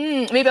burn?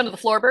 Maybe under the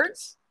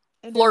floorboards.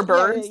 And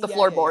Floorboards, the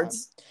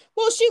floorboards.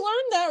 Well, she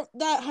learned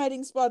that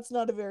hiding spot's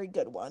not a very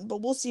good one,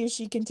 but we'll see if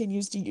she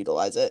continues to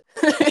utilize it.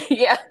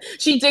 Yeah,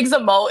 she digs a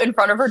moat in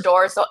front of her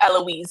door so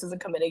Eloise doesn't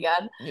come in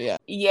again. Yeah.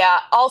 Yeah,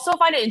 also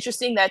find it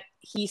interesting that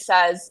he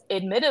says,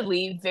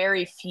 admittedly,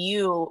 very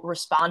few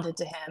responded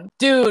to him.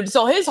 Dude,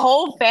 so his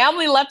whole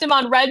family left him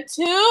on red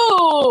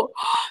too.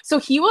 So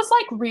he was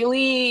like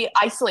really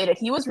isolated.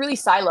 He was really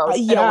siloed.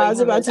 Yeah, I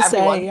was about to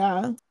everyone. say,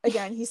 yeah.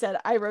 Again, he said,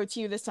 I wrote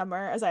to you this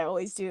summer, as I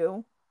always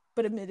do.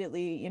 But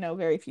admittedly,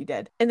 very few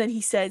did. And then he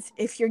says,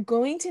 if you're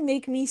going to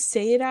make me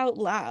say it out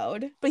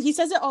loud, but he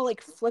says it all like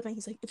flipping.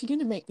 He's like, if you're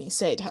going to make me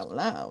say it out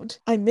loud,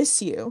 I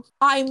miss you.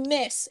 I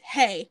miss,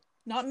 hey,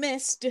 not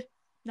missed,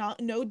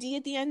 no D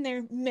at the end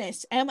there,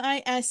 miss,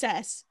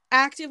 MISS,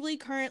 actively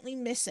currently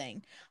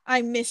missing.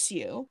 I miss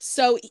you.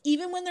 So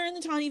even when they're in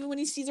the town, even when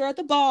he sees her at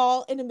the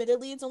ball, and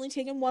admittedly it's only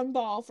taken one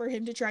ball for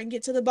him to try and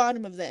get to the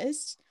bottom of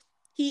this,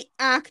 he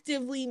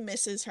actively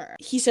misses her.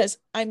 He says,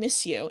 I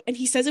miss you. And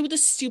he says it with a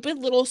stupid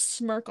little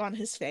smirk on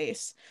his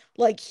face.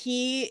 Like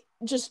he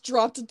just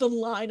dropped the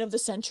line of the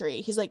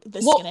century. He's like,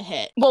 this is gonna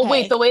hit. Well,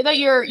 wait, the way that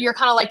you're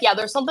kind of like, yeah,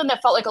 there's something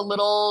that felt like a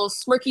little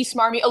smirky,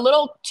 smarmy, a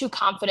little too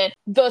confident.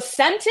 The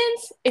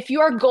sentence, if you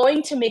are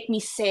going to make me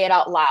say it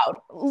out loud.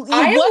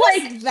 What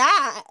is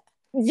that?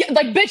 Yeah,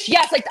 like, bitch,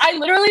 yes. Like, I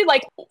literally,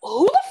 like,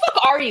 who the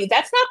fuck are you?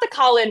 That's not the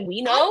Colin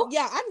we know.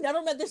 I've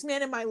never met this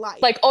man in my life.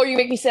 Like, oh, you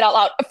make me say it out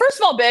loud. First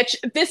of all, bitch,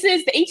 this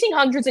is the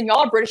 1800s and y'all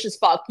are British as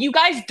fuck. You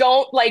guys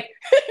don't, like,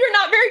 you're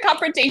not very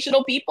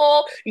confrontational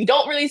people. You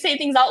don't really say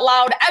things out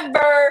loud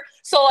ever.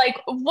 So, like,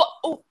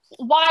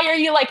 why are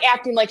you, like,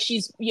 acting like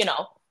she's,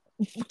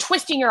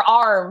 twisting your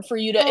arm for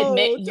you to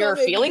admit your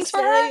feelings for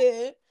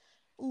her?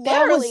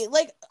 Literally,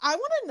 like, I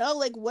want to know,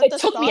 like, what the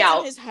thoughts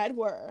in his head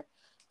were.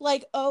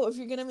 Like, oh, if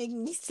you're gonna make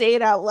me say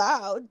it out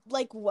loud,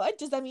 like, what?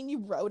 Does that mean you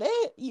wrote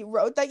it? You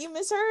wrote that you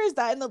miss her? Is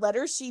that in the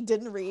letter she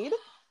didn't read?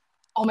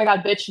 Oh my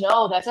god, bitch,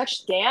 no. That's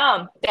actually,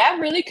 damn. That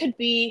really could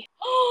be,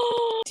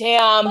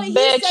 damn,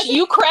 bitch,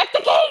 you cracked the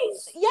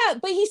case! Yeah,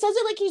 but he says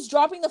it like he's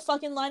dropping the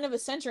fucking line of a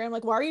century. I'm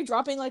like, why are you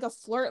dropping, like, a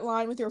flirt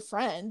line with your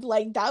friend?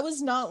 Like, that was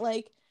not,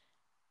 like,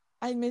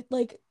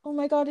 oh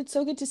my god, it's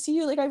so good to see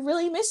you. Like, I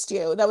really missed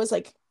you. That was,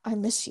 like, I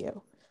miss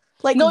you.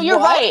 Like, no, you're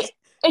what? right.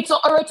 It's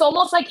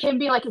almost like him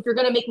being like, if you're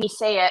gonna make me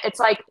say it, it's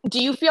like,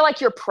 do you feel like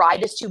your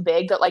pride is too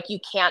big that like you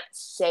can't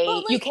say,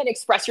 you can't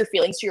express your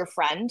feelings to your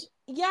friend?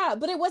 Yeah,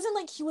 but it wasn't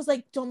like he was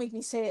like, don't make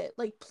me say it.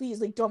 Like, please,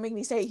 like, don't make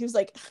me say it. He was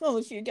like, oh,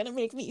 if you're gonna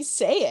make me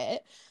say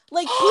it.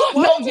 Like, he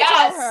wanted to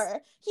tell her.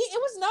 It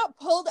was not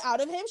pulled out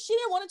of him. She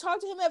didn't want to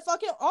talk to him at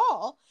fucking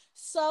all.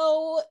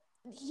 So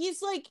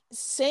he's like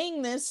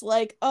saying this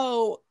like,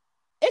 oh,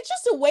 it's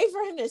just a way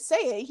for him to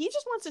say it. He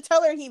just wants to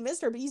tell her he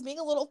missed her, but he's being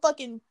a little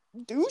fucking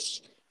douche.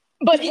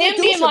 But him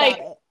being like,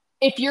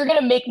 if you're going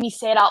to make me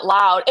say it out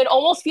loud, it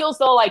almost feels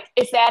though like,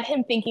 is that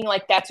him thinking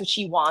like that's what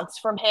she wants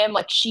from him?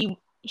 Like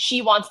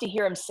she wants to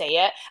hear him say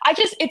it.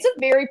 It's a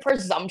very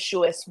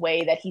presumptuous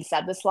way that he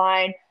said this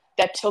line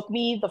that took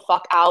me the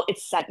fuck out. It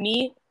sent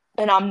me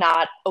and I'm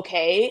not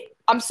okay.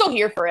 I'm still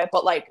here for it,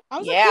 but like, I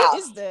was yeah. like, who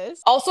is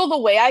this? Also the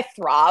way I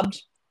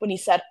throbbed when he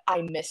said,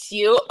 I miss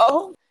you.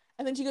 Oh.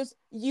 And then she goes,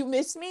 you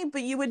miss me,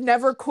 but you would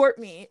never court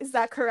me. Is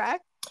that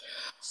correct?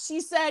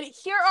 She said,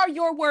 here are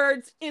your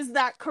words. Is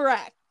that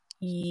correct?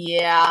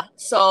 Yeah.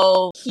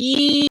 So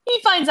he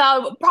finds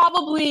out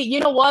probably, you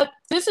know what?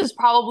 This is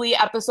probably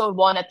episode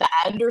 1 at the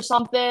end or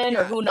something,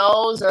 or who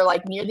knows, or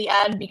like near the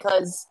end,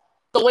 because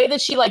the way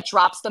that she like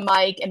drops the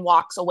mic and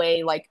walks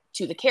away like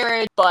to the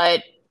carriage.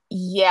 But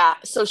yeah,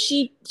 so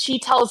she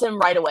tells him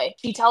right away.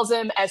 She tells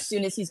him as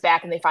soon as he's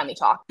back and they finally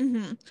talk.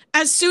 Mm-hmm.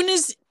 As soon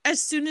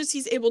as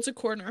he's able to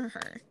corner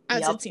her,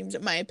 as it seems,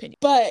 in my opinion.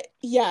 But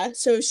yeah,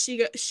 so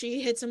she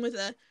hits him with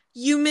a,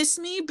 you miss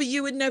me, but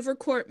you would never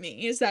court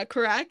me. Is that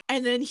correct?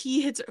 And then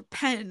he hits a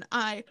pen.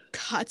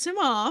 Cuts him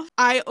off.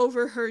 I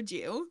overheard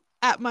you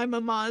at my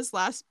mama's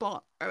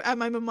ball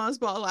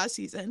last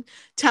season,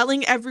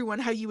 telling everyone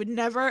how you would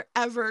never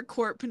ever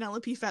court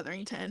Penelope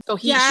Featherington. So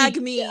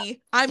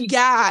I'm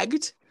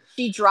gagged.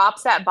 She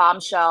drops that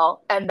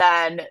bombshell and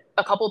then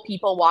a couple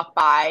people walk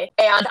by.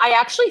 And I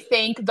actually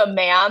think the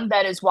man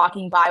that is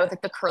walking by with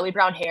like the curly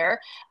brown hair,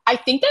 I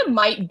think that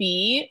might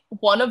be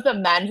one of the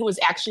men who was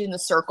actually in the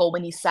circle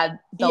when he said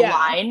the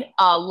line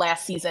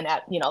last season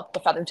at,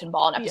 the Featherington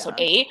Ball in episode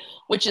 8,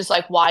 which is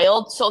like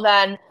wild. So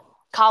then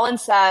Colin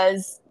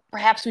says,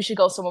 perhaps we should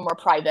go somewhere more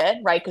private,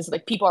 right? Because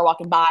like people are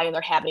walking by and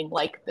they're having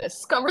like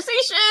this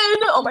conversation.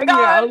 Oh my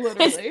god,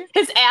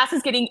 his ass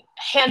is getting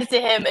handed to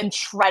him and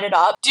shredded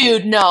up.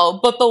 Dude, no.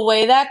 But the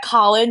way that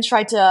Colin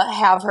tried to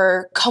have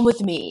her come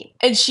with me,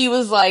 and she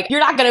was like, "You're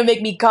not gonna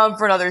make me come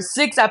for another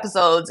 6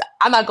 episodes.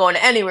 I'm not going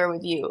anywhere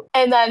with you."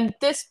 And then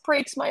this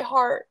breaks my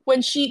heart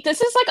when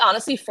this is like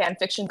honestly fan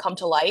fiction come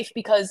to life,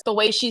 because the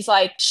way she's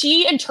like,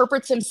 she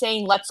interprets him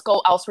saying, "Let's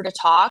go elsewhere to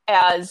talk,"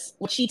 as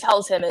what she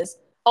tells him is,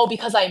 oh,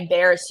 because I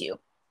embarrass you.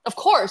 Of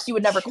course, you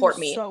would never court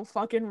me. So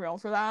fucking real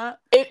for that.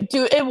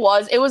 It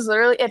was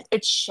literally,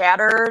 it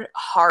shattered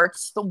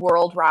hearts the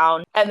world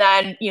round. And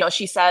then,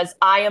 she says,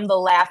 I am the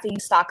laughing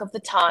stock of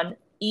the ton.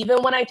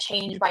 even when I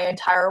changed my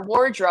entire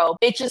wardrobe,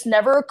 it just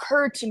never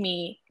occurred to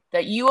me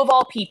that you of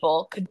all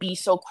people could be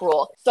so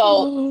cruel.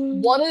 So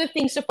one of the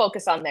things to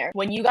focus on there,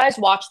 when you guys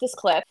watch this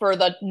clip for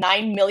the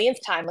 9 millionth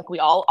time, like we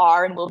all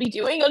are and will be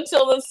doing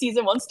until the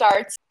season 1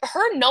 starts,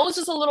 her nose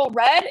is a little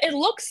red. It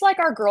looks like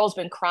our girl's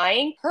been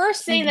crying. Her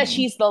saying that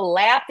she's the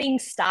laughing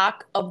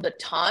stock of the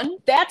ton,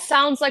 that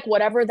sounds like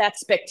whatever that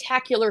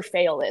spectacular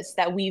fail is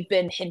that we've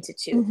been hinted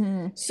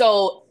to.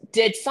 So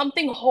did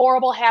something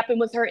horrible happen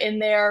with her in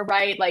there,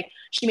 right? Like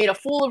she made a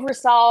fool of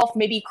herself.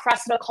 Maybe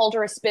Cressida called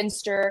her a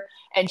spinster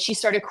and she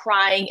started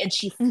crying and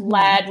she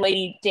fled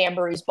Lady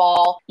Danbury's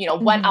ball,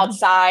 went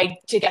outside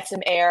to get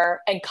some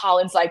air. And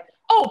Colin's like,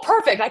 oh,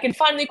 perfect. I can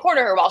finally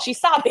corner her while she's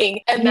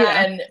sobbing. And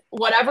then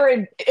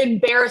whatever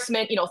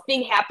embarrassment,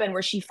 thing happened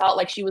where she felt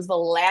like she was the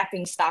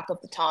laughing stock of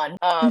the ton,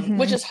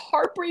 which is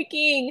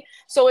heartbreaking.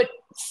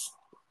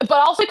 But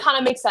also it kind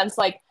of makes sense.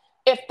 Like,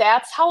 if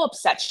that's how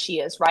upset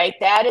she is, right?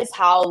 That is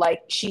how,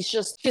 like, she's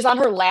on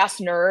her last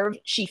nerve.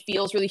 She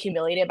feels really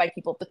humiliated by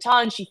people at the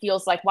ton. She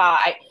feels like, wow,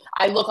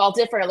 I look all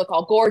different. I look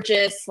all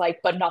gorgeous, like,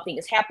 but nothing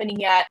is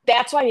happening yet.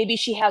 That's why maybe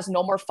she has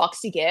no more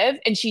fucks to give.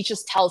 And she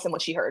just tells him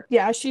what she heard.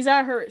 Yeah, she's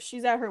at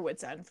her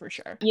wit's end for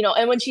sure.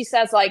 And when she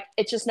says, like,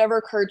 it just never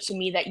occurred to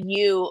me that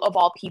you of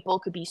all people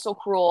could be so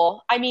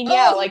cruel. I mean,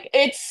 like,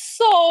 it's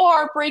so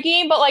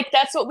heartbreaking, but like,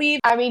 that's what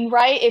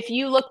right? If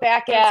you look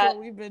back that's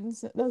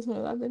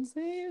what I've been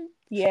saying.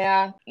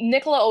 Yeah.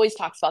 Nicola always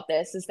talks about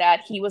this, is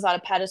that he was on a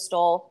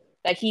pedestal,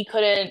 that he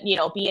couldn't,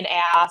 be an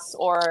ass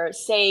or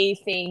say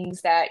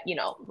things that,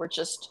 were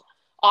just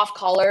off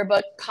color,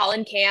 but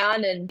Colin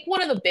can. And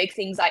one of the big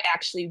things I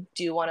actually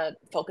do want to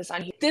focus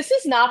on here, this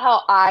is not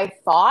how I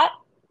thought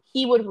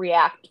he would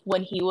react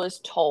when he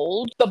was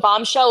told the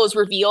bombshell was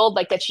revealed,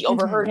 like that she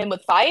overheard him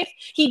with Fife.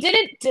 He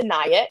didn't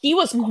deny it. He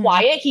was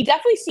quiet. He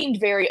definitely seemed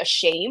very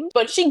ashamed,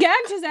 but she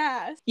gagged his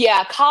ass.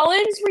 Yeah,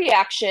 Colin's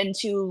reaction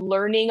to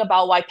learning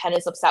about why Penn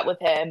is upset with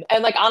him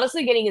and, like,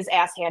 honestly getting his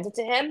ass handed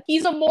to him,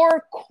 he's a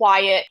more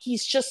quiet,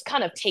 he's just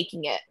kind of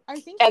taking it. I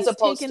think he's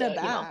taken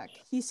aback.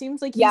 He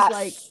seems like he's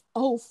like,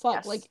 oh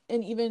fuck, like,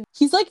 and even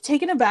he's like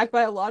taken aback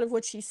by a lot of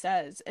what she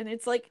says, and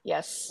it's like,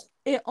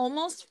 it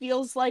almost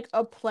feels like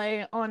a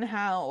play on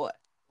how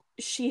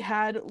she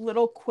had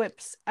little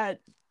quips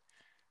at,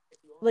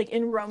 like,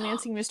 in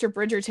Romancing Mr.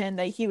 Bridgerton,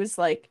 that he was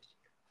like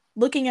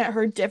looking at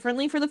her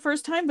differently for the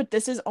first time, but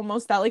this is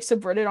almost that, like,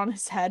 subverted on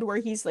his head, where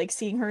he's like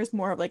seeing her as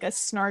more of like a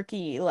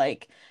snarky,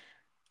 like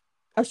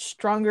a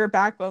stronger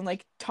backbone,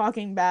 like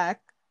talking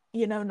back,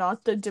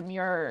 not the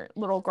demure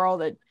little girl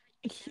that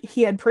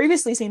he had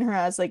previously seen her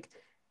as. Like,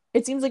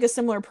 it seems like a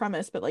similar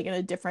premise, but like in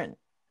a different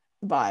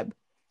vibe.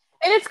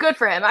 And it's good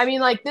for him. I mean,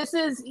 like,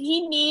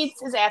 he needs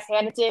his ass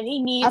handed to him.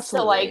 He needs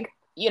to, like,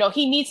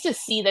 he needs to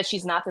see that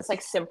she's not this,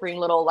 like, simpering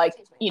little, like,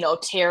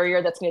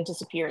 terrier that's going to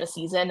disappear in a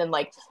season and,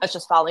 like, that's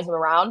just following him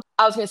around.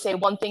 I was going to say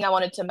one thing I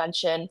wanted to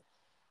mention.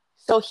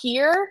 So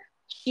here,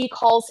 she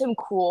calls him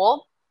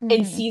cruel.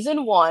 In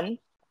season 1,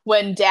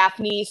 when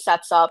Daphne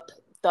sets up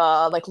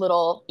the, like,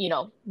 little,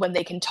 when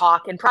they can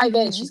talk in private,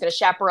 and she's going to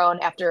chaperone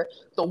after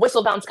the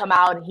whistle bounds come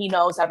out and he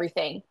knows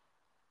everything.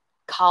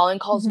 Colin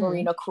calls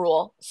Marina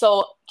cruel.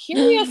 So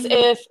curious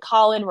if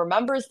Colin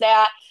remembers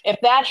that, if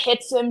that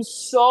hits him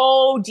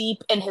so deep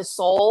in his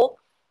soul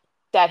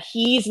that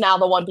he's now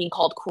the one being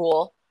called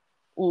cruel.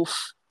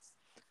 Oof.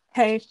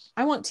 Hey,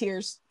 I want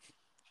tears.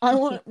 I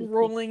want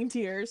rolling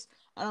tears.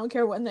 I don't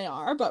care when they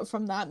are, but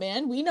from that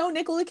man, we know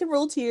Nicola can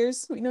roll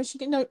tears. We know she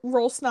can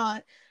roll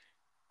snot.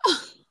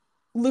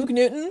 Luke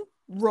Newton,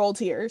 roll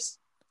tears.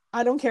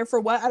 I don't care for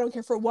what. I don't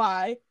care for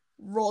why.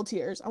 Roll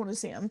tears. I want to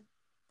see him.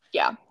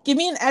 Yeah. Give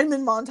me an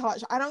Edmund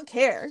montage. I don't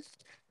care.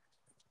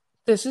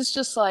 This is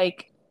just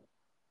like,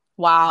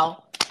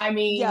 wow. I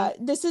mean, yeah,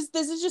 this is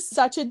just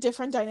such a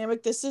different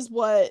dynamic. This is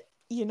what,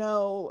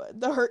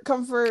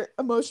 the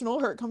emotional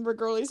hurt comfort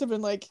girlies have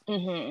been, like,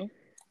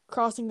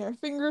 crossing their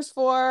fingers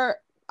for.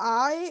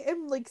 I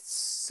am, like,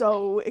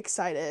 so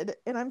excited,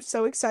 and I'm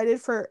so excited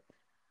for...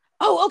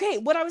 Oh, okay,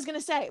 what I was gonna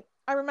say.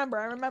 I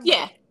remember.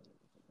 Yeah.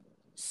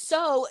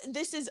 So,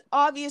 this is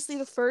obviously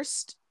the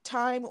first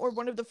time, or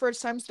one of the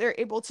first times, they're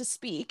able to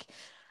speak.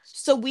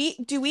 So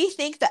do we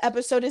think the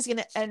episode is going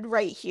to end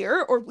right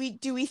here, or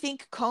do we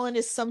think Colin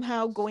is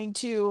somehow going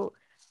to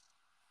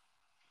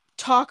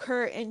talk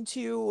her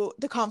into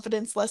the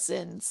confidence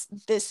lessons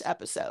this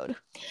episode?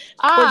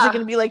 Or is it going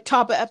to be like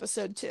top of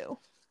episode 2?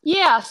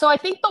 Yeah, so I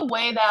think the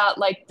way that,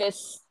 like,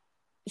 this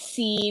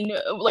scene,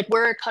 like,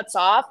 where it cuts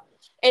off,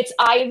 it's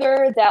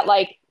either that,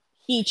 like,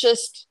 he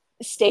just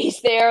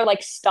stays there,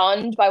 like,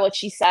 stunned by what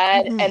she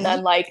said, and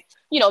then, like,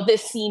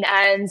 this scene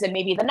ends and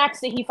maybe the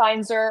next day he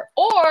finds her,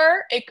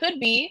 or it could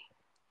be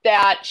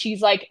that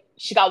she's like,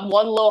 she got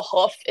one little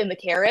hoof in the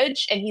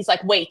carriage and he's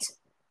like, wait,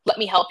 let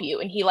me help you,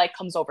 and he, like,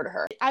 comes over to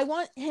her. I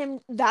want him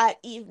that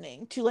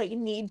evening to, like,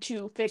 need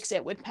to fix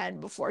it with Penn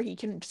before he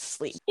can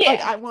sleep. Yeah.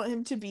 Like, I want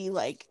him to be,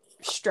 like,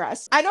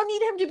 stress. I don't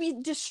need him to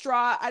be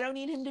distraught. I don't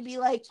need him to be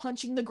like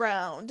punching the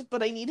ground,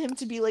 but I need him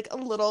to be like a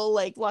little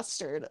like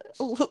flustered,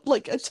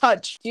 like a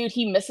touch. Dude,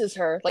 he misses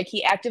her. Like,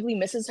 he actively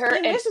misses her.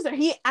 He misses her.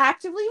 He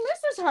actively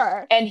misses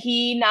her. And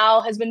he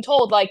now has been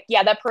told, like,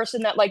 yeah, that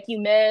person that like you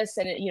miss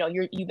and you know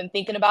you've been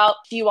thinking about,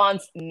 she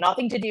wants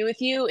nothing to do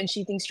with you, and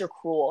she thinks you're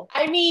cruel.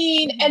 I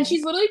mean, and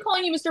she's literally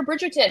calling you Mr.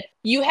 Bridgerton.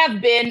 You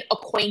have been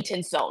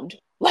acquaintance zoned,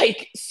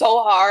 like,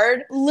 so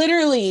hard.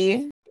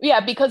 Literally. Yeah,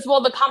 because,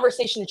 well, the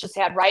conversation that just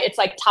had, right? It's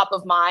like top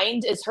of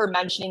mind is her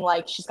mentioning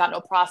like she's got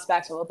no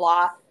prospects, blah, blah,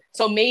 blah.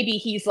 So maybe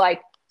he's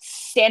like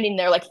standing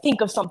there, like,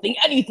 think of something,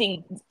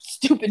 anything,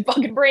 stupid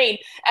fucking brain.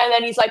 And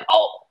then he's like,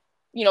 oh,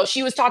 you know,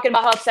 she was talking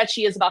about how upset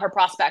she is about her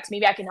prospects.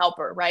 Maybe I can help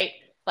her, right?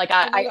 Like,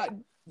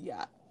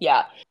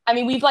 yeah. I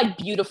mean, we've like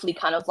beautifully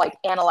kind of like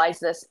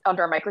analyzed this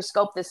under a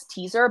microscope, this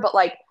teaser, but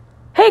like,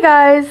 hey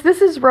guys, this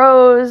is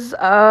Rose.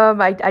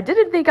 I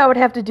didn't think I would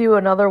have to do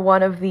another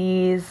one of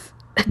these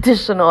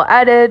additional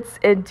edits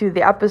into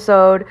the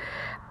episode.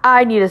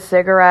 I need a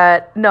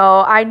cigarette.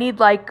 No, I need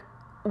like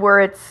where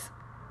it's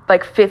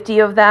like 50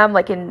 of them,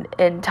 like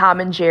in Tom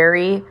and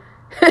Jerry,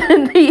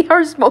 and they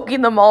are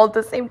smoking them all at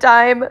the same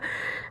time.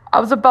 I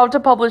was about to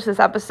publish this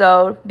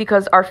episode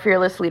because our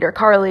fearless leader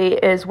Carly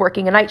is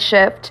working a night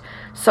shift,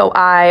 so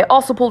I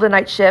also pulled a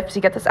night shift to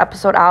get this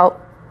episode out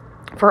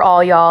for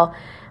all y'all.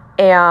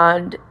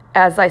 And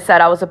as I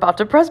said, I was about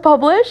to press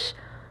publish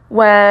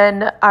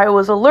when I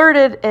was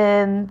alerted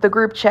in the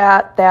group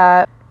chat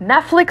that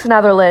Netflix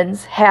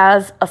Netherlands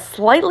has a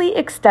slightly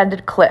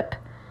extended clip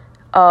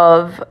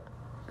of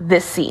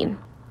this scene.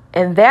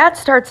 And that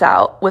starts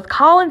out with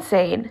Colin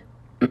saying,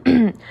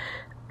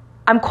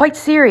 I'm quite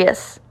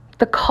serious.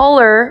 The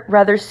color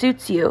rather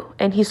suits you.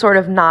 And he sort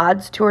of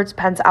nods towards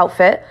Penn's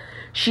outfit.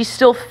 She's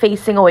still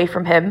facing away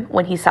from him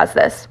when he says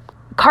this.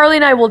 Carly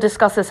and I will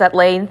discuss this at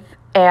length,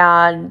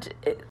 and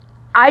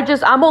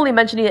I'm only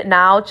mentioning it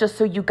now just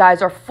so you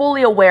guys are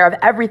fully aware of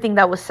everything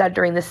that was said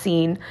during the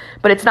scene,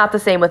 but it's not the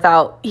same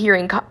without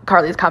hearing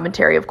Carly's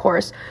commentary, of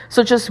course.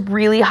 So just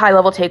really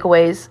high-level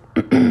takeaways.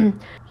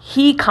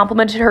 He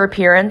complimented her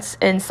appearance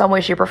in some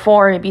way, shape, or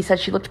form. Maybe he said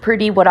she looked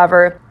pretty,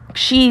 whatever.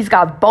 She's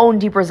got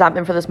bone-deep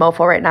resentment for this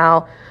mofo right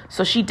now,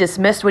 so she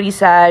dismissed what he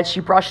said. She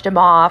brushed him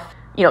off,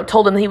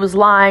 told him that he was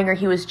lying or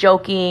he was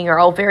joking or,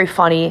 oh, very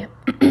funny.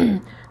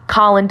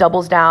 Colin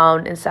doubles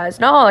down and says,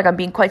 no, like, I'm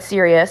being quite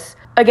serious.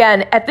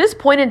 Again, at this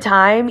point in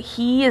time,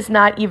 he is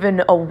not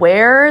even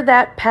aware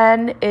that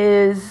Penn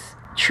is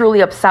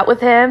truly upset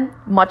with him,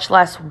 much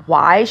less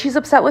why she's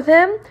upset with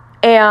him.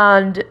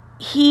 And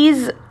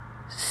he's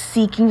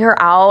seeking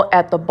her out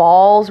at the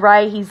balls,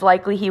 right?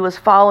 He was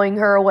following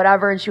her or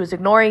whatever, and she was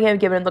ignoring him,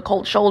 giving him the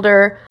cold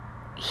shoulder.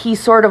 He's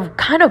sort of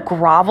kind of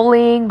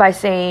groveling by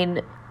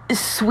saying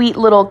sweet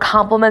little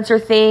compliments or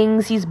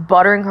things. He's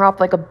buttering her up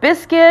like a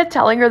biscuit,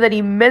 telling her that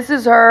he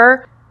misses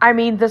her. I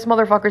mean, this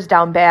motherfucker's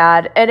down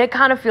bad, and it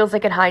kind of feels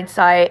like in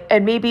hindsight,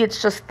 and maybe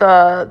it's just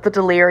the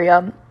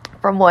delirium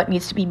from what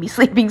needs to be me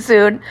sleeping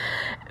soon,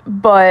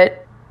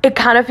 but it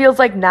kind of feels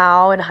like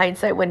now in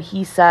hindsight when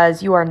he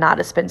says you are not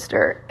a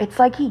spinster, it's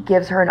like he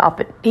gives her an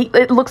up.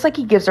 It looks like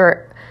he gives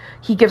her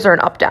an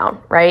up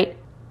down, right?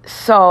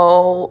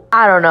 So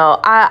I don't know.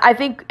 I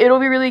think it'll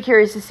be really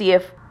curious to see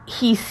if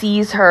he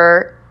sees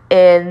her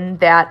in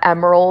that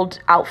emerald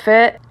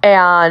outfit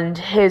and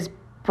his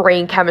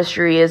brain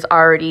chemistry is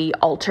already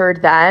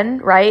altered then,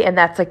 right? And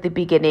that's like the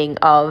beginning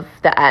of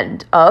the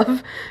end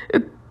of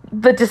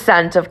the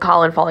descent of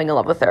Colin falling in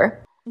love with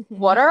her.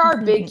 What are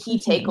our big key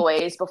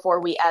takeaways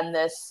before we end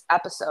this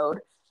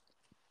episode?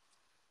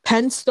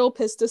 Penn's still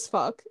pissed as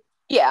fuck.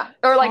 Yeah.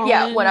 Or like,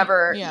 Colin,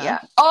 whatever. Yeah.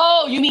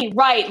 Oh, you mean,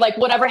 right. Like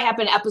whatever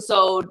happened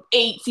episode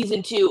 8,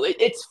 season 2,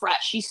 it's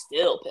fresh. She's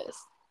still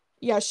pissed.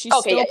 Yeah, she's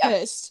still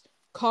pissed.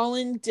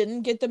 Colin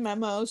didn't get the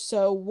memo,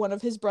 so one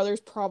of his brothers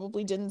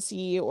probably didn't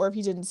see, or if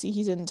he didn't see,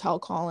 he didn't tell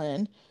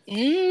Colin.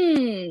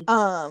 Yep.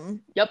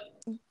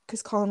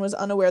 Because Colin was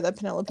unaware that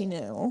Penelope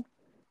knew.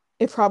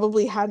 It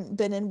probably hadn't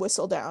been in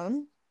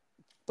Whistledown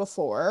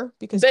before,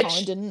 because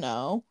Colin didn't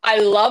know. I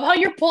love how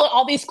you're pulling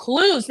all these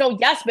clues. No,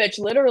 yes, bitch,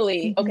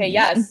 literally. Okay,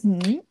 yes.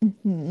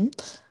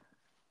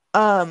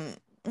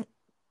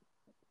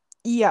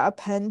 Yeah,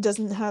 Penn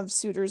doesn't have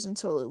suitors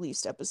until at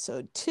least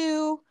episode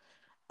 2.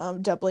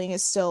 Doubling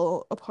is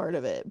still a part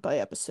of it by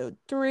episode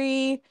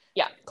 3.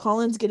 Yeah.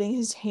 Colin's getting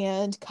his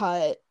hand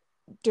cut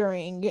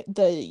during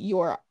the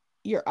your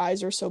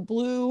eyes are so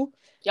blue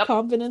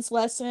confidence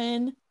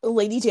lesson.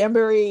 Lady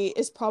Danbury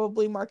is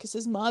probably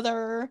Marcus's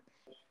mother.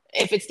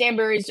 If it's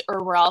Danbury's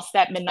or where else,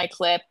 that midnight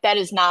clip, that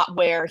is not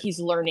where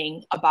he's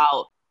learning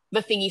about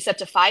the thing he said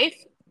to Fife.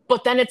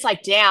 But then it's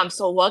like, damn,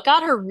 so what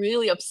got her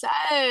really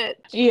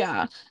upset?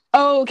 Yeah.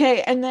 Oh,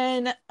 okay. And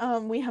then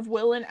we have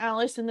Will and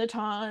Alice in the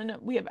ton.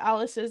 We have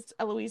Eloise's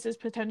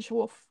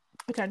potential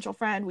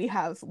friend. We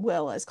have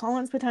Will as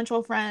Colin's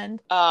potential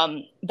friend.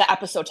 The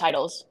episode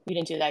titles. We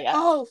didn't do that yet.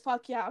 Oh,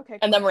 fuck yeah. Okay.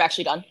 And then we're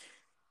actually done.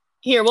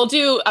 Here, we'll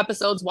do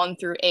episodes 1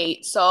 through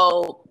 8.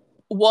 So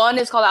 1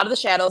 is called Out of the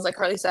Shadows, like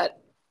Carly said.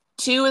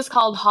 2 is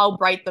called How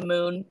Bright the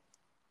Moon.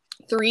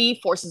 3,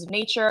 Forces of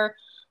Nature.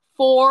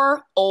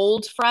 4,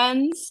 old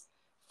friends.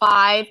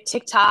 5,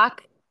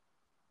 TikTok.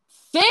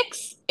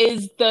 6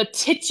 is the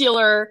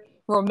titular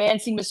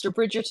romancing Mr.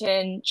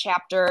 Bridgerton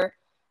chapter.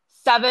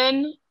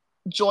 7,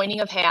 joining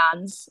of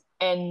hands.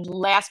 And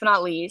last but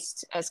not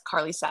least, as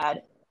Carly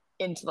said,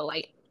 into the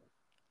light.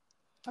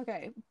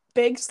 Okay,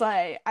 big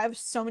slay. I have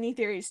so many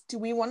theories. Do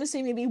we want to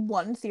say maybe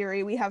one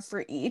theory we have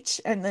for each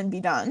and then be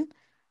done?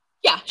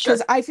 Yeah, Because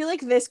sure. I feel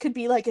like this could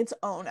be like its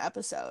own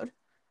episode.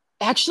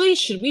 Actually,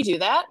 should we do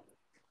that?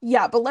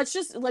 Yeah, but let's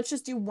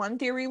just do one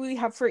theory we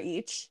have for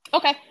each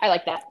Okay, I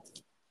like that.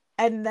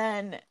 and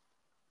then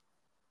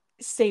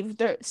save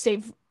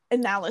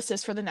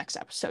analysis for the next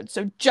episode.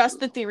 So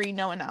just the theory,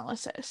 no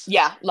analysis.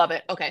 Yeah, love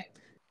it. Okay.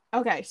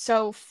 Okay,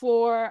 so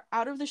for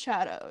Out of the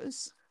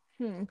Shadows,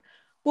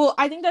 well,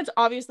 I think that's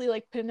obviously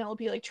like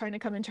Penelope like trying to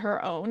come into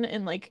her own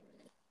and like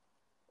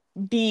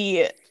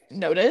be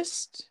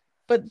noticed.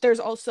 But there's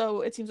also,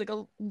 it seems like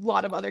a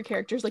lot of other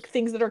characters, like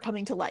things that are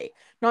coming to light.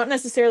 Not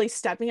necessarily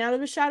stepping out of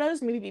the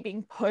shadows, maybe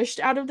being pushed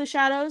out of the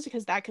shadows,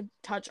 because that could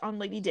touch on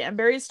Lady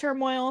Danbury's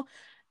turmoil.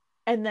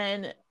 And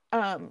then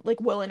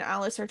like Will and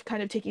Alice are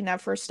kind of taking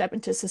that first step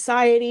into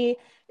society.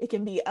 It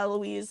can be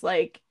Eloise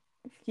like,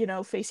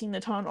 facing the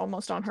town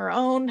almost on her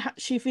own,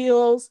 she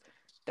feels.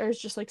 There's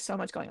just like so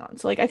much going on.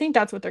 So like I think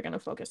that's what they're going to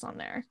focus on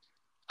there.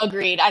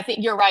 Agreed. I think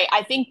you're right.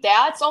 I think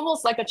that's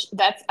almost like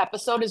that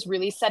episode is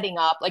really setting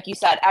up, like you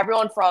said,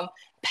 everyone from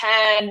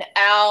Penn,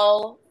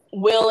 Al,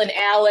 Will and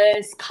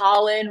Alice,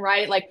 Colin,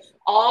 right? Like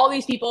all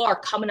these people are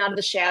coming out of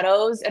the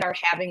shadows and are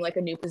having like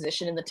a new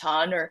position in the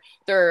ton, or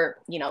they're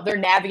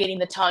navigating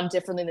the ton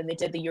differently than they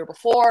did the year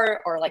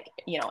before, or like,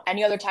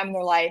 any other time in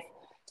their life.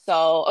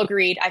 So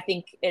agreed. I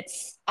think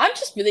I'm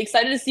just really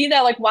excited to see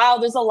that. Like, wow,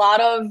 there's a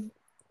lot of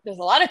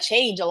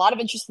change, a lot of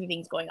interesting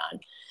things going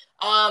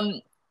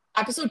on.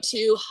 Episode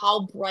 2,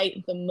 How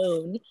Bright the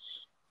Moon.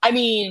 I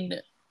mean,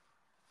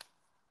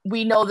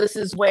 we know this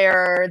is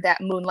where that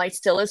moonlight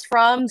still is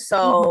from.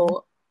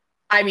 So,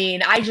 I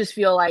mean, I just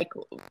feel like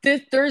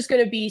there's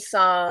going to be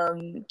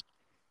some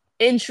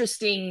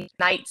interesting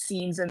night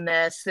scenes in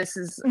this. This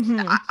is,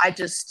 I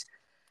just,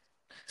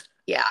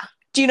 yeah.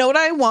 Do you know what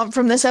I want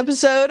from this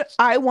episode?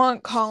 I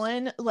want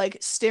Colin like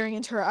staring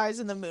into her eyes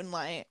in the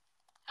moonlight.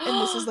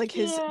 And this is like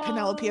his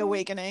Penelope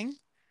awakening.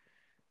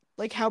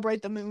 Like How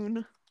Bright the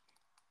Moon.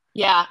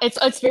 Yeah,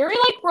 it's very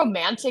like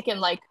romantic and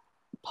like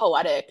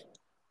poetic.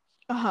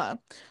 Uh-huh.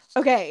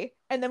 Okay,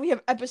 and then we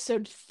have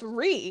episode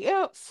 3,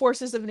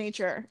 Forces of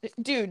Nature.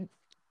 Dude,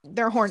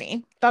 they're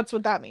horny. That's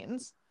what that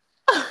means.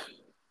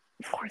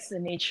 Forces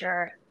of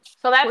Nature.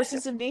 So that's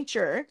Forces of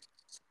Nature.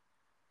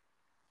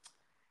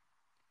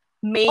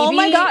 Maybe. Oh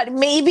my God,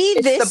 maybe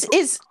this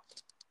is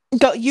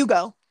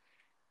go.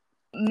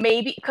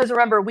 Maybe, because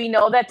remember, we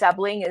know that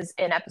Debling is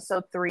in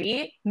episode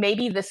 3.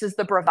 Maybe this is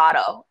the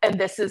bravado, and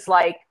this is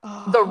like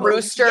the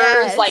roosters,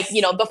 yes. like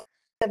the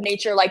of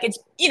nature, like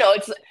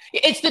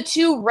it's the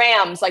 2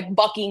 rams like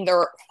bucking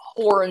their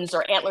horns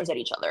or antlers at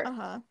each other.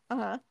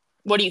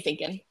 What are you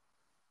thinking?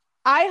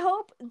 I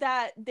hope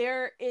that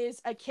there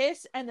is a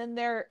kiss, and then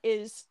there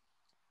is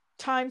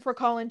time for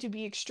Colin to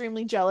be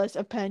extremely jealous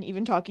of Penn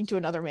even talking to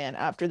another man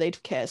after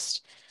they've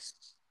kissed,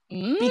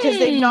 because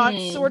they've not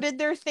sorted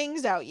their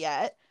things out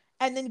yet.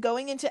 And then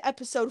going into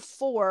episode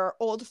 4,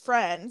 Old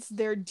Friends,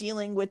 they're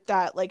dealing with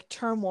that like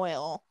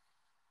turmoil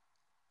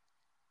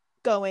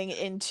going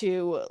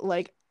into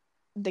like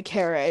the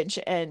carriage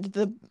and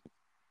the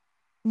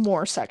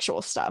more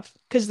sexual stuff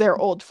because they're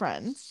old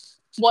friends.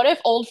 What if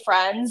Old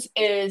Friends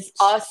is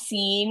us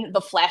seeing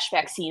the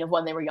flashback scene of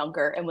when they were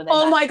younger and when they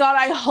met? My God,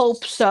 I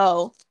hope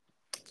so.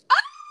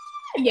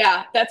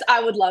 Yeah,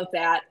 I would love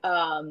that.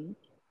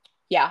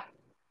 Yeah.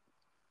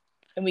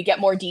 And we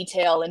get more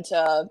detail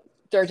into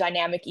their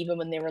dynamic even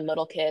when they were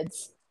little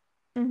kids.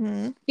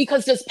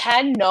 Because does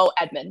Penn know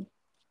Edmund?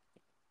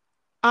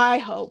 I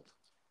hope.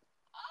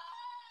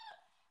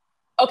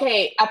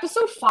 Okay,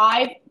 episode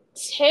 5,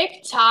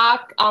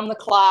 TikTok on the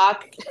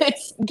clock.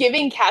 It's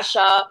giving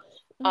Kesha.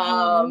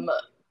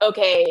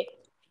 Okay,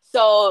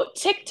 so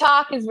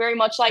TikTok is very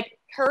much like,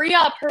 hurry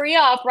up,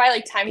 right?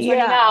 Like time's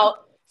running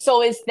out.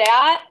 So is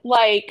that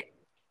like,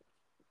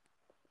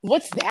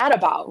 what's that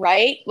about,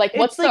 right? Like,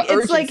 what's the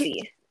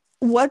urgency?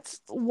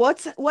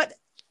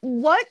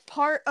 What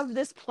part of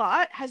this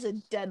plot has a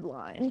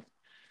deadline?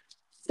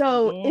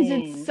 So is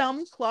it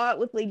some plot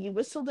with Lady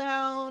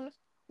Whistledown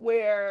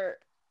where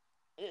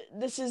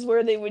this is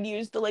where they would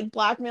use the like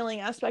blackmailing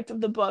aspect of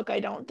the book? I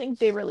don't think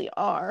they really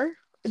are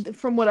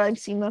from what I've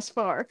seen thus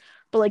far.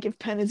 But like if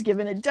Penn is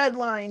given a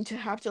deadline to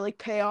have to like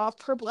pay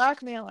off her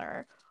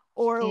blackmailer,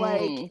 or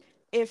like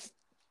if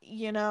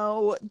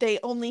they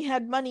only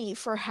had money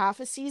for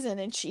half a season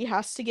and she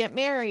has to get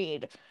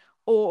married,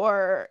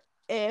 or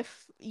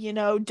if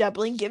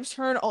Debling gives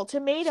her an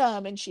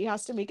ultimatum and she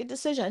has to make a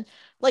decision.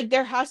 Like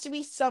there has to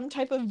be some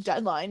type of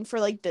deadline for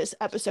like this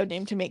episode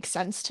name to make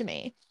sense to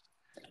me.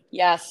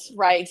 Yes,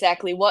 right,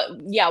 exactly. Why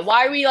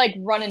are we like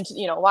running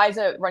to, why is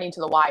it running to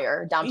the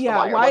wire, down to the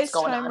wire? Why What's is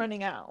going time on?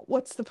 running out?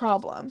 What's the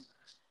problem?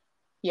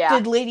 Yeah.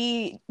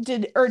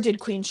 Did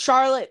Queen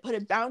Charlotte put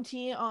a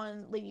bounty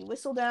on Lady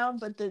Whistledown,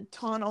 but the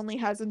Ton only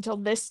has until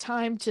this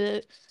time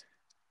to,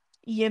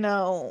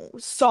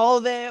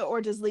 solve it,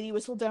 or does Lady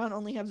Whistledown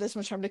only have this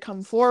much time to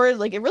come forward?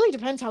 Like, it really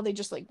depends how they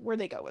just like where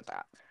they go with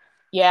that.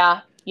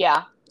 Yeah.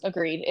 Yeah.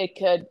 Agreed. It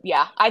could,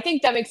 yeah. I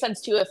think that makes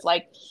sense too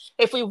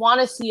if we want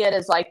to see it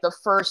as like the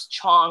first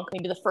chunk,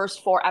 maybe the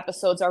first 4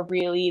 episodes are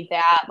really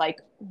that like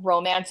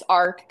romance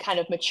arc kind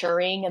of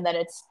maturing, and then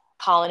it's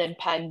Colin and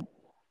Penn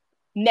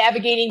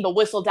navigating the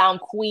whistle down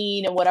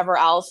queen and whatever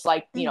else,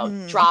 like,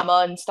 Mm-hmm.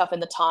 drama and stuff in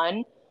the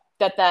ton,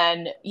 that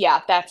then,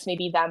 yeah, that's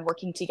maybe them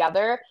working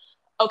together.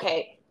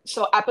 Okay,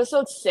 so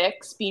episode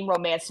 6 being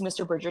Romance to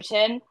Mr.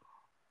 Bridgerton,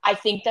 I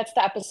think that's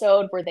the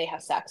episode where they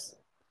have sex.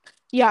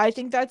 Yeah, I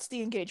think that's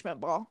the engagement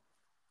ball.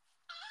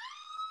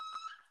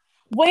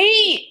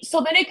 Wait,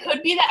 so then it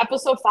could be that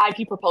episode 5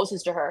 he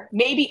proposes to her.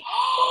 Maybe,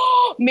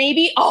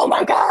 maybe, oh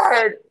my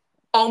God.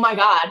 Oh my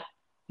God.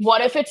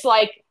 What if it's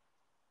like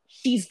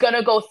she's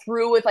gonna go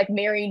through with like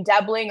marrying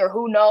Debling, or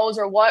who knows,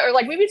 or what, or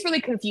like maybe it's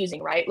really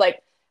confusing, right?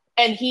 Like,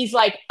 and he's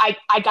like, I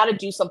gotta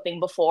do something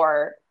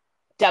before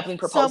Debling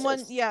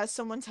proposes.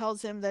 Someone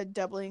tells him that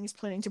Debling's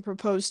planning to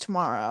propose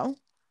tomorrow.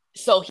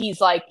 So he's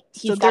like,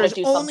 So he's gotta there's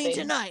do only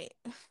something. tonight.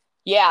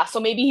 Yeah, so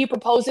maybe he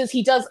proposes,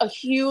 he does a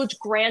huge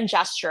grand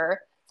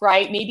gesture,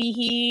 right? Maybe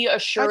he I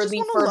just assuredly,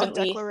 want a love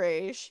fervently,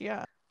 declaration.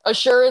 Yeah.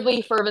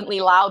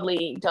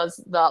 loudly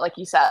does the, like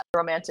you said,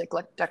 romantic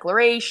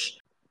declaration,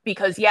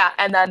 because yeah,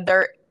 and then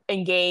they're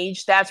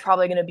engaged. That's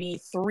probably going to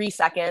be 3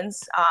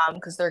 seconds,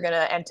 because they're going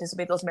to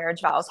anticipate those marriage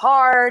vows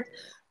hard.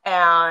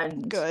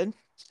 And Good.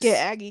 Get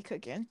Aggie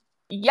cooking.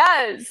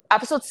 yes,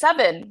 episode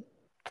 7,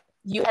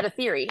 you had a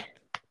theory.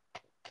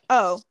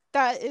 Oh,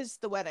 that is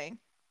the wedding.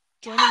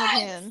 Joining of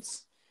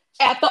hands.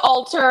 At the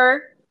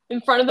altar,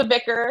 in front of the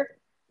vicar.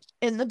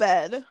 In the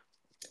bed.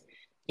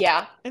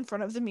 Yeah. In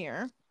front of the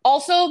mirror.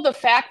 Also, the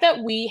fact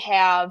that we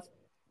have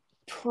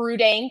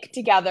Prudence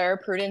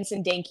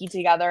and Danky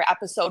together,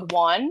 episode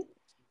 1,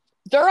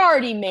 they're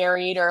already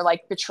married or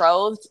like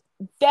betrothed.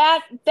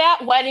 That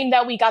wedding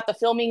that we got the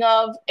filming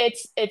of,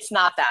 it's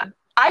not them.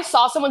 I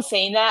saw someone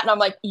saying that, and I'm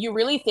like, you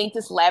really think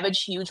this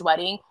lavish, huge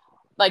wedding,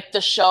 like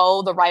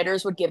the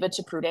writers would give it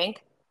to Prudence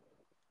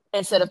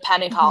instead of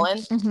Penn and Colin?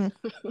 Mm-hmm.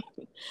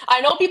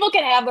 I know people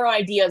can have their own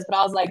ideas, but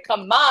I was like,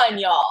 come on,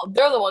 y'all.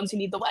 They're the ones who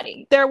need the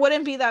wedding. There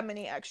wouldn't be that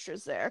many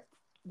extras there.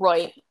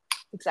 Right.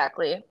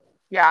 Exactly.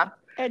 Yeah.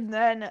 And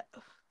then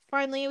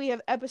finally we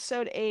have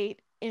episode 8,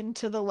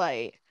 Into the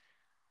Light.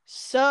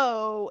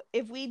 So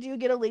if we do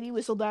get a Lady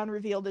Whistledown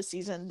reveal this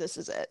season, this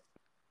is it.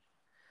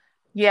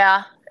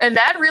 Yeah. And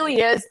that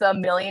really is the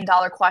 $1 million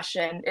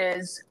question,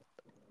 is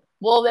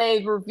will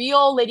they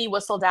reveal Lady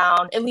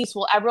Whistledown? At least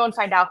will everyone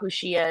find out who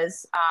she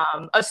is?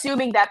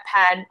 Assuming that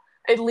Penn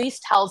at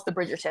least tells the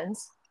Bridgertons,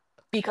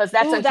 because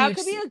that's that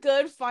could be a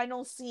good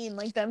final scene,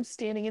 like them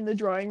standing in the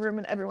drawing room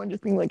and everyone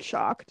just being like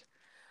shocked.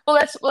 Well,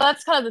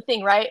 that's kind of the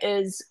thing, right?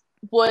 Is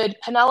would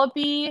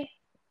Eloise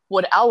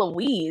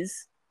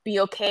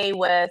be okay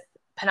with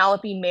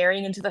Penelope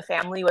marrying into the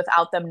family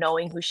without them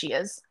knowing who she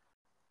is?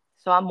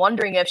 So I'm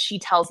wondering if she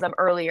tells them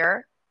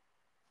earlier.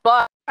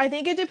 But I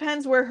think it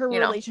depends where her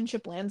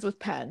relationship lands with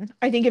Penn.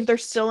 I think if they're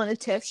still in a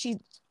tiff,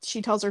 she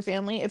tells her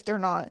family. If they're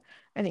not,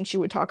 I think she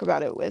would talk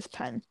about it with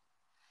Penn.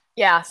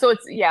 Yeah, so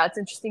it's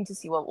interesting to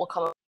see what will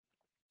come up.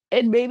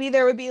 And maybe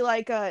there would be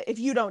like if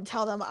you don't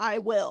tell them, I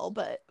will.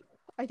 But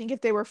I think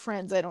if they were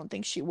friends, I don't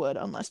think she would,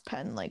 unless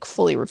Penn like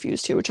fully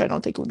refused to, which I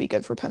don't think would be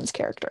good for Penn's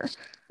character.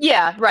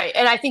 Yeah, right.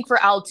 And I think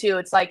for Elle too,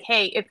 it's like,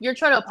 hey, if you're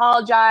trying to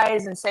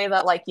apologize and say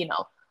that, like,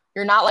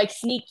 you're not like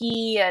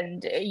sneaky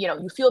and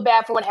you feel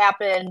bad for what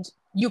happened,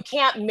 you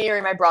can't marry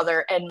my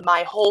brother and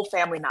my whole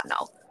family not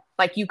know.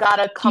 Like, you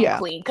gotta come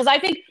clean. Because I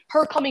think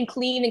her coming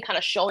clean and kind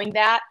of showing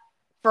that,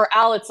 for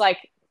Elle, it's like,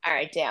 all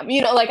right, damn,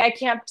 like, I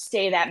can't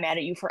stay that mad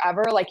at you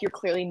forever. Like, you're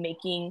clearly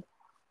making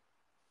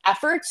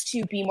efforts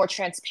to be more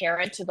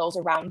transparent to those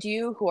around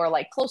you who are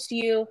like close to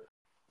you.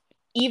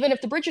 Even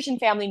if the Bridgerton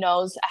family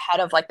knows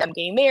ahead of like them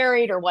getting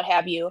married or what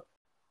have you,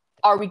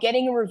 are we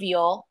getting a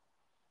reveal?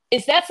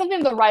 Is that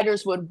something the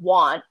writers would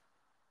want?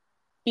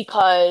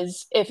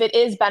 Because if it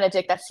is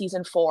Benedict, that's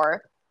season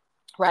 4,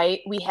 right?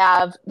 We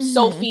have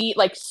Sophie,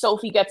 like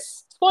Sophie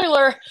gets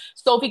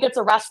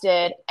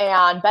arrested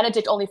and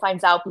Benedict only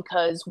finds out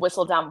because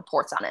Whistledown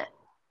reports on it.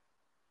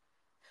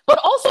 But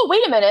also,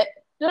 wait a minute.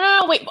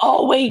 No, wait.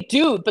 Oh, wait,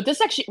 dude. But this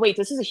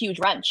is a huge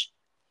wrench.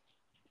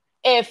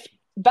 If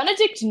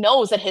Benedict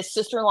knows that his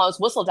sister-in-law is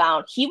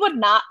Whistledown, he would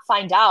not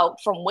find out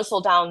from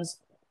Whistledown's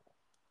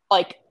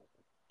like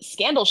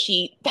scandal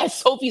sheet that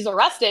Sophie's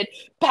arrested.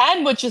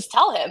 Penn would just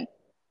tell him.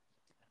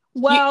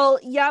 Well,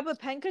 yeah,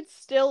 but they could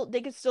still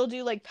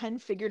do like Penn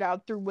figured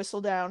out through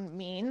Whistledown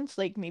means,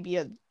 like maybe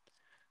a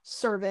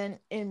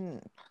servant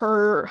in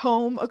her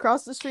home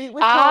across the street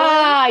with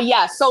Colin.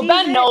 Yeah. So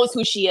Ben knows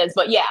who she is,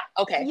 but yeah,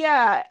 okay.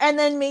 Yeah, and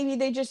then maybe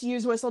they just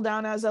use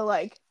Whistledown as a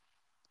like,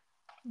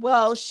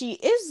 well, she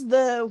is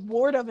the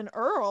ward of an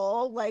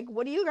earl. Like,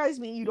 what do you guys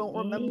mean you don't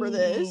remember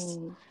this?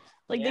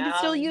 Like they could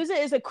still use it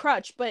as a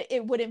crutch, but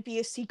it wouldn't be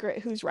a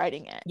secret who's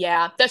writing it.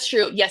 Yeah, that's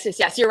true. Yes,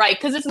 you're right.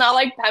 Because it's not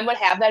like Ben would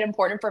have that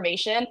important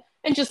information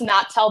and just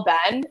not tell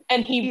Ben,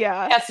 and he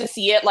has to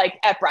see it like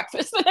at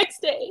breakfast the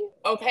next day.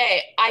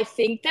 Okay, I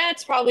think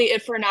that's probably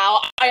it for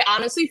now. I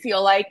honestly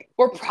feel like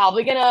we're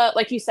probably gonna,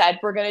 like you said,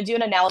 we're gonna do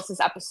an analysis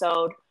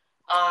episode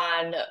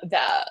on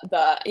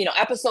the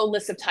episode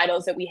list of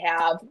titles that we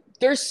have.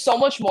 There's so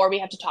much more we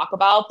have to talk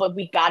about, but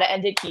we gotta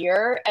end it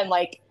here. And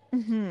like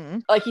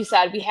you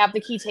said, we have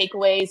the key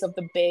takeaways of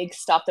the big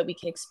stuff that we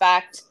can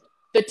expect.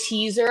 The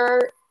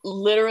teaser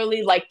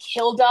literally like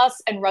killed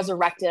us and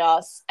resurrected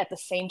us at the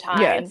same time.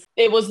 Yes.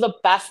 It was the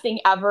best thing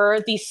ever.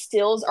 These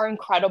stills are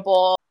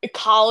incredible.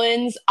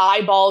 Colin's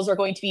eyeballs are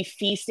going to be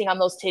feasting on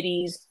those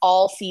titties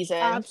all season.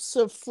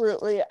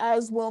 Absolutely,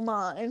 as will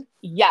mine.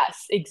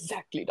 Yes,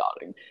 exactly,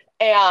 darling.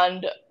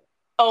 And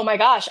oh my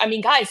gosh, I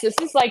mean, guys, this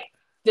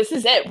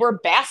is it. We're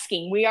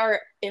basking. We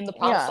are in the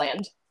promised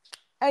land.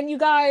 And you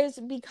guys,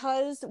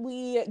 because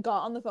we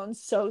got on the phone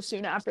so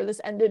soon after this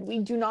ended, we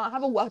do not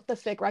have a what the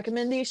fic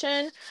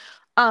recommendation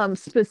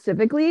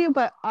specifically,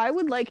 but I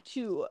would like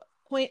to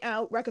point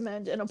out,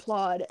 recommend, and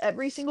applaud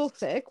every single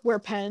fic where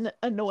Penn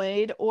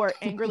annoyed or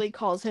angrily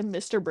calls him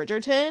Mr.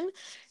 Bridgerton.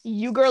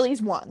 You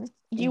girlies won.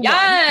 You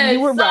won.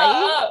 You were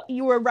right.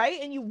 You were right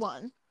and you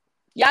won.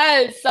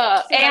 Yes. So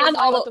and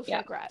all the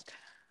fic rec.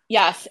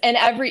 Yes, and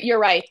you're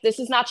right. This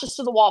is not just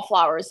to the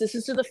wallflowers. This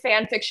is to the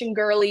fan fiction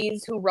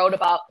girlies who wrote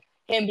about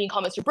him being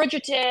called Mr.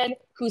 Bridgerton,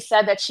 who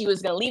said that she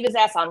was going to leave his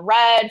ass on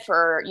red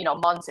for,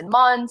 months and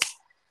months.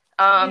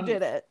 You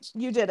did it.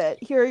 You did it.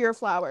 Here are your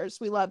flowers.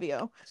 We love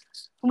you.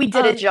 We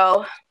did it,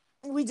 Joe.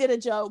 We did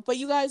it, Joe. But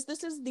you guys,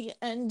 this is the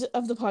end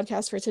of the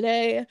podcast for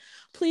today.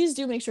 Please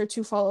do make sure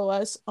to follow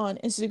us on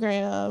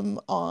Instagram,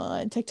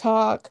 on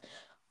TikTok,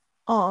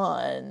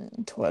 on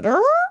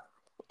Twitter.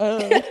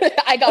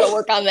 I got to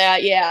work on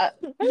that. Yeah.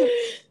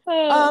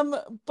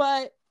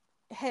 But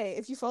hey,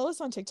 if you follow us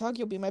on TikTok,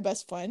 you'll be my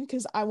best friend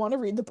because I want to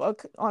read the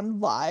book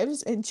on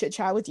lives and chit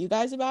chat with you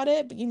guys about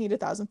it. But you need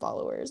 1,000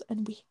 followers,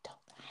 and we don't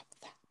have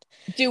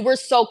that. Dude, we're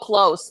so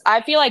close.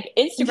 I feel like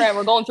Instagram,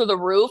 we're going through the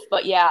roof.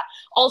 But yeah.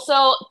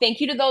 Also,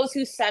 thank you to those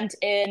who sent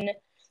in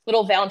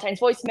little Valentine's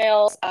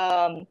voicemails.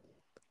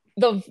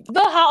 The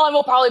hotline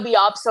will probably be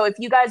up. So if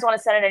you guys want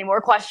to send in any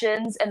more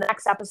questions in the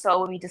next episode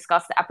when we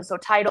discuss the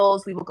episode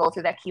titles, we will go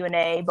through that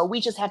Q&A. But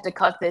we just have to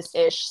cut this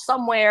ish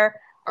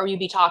somewhere, or we'll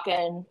be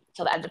talking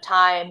till the end of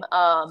time.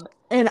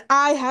 And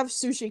I have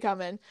sushi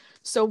coming.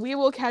 So we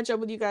will catch up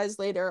with you guys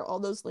later. All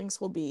those links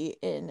will be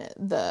in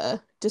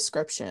the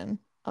description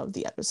of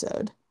the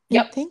episode.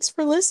 Yep. And thanks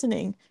for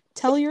listening.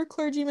 Tell your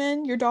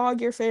clergyman, your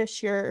dog, your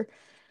fish, your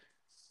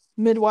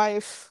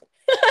midwife.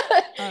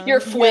 Your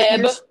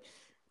FWIB.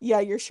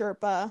 Your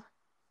Sherpa.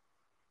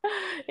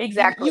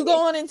 Exactly. You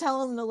go on and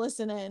tell them to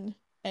listen in,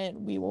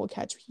 and we will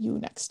catch you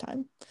next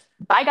time.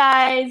 Bye,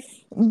 guys.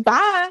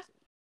 Bye.